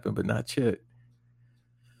gonna happen, but not yet.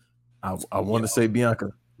 I want to say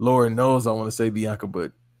Bianca. Lord knows I want to say Bianca,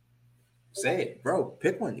 but say it, bro.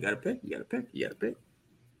 Pick one. You gotta pick.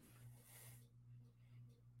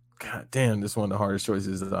 God damn, this is one of the hardest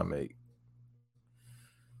choices that I make.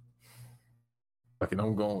 Fucking,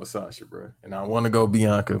 I'm going with Sasha, bro. And I want to go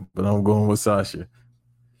Bianca, but I'm going with Sasha.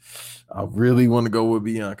 I really want to go with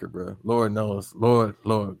Bianca, bro. Lord knows. Lord,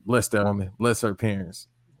 bless that woman. Bless her parents.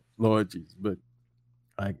 Lord Jesus. But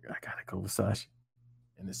I gotta go with Sasha.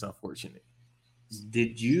 And it's unfortunate.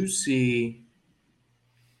 Did you see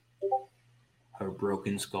her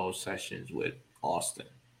Broken Skull sessions with Austin?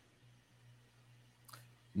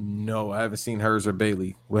 No, I haven't seen hers or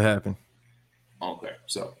Bailey. What happened? Okay,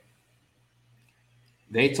 so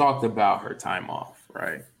they talked about her time off,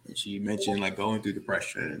 right? And she mentioned like going through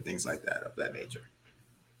depression and things like that of that nature.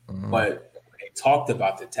 Mm-hmm. But they talked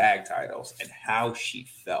about the tag titles and how she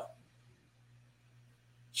felt.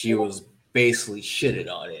 She was basically shitted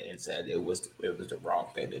on it and said it was the wrong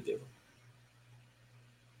thing to do.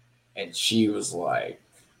 And she was like,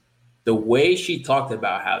 the way she talked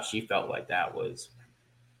about how she felt like that was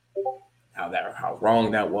how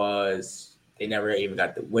wrong that was, they never even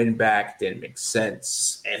got the win back. Didn't make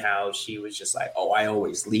sense. And how she was just like, oh, I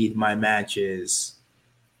always lead my matches.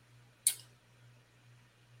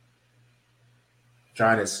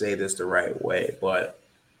 Trying to say this the right way, but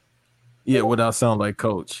yeah, without sound like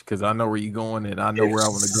Coach, because I know where you're going and I know where I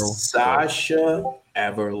want to go. Sasha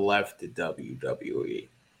ever left the WWE,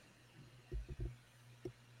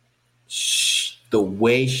 the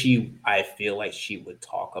way I feel like she would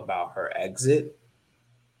talk about her exit,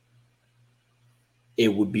 it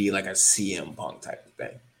would be like a CM Punk type of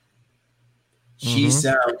thing. She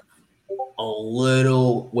sounds a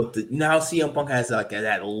little with the now CM Punk has like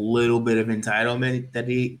that little bit of entitlement that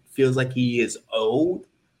he feels like he is owed.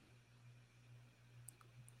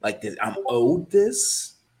 Like this, I'm owed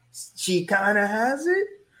this. She kind of has it.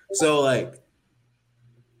 So like,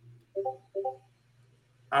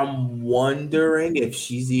 I'm wondering if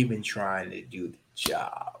she's even trying to do the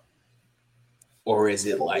job, or is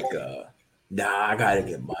it like nah, I gotta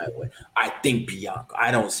get my way. I think Bianca.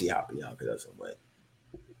 I don't see how Bianca doesn't win.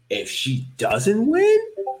 If she doesn't win,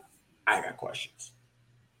 I got questions.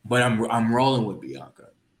 But I'm rolling with Bianca.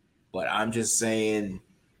 But I'm just saying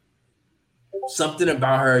something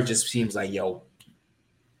about her just seems like, yo,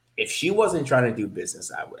 if she wasn't trying to do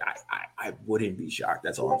business, I wouldn't be shocked.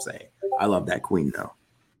 That's all I'm saying. I love that queen though.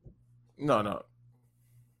 No.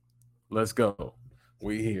 Let's go.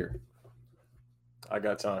 We here. I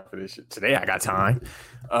got time for this shit. Today I got time.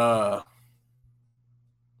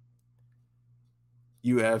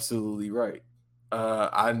 You absolutely right.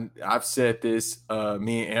 I've said this.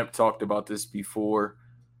 Me and Amp talked about this before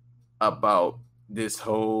about this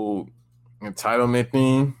whole entitlement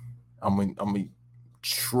thing. I'm gonna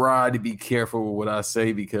try to be careful with what I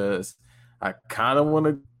say because I kind of want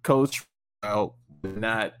to coach out, but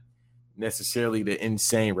not necessarily the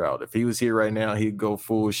insane route. If he was here right now, he'd go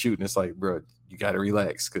full shooting. It's like, bro, you got to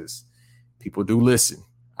relax because people do listen.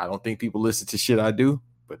 I don't think people listen to shit I do,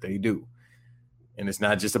 but they do. And it's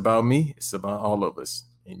not just about me. It's about all of us.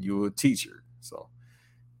 And you're a teacher. So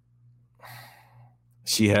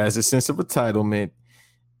she has a sense of entitlement.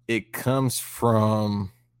 It comes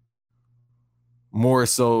from more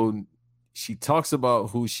so she talks about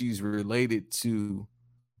who she's related to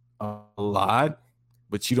a lot,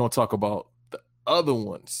 but you don't talk about the other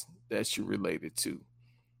ones that you're related to.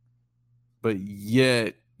 But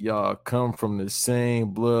yet y'all come from the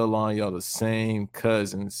same bloodline, y'all the same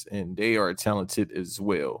cousins, and they are talented as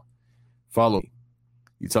well. Follow me.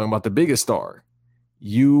 You're talking about the biggest star.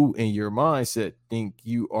 You and your mindset think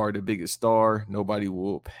you are the biggest star. Nobody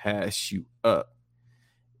will pass you up.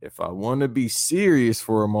 If I want to be serious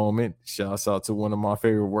for a moment, shouts out to one of my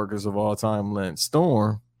favorite workers of all time, Lance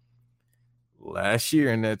Storm. Last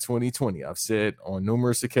year in that 2020, I've said on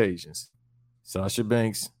numerous occasions, Sasha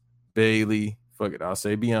Banks, Bayley, fuck it, I'll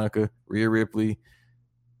say Bianca, Rhea Ripley,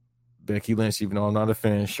 Becky Lynch, even though I'm not a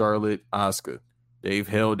fan, Charlotte, Asuka. They've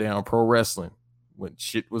held down pro wrestling when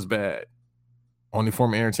shit was bad. Only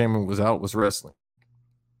form of entertainment was out was wrestling.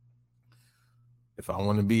 If I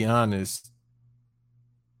want to be honest,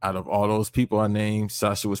 out of all those people I named,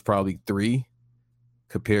 Sasha was probably 3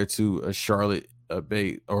 compared to a Charlotte, to a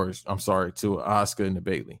Asuka and a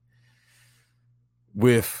Bayley.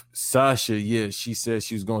 With Sasha, yeah, she said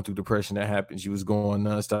she was going through depression. That happened. She was going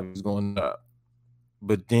nonstop. She was going up.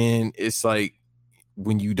 But then it's like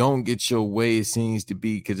when you don't get your way, it seems to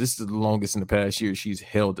be, because this is the longest in the past year she's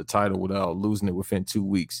held the title without losing it within 2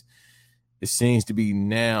 weeks. It seems to be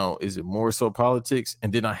now, is it more so politics?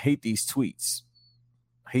 And then I hate these tweets.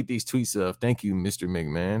 I hate these tweets of, thank you, Mr.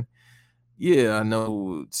 McMahon. Yeah, I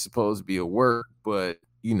know it's supposed to be a work, but,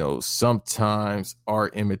 you know, sometimes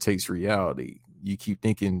art imitates reality. You keep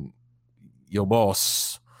thinking your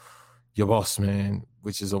boss, man,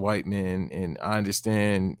 which is a white man. And I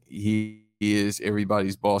understand he is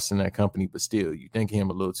everybody's boss in that company, but still, you think him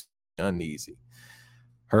a little too uneasy.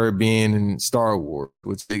 Her being in Star Wars,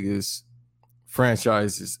 which biggest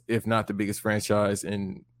franchises, if not the biggest franchise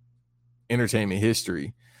in entertainment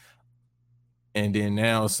history. And then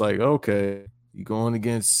now it's like, okay, you're going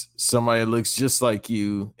against somebody that looks just like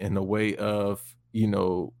you in the way of, you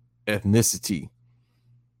know, ethnicity.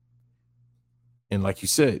 And like you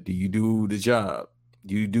said, do you do the job?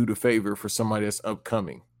 Do you do the favor for somebody that's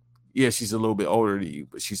upcoming? Yeah, she's a little bit older than you,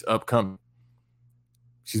 but she's upcoming.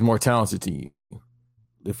 She's more talented than you.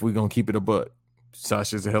 If we're going to keep it a buck,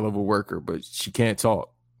 Sasha's a hell of a worker, but she can't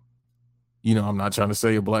talk. You know, I'm not trying to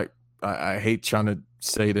say I hate trying to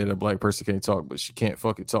say that a black person can't talk, but she can't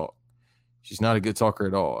fucking talk. She's not a good talker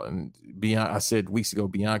at all. And I said weeks ago,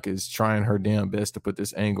 Bianca is trying her damn best to put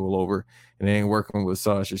this angle over, and it ain't working with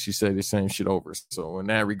Sasha. She said the same shit over. So in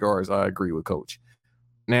that regards, I agree with Coach.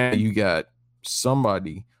 Now you got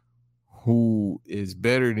somebody who is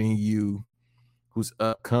better than you, who's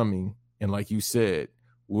upcoming, and like you said,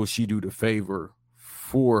 will she do the favor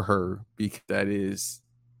for her because that is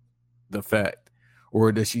the fact,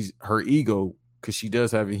 or does her ego, because she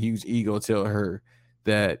does have a huge ego, tell her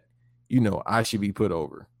that, you know, I should be put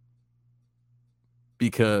over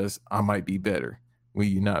because I might be better when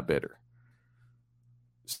you're not better.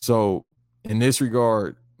 So in this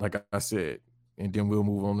regard, like I said, and then we'll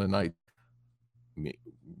move on tonight. Me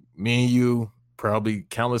and you, probably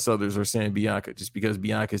countless others, are saying Bianca just because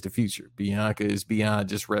Bianca is the future. Bianca is beyond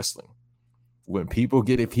just wrestling. When people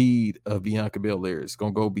get a heed of Bianca Belair, it's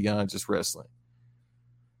going to go beyond just wrestling.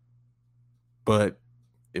 But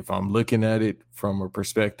if I'm looking at it from a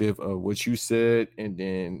perspective of what you said and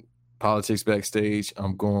then politics backstage,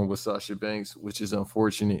 I'm going with Sasha Banks, which is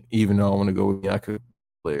unfortunate, even though I want to go with Bianca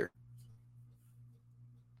Belair.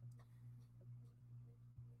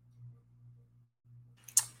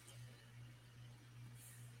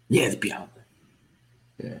 Yeah, it's Bianca.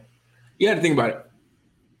 Yeah. You got to think about it.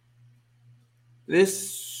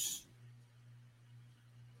 It's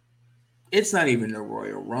not even a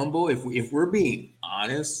Royal Rumble. If we're being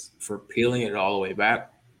honest, for peeling it all the way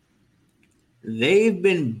back, they've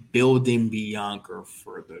been building Bianca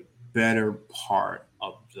for the better part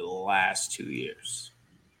of the last 2 years.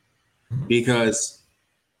 Because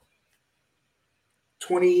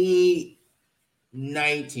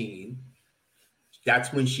 2019,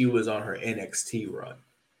 that's when she was on her NXT run.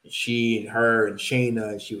 She and her and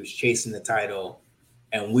Shayna, she was chasing the title.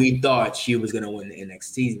 And we thought she was going to win the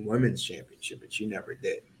NXT Women's Championship, but she never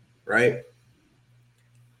did, right?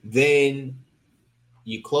 Then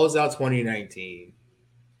you close out 2019.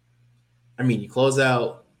 I mean, you close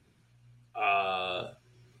out you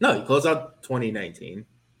close out 2019.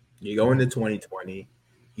 You go into 2020.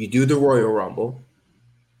 You do the Royal Rumble.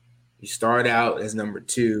 You start out as number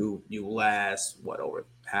 2. You last, over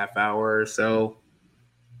half hour or so.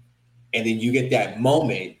 And then you get that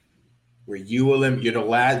moment where you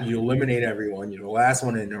eliminate everyone. You're the last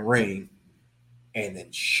one in the ring, and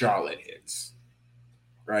then Charlotte hits,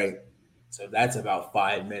 right? So that's about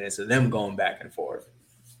 5 minutes of them going back and forth.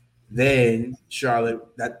 Then Charlotte,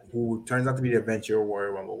 who turns out to be the eventual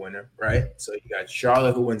Royal Rumble winner, right? So you got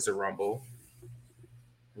Charlotte who wins the Rumble.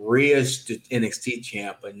 Rhea's the NXT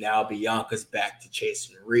champ, but now Bianca's back to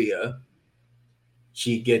chasing Rhea.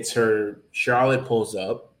 Charlotte pulls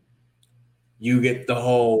up. You get the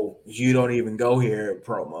whole "you don't even go here"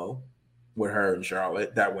 promo with her and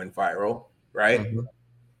Charlotte that went viral, right? Mm-hmm.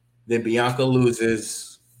 Then Bianca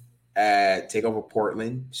loses at TakeOver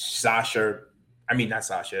Portland. Charlotte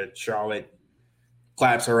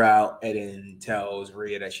claps her out and then tells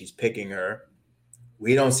Rhea that she's picking her.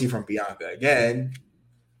 We don't see from Bianca again.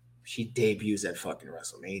 She debuts at fucking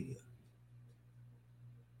WrestleMania.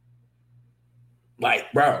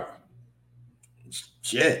 Like, bro,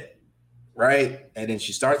 shit. Right? And then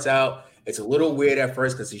she starts out. It's a little weird at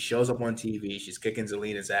first because she shows up on TV. She's kicking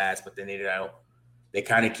Zelina's ass, but then they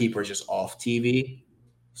kind of keep her just off TV.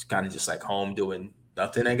 She's kind of just like home doing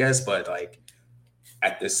nothing, I guess. But like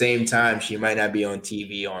at the same time, she might not be on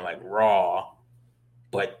TV on like Raw,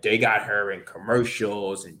 but they got her in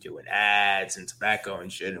commercials and doing ads and tobacco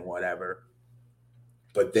and shit and whatever.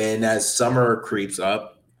 But then as summer creeps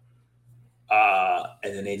up,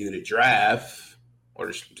 and then they do the draft, or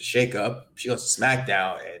the shake-up, she goes to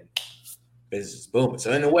SmackDown and business is booming.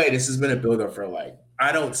 So in a way, this has been a build-up for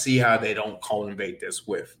I don't see how they don't culminate this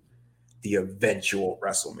with the eventual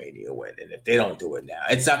WrestleMania win. And if they don't do it now,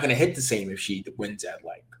 it's not going to hit the same if she wins at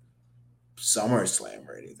SummerSlam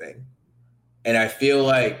or anything. And I feel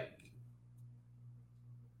like,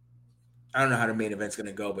 I don't know how the main event's going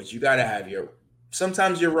to go, but you got to have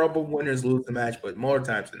sometimes your Rumble winners lose the match, but more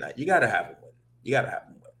times than not, you got to have them win. You got to have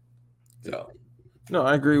them win. So. No,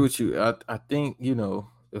 I agree with you. I think,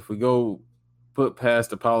 if we go put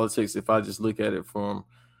past the politics, if I just look at it from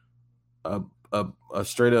a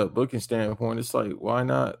straight up booking standpoint, it's like, why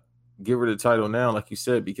not give her the title now, like you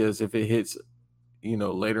said? Because if it hits,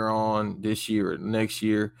 later on this year or next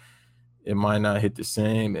year, it might not hit the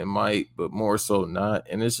same. It might, but more so not.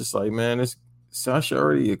 And it's just like, man, it's Sasha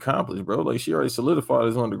already accomplished, bro. Like, she already solidified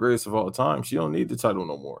as one of the greatest of all time. She don't need the title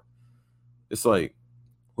no more. It's like,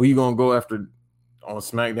 who you gonna go after on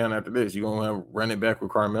SmackDown after this? You gonna run it back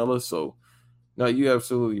with Carmella? So no, you're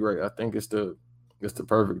absolutely right. I think it's the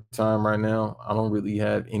perfect time right now. I don't really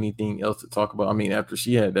have anything else to talk about. I mean, after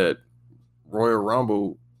she had that Royal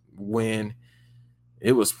Rumble win,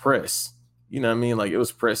 it was press. You know what I mean? Like, it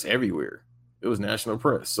was press everywhere. It was national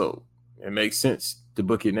press. So it makes sense to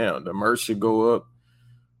book it now. The merch should go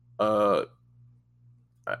up.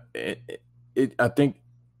 It I think.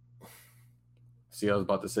 See, I was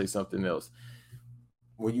about to say something else.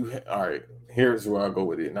 When you all right, here's where I'll go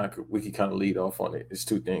with it. And we can kind of lead off on it. It's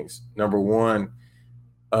two things. Number one,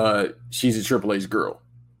 she's a Triple H girl.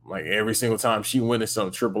 Like every single time she wins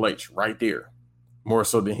some Triple H right there, more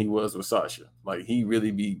so than he was with Sasha. Like he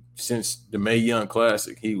really be since the Mae Young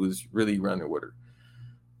Classic, he was really running with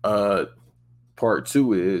her. Part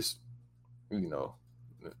two is,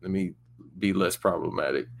 let me be less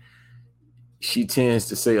problematic. She tends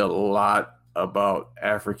to say a lot about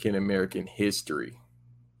African American history.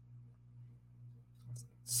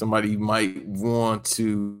 Somebody might want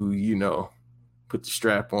to, put the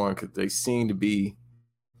strap on because they seem to be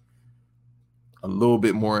a little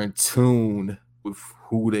bit more in tune with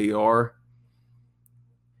who they are.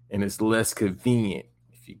 And it's less convenient,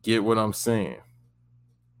 if you get what I'm saying.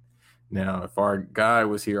 Now, if our guy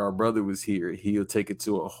was here, our brother was here, he'll take it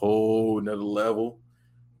to a whole nother level.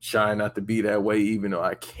 Try not to be that way, even though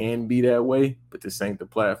I can be that way, but this ain't the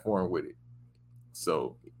platform with it.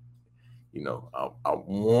 So, I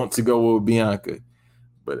want to go with Bianca,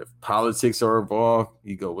 but if politics are involved,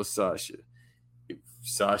 you go with Sasha. If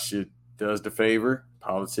Sasha does the favor,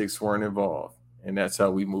 politics weren't involved, and that's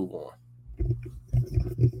how we move on.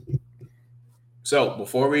 So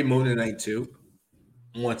before we move to night 2,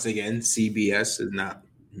 once again, CBS is not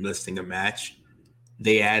listing a match.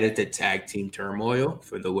 They added the tag team turmoil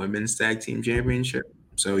for the women's tag team championship.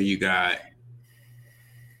 So you got,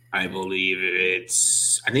 I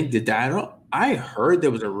heard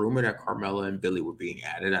there was a rumor that Carmella and Billy were being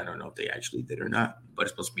added. I don't know if they actually did or not, but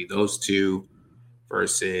it's supposed to be those two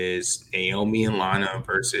versus Naomi and Lana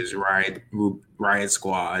versus Riot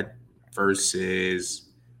Squad versus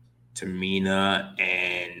Tamina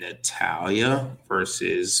and Natalya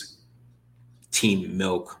versus Team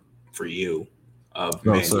Milk for you of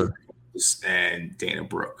Mandy and Dana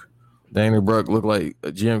Brooke. Dana Brooke looked like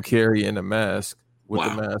a Jim Carrey in a mask with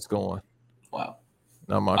the mask on. Wow.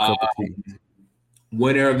 Not my cup of tea.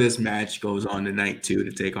 Winner of this match goes on to night 2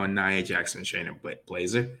 to take on Nia Jax and Shayna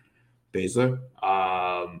Baszler.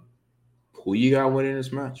 Who you got winning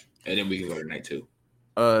this match? And then we can go to night 2.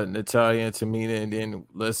 Natalya and Tamina, and then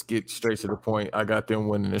let's get straight to the point. I got them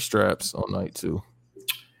winning the straps on night 2.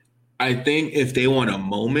 I think if they want a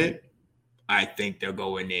moment, I think they'll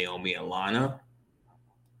go with Naomi and Lana.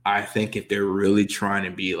 I think if they're really trying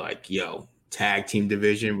to be like, tag team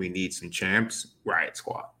division, we need some champs, Riot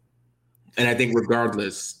Squad. And I think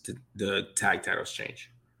regardless, the tag titles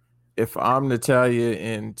change. If I'm Natalya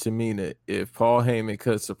and Tamina, if Paul Heyman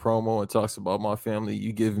cuts a promo and talks about my family,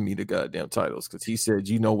 you giving me the goddamn titles because he said,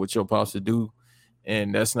 you know what you're supposed to do.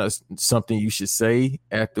 And that's not something you should say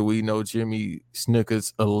after we know Jimmy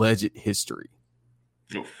Snuka's alleged history.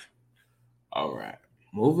 Oof. All right.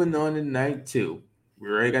 Moving on to night 2. We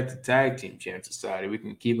already got the tag team champs decided. We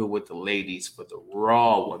can keep it with the ladies for the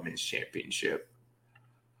Raw Women's Championship.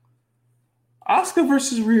 Asuka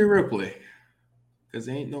versus Rhea Ripley. Because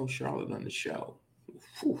there ain't no Charlotte on the show.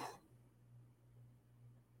 Whew.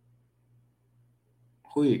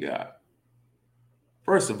 Who you got?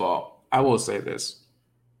 First of all, I will say this.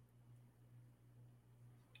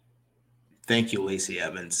 Thank you, Lacey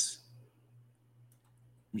Evans.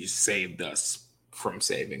 You saved us from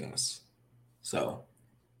saving us. So,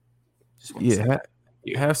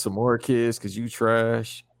 have some more kids because you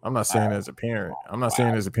trash. I'm not saying as a parent.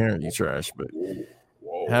 You trash, but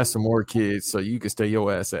have some more kids so you can stay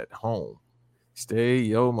your ass at home. Stay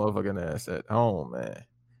your motherfucking ass at home, man.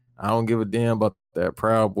 I don't give a damn about that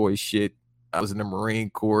Proud Boy shit. I was in the Marine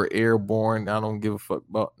Corps, airborne. I don't give a fuck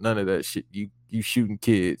about none of that shit. You shooting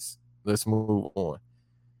kids. Let's move on.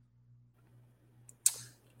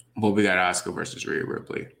 Well, we got Asuka versus Rhea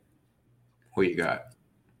Ripley. Who you got?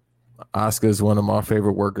 Asuka is one of my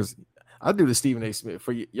favorite workers. I do the Stephen A. Smith.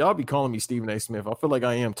 For y'all be calling me Stephen A. Smith. I feel like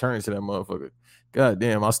I am turning to that motherfucker. God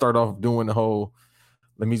damn, I start off doing the whole,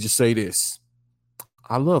 let me just say this.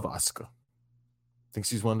 I love Asuka. I think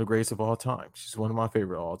she's one of the greatest of all time. She's one of my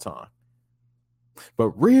favorite of all time. But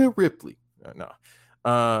Rhea Ripley,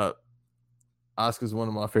 Asuka's one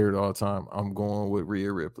of my favorite of all time. I'm going with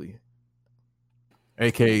Rhea Ripley,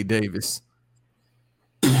 a.k.a. Davis.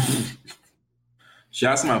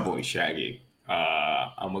 Shouts to my boy Shaggy.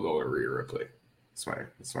 I'm gonna go with Rhea Ripley. That's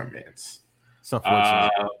my man's. It's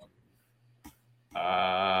unfortunate.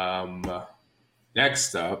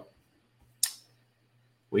 Next up,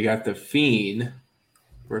 we got The Fiend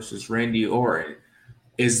versus Randy Orton.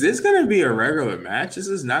 Is this gonna be a regular match? This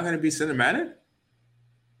is not gonna be cinematic.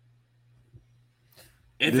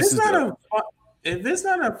 If it's not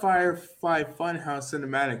a Firefly Funhouse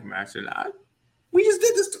cinematic match or not, we just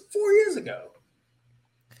did this 4 years ago.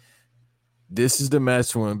 This is the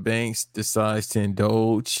match when Banks decides to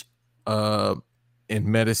indulge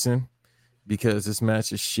in medicine because this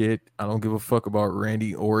match is shit. I don't give a fuck about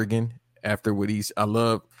Randy Orton after what I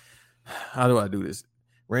love. How do I do this?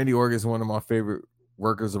 Randy Orton is one of my favorite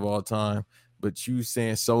workers of all time, but you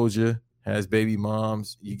saying Soldier has baby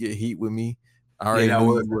moms, you get heat with me. I already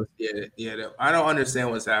knew you were. Yeah. I don't understand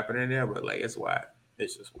what's happening there, but like it's whack.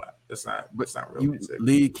 It's just whack. It's not real music.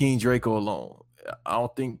 Leave King Draco alone. I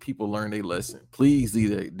don't think people learn their lesson. Please leave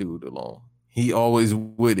that dude alone. He always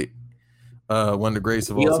with it. One of the greatest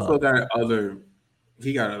of all time.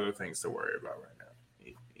 He got other things to worry about right now.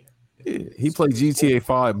 He played GTA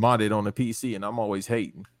 5 modded on the PC, and I'm always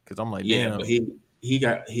hating because I'm like, damn. But he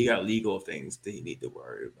got legal things that he need to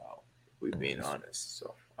worry about. If we're being honest.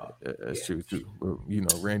 So that's true too. You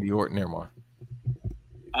know, Randy Orton, never mind.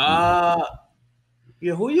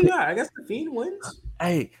 Yeah, who you got? I guess the Fiend wins.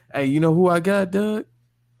 Hey, you know who I got, Doug?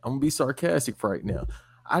 I'm gonna be sarcastic right now.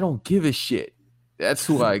 I don't give a shit. That's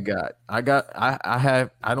who I got. I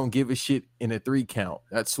don't give a shit in a 3 count.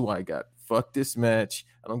 That's who I got. Fuck this match.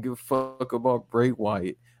 I don't give a fuck about Bray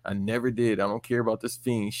Wyatt. I never did. I don't care about this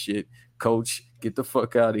Fiend shit. Coach, get the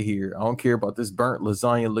fuck out of here. I don't care about this burnt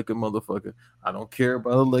lasagna looking motherfucker. I don't care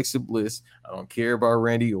about Alexa Bliss. I don't care about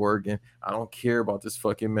Randy Orton. I don't care about this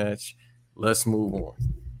fucking match. Let's move on.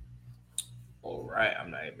 All right.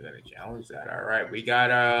 I'm not even going to challenge that. All right. We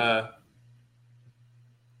got,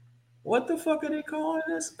 what the fuck are they calling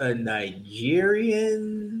this? A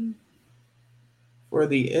Nigerian for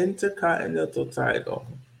the Intercontinental title.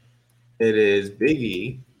 It is Big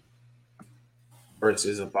E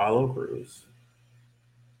versus Apollo Crews.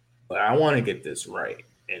 But I want to get this right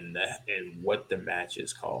in what the match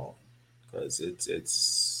is called because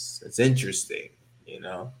it's interesting, you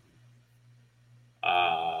know.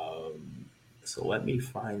 So let me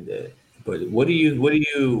find it. But what do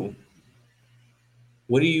you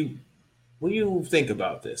think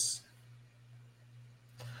about this?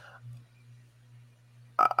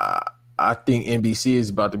 I think NBC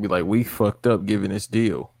is about to be like, we fucked up giving this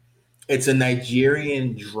deal. It's a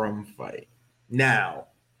Nigerian drum fight. Now,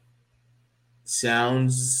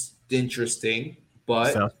 sounds interesting,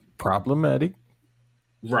 but sounds problematic.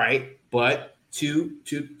 Right, but to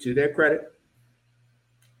their credit,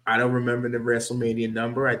 I don't remember the WrestleMania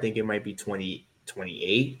number. I think it might be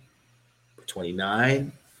 28,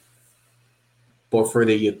 29. But for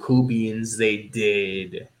the Yakubians, they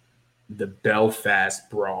did the Belfast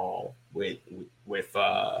Brawl with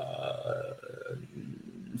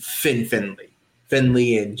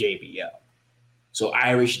Finley and JBL. So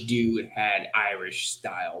Irish dude had Irish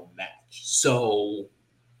style match. So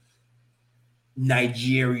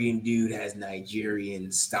Nigerian dude has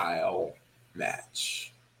Nigerian style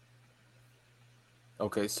match.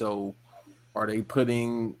 Okay, so are they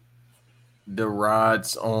putting the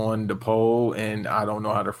rods on the pole? And I don't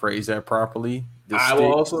know how to phrase that properly. I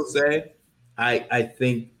will also say, I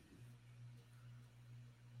think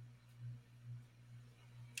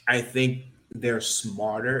they're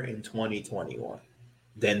smarter in 2021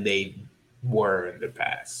 than they were in the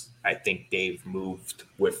past. I think they've moved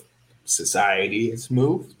with society has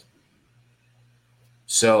moved.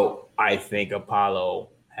 So I think Apollo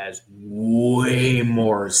has way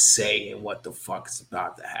more say in what the fuck's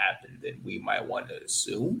about to happen than we might want to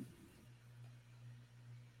assume.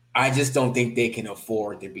 I just don't think they can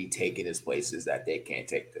afford to be taken as places that they can't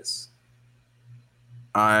take this.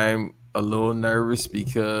 I'm a little nervous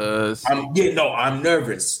because I'm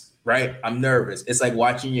nervous, right? I'm nervous. It's like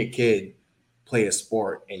watching your kid play a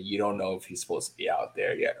sport and you don't know if he's supposed to be out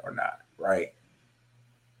there yet or not, right?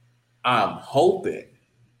 I'm hoping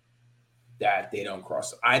that they don't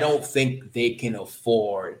cross. I don't think they can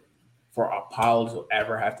afford for Apollo to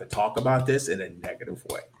ever have to talk about this in a negative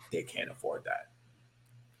way. They can't afford that.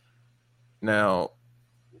 Now,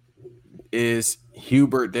 is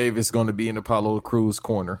Hubert Davis going to be in Apollo Crews'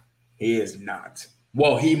 corner? He is not.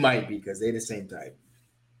 Well, he might be because they're the same type.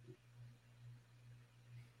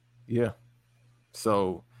 Yeah.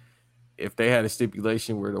 So if they had a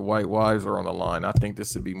stipulation where the white wives are on the line, I think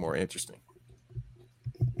this would be more interesting.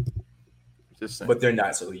 Just saying. But they're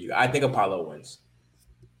not. So I think Apollo wins.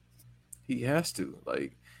 He has to.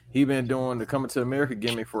 Like, he been doing the Coming to America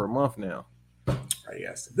gimmick for a month now.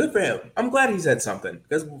 Yes. Good for him. I'm glad he said something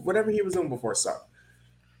because whatever he was doing before sucked.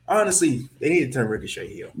 Honestly, they need to turn Ricochet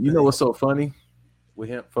heel. You know what's so funny with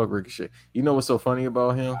him? Fuck Ricochet. You know what's so funny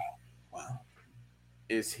about him? Wow.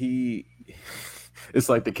 Is it's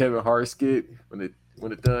like the Kevin Hart skit when the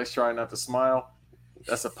Thug's trying not to smile.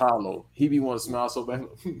 That's Apollo. He be wanting to smile so bad.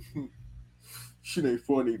 Shit ain't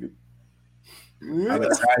funny. I'm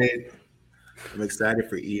excited. I'm excited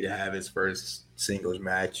for E to have his first singles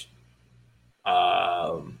match.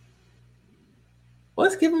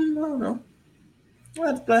 Let's give him, I don't know.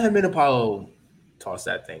 Let him and Apollo toss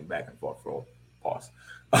that thing back and forth for pause.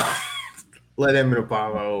 Let him and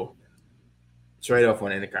Apollo trade off on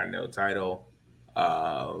the Intercontinental title.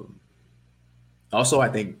 Also, I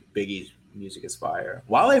think Big E's music is fire.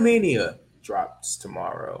 Wale Mania drops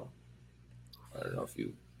tomorrow. I don't know if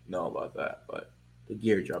you know about that, but the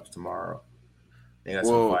gear drops tomorrow. They got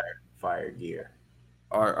some fire gear.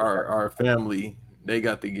 Our family, they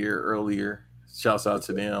got the gear earlier. Shouts out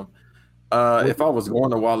to them. If I was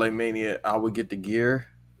going to Wale Mania, I would get the gear.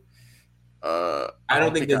 I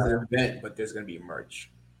don't think there's an event, but there's gonna be merch.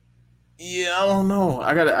 Yeah, I don't know.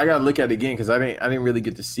 I gotta look at it again because I didn't really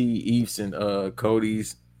get to see Eve's and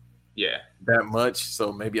Cody's that much.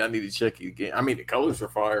 So maybe I need to check it again. I mean, the colors are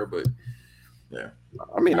fire, but yeah.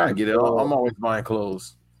 I mean, I get it. I'm always buying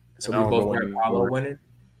clothes. So we both want Apollo winning?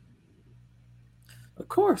 Of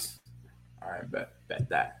course. All right, bet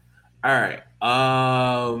that. All right.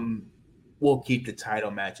 We'll keep the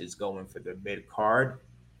title matches going for the mid-card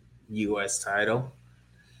U.S. title.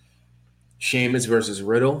 Sheamus versus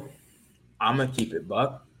Riddle. I'm gonna keep it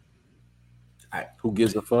buck. Who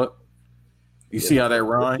gives a fuck? You see how that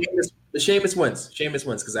rhyme? Sheamus wins. Sheamus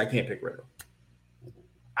wins because I can't pick Riddle.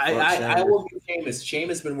 I will give Sheamus.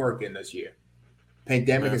 Sheamus been working this year.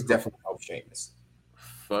 Pandemic has definitely helped Sheamus.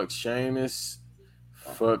 Fuck Sheamus.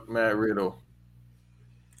 Fuck Matt Riddle.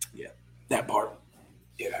 Yeah, that part.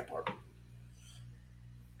 Yeah, that part.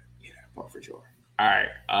 Yeah, that part for sure. All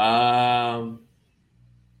right.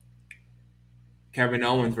 Kevin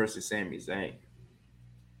Owens versus Sami Zayn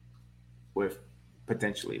with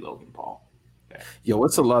potentially Logan Paul. Yeah. Yo,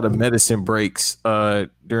 it's a lot of medicine breaks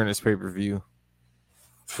during this pay-per-view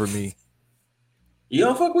for me. You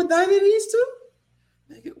don't fuck with neither of these two?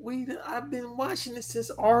 Nigga, I've been watching this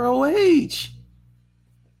since ROH.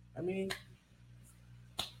 I mean,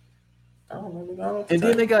 I don't know. And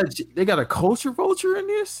then they got a culture vulture in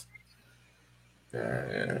this.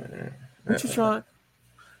 What you trying?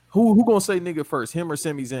 Who gonna say nigga first, him or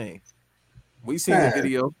Sami Zayn? We seen the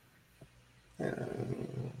video.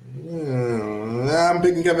 I'm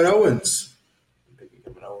picking Kevin Owens.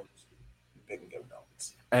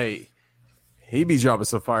 Hey, he be dropping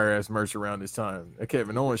some fire ass merch around this time. A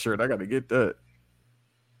Kevin Owens shirt, I got to get that.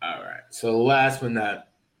 All right. So last but not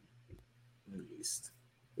least,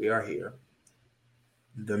 we are here.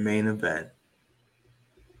 The main event,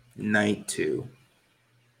 night 2.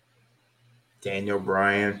 Daniel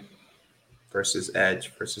Bryan versus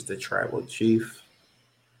Edge versus the Tribal Chief.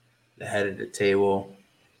 The head of the table,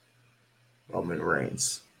 Roman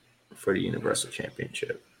Reigns, for the Universal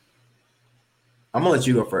Championship. I'm going to let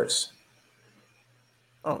you go first.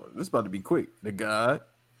 Oh, this is about to be quick. The God,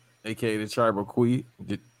 a.k.a. the Tribal Queen,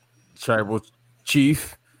 the Tribal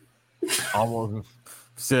Chief, almost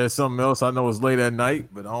said something else. I know it's late at night,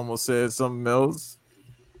 but I almost said something else.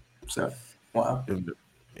 So, wow.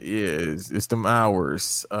 Yeah, it's them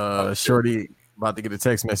hours. Shorty about to get a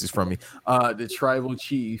text message from me. The Tribal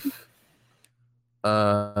Chief.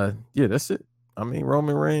 Yeah, that's it. I mean,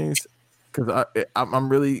 Roman Reigns, because I'm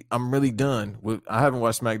really done with. I haven't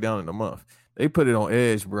watched SmackDown in a month. They put it on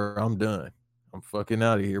Edge, bro. I'm done. I'm fucking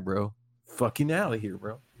out of here, bro. Fucking out of here,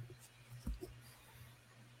 bro.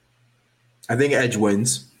 I think Edge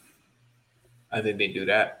wins. I think they do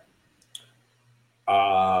that.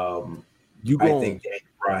 I think Daniel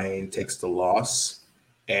Bryan takes the loss,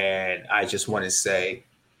 and I just want to say,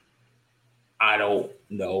 I don't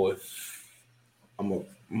know if I'm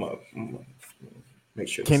gonna make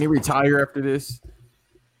sure. Can he retire after this?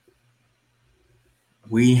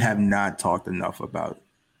 We have not talked enough about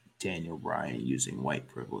Daniel Bryan using white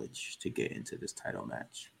privilege to get into this title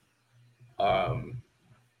match.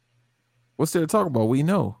 What's there to talk about? We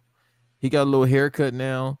know he got a little haircut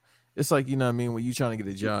now. It's like, you know what I mean? When you trying to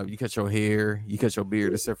get a job, you cut your hair, you cut your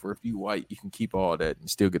beard, except for if you white, you can keep all that and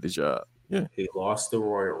still get the job. Yeah. He lost the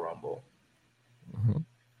Royal Rumble. Mm-hmm.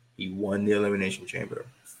 He won the Elimination Chamber.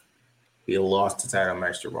 He lost the title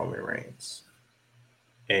match to Roman Reigns.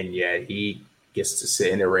 And yet he gets to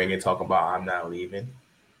sit in the ring and talk about, I'm not leaving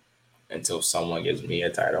until someone gives me a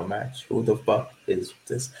title match. Who the fuck is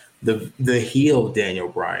this? The heel Daniel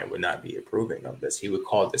Bryan would not be approving of this. He would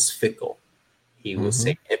call this fickle. He would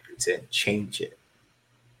say impotent, change it.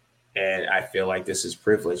 And I feel like this is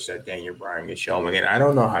privilege that Daniel Bryan is showing. And I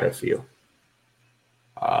don't know how to feel.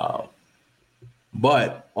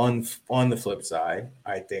 But on the flip side,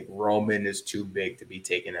 I think Roman is too big to be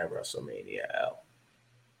taken at WrestleMania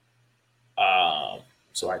L.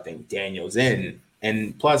 So I think Daniel's in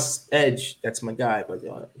And plus Edge, that's my guy, but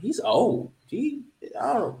he's old. I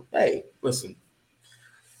don't know. Hey, listen,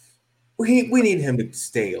 we need him to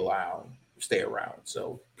stay around.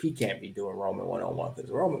 So he can't be doing Roman 1-on-1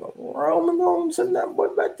 because Roman going to send that boy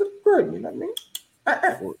back to the crib. You know what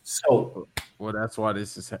I mean? So, well, that's why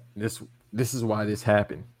this is why this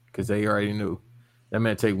happened, because they already knew that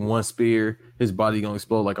man take one spear, his body gonna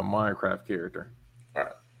explode like a Minecraft character. All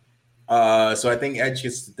right. So I think Edge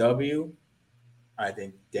gets the W. I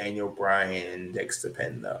think Daniel Bryan takes the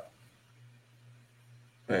pin though.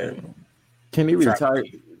 Can he retire?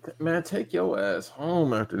 Man, take your ass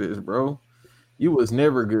home after this, bro. You was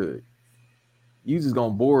never good. You just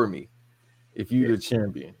gonna bore me if you the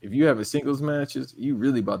champion. If you have a singles matches, you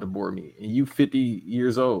really about to bore me. And you 50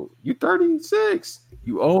 years old. You 36.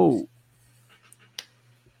 You old.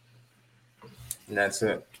 And that's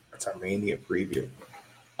it. That's our Mania preview.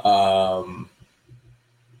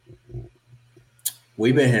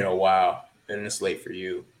 We've been here a while, and it's late for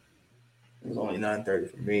you. It was only 9:30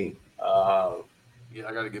 for me. Yeah,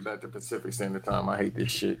 I got to get back to Pacific Standard Time. I hate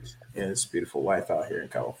this shit. Yeah, it's beautiful life out here in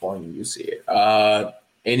California. You see it.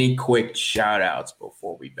 Any quick shout outs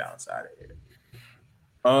before we bounce out of here?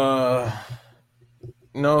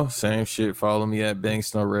 No, same shit. Follow me at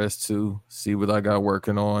Banks No Rest too. See what I got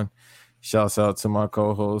working on. Shouts out to my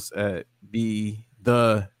co-host at the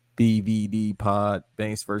BVD Pod,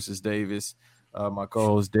 Banks versus Davis. My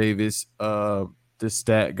co-host Davis, the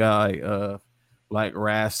stat guy, Black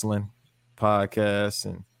Wrestling Podcast,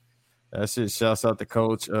 and that's it. Shouts out to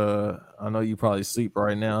Coach. I know you probably sleep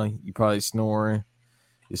right now. You probably snoring.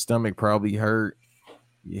 Your stomach probably hurt.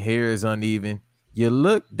 Your hair is uneven. You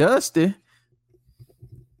look dusty.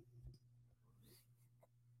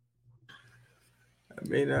 I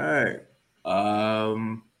mean, all right.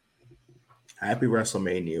 Happy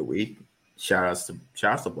WrestleMania week. Shout outs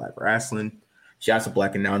to Black Wrestling. Shout out to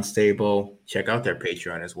Black Announce Table. Check out their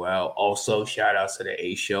Patreon as well. Also, shout outs to the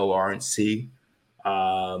A Show RNC.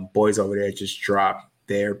 Boys over there just dropped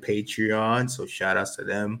their Patreon, so shout outs to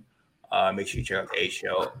them. Make sure you check out the A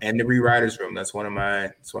Show and the Rewriters Room. That's one of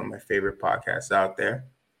my favorite podcasts out there.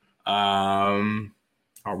 Are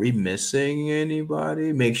we missing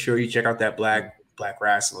anybody? Make sure you check out that Black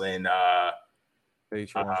Wrestling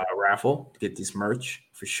raffle to get this merch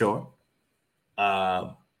for sure.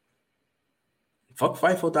 Fuck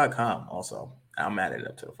Fightful.com also. I'm adding it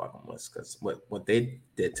up to the fucking list because what they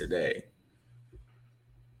did today,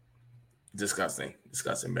 disgusting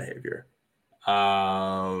behavior.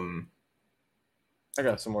 I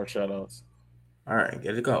got some more shout outs. All right,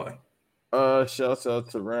 get it going. Shouts out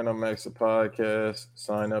to Random Acts of Podcast.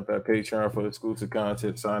 Sign up at Patreon for exclusive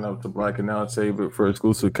content. Sign up to Black Announce Table for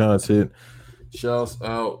exclusive content. Shouts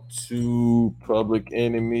out to Public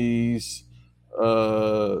Enemies.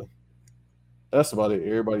 That's about it.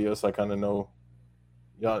 Everybody else I kind of know.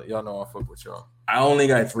 Y'all know I fuck with y'all. I only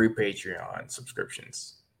got 3 Patreon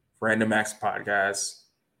subscriptions. Random Acts Podcast,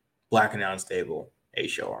 Black Announce Table, A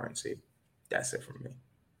Show RNC. That's it for me.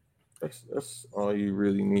 That's all you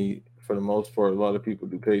really need. For the most part, a lot of people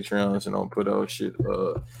do Patreons and don't put out shit.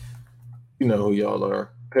 You know who y'all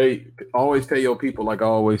are. Always pay your people, like I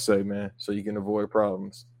always say, man, so you can avoid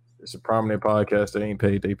problems. It's a prominent podcast that ain't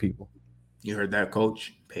paid their people. You heard that,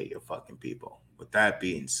 Coach? Pay your fucking people. With that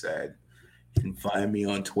being said, you can find me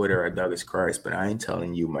on Twitter at Douglas Christ, but I ain't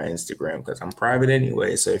telling you my Instagram because I'm private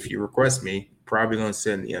anyway. So if you request me, probably gonna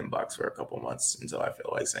sit in the inbox for a couple months until I feel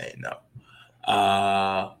like saying no.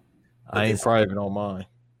 I ain't private on mine.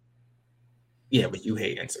 Yeah, but you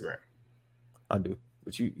hate Instagram. I do.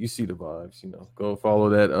 But you see the vibes, you know. Go follow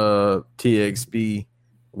that TXB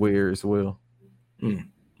wear as well.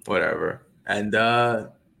 Whatever. And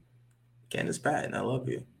Candace Patton, I love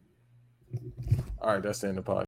you. All right, that's the end of the podcast.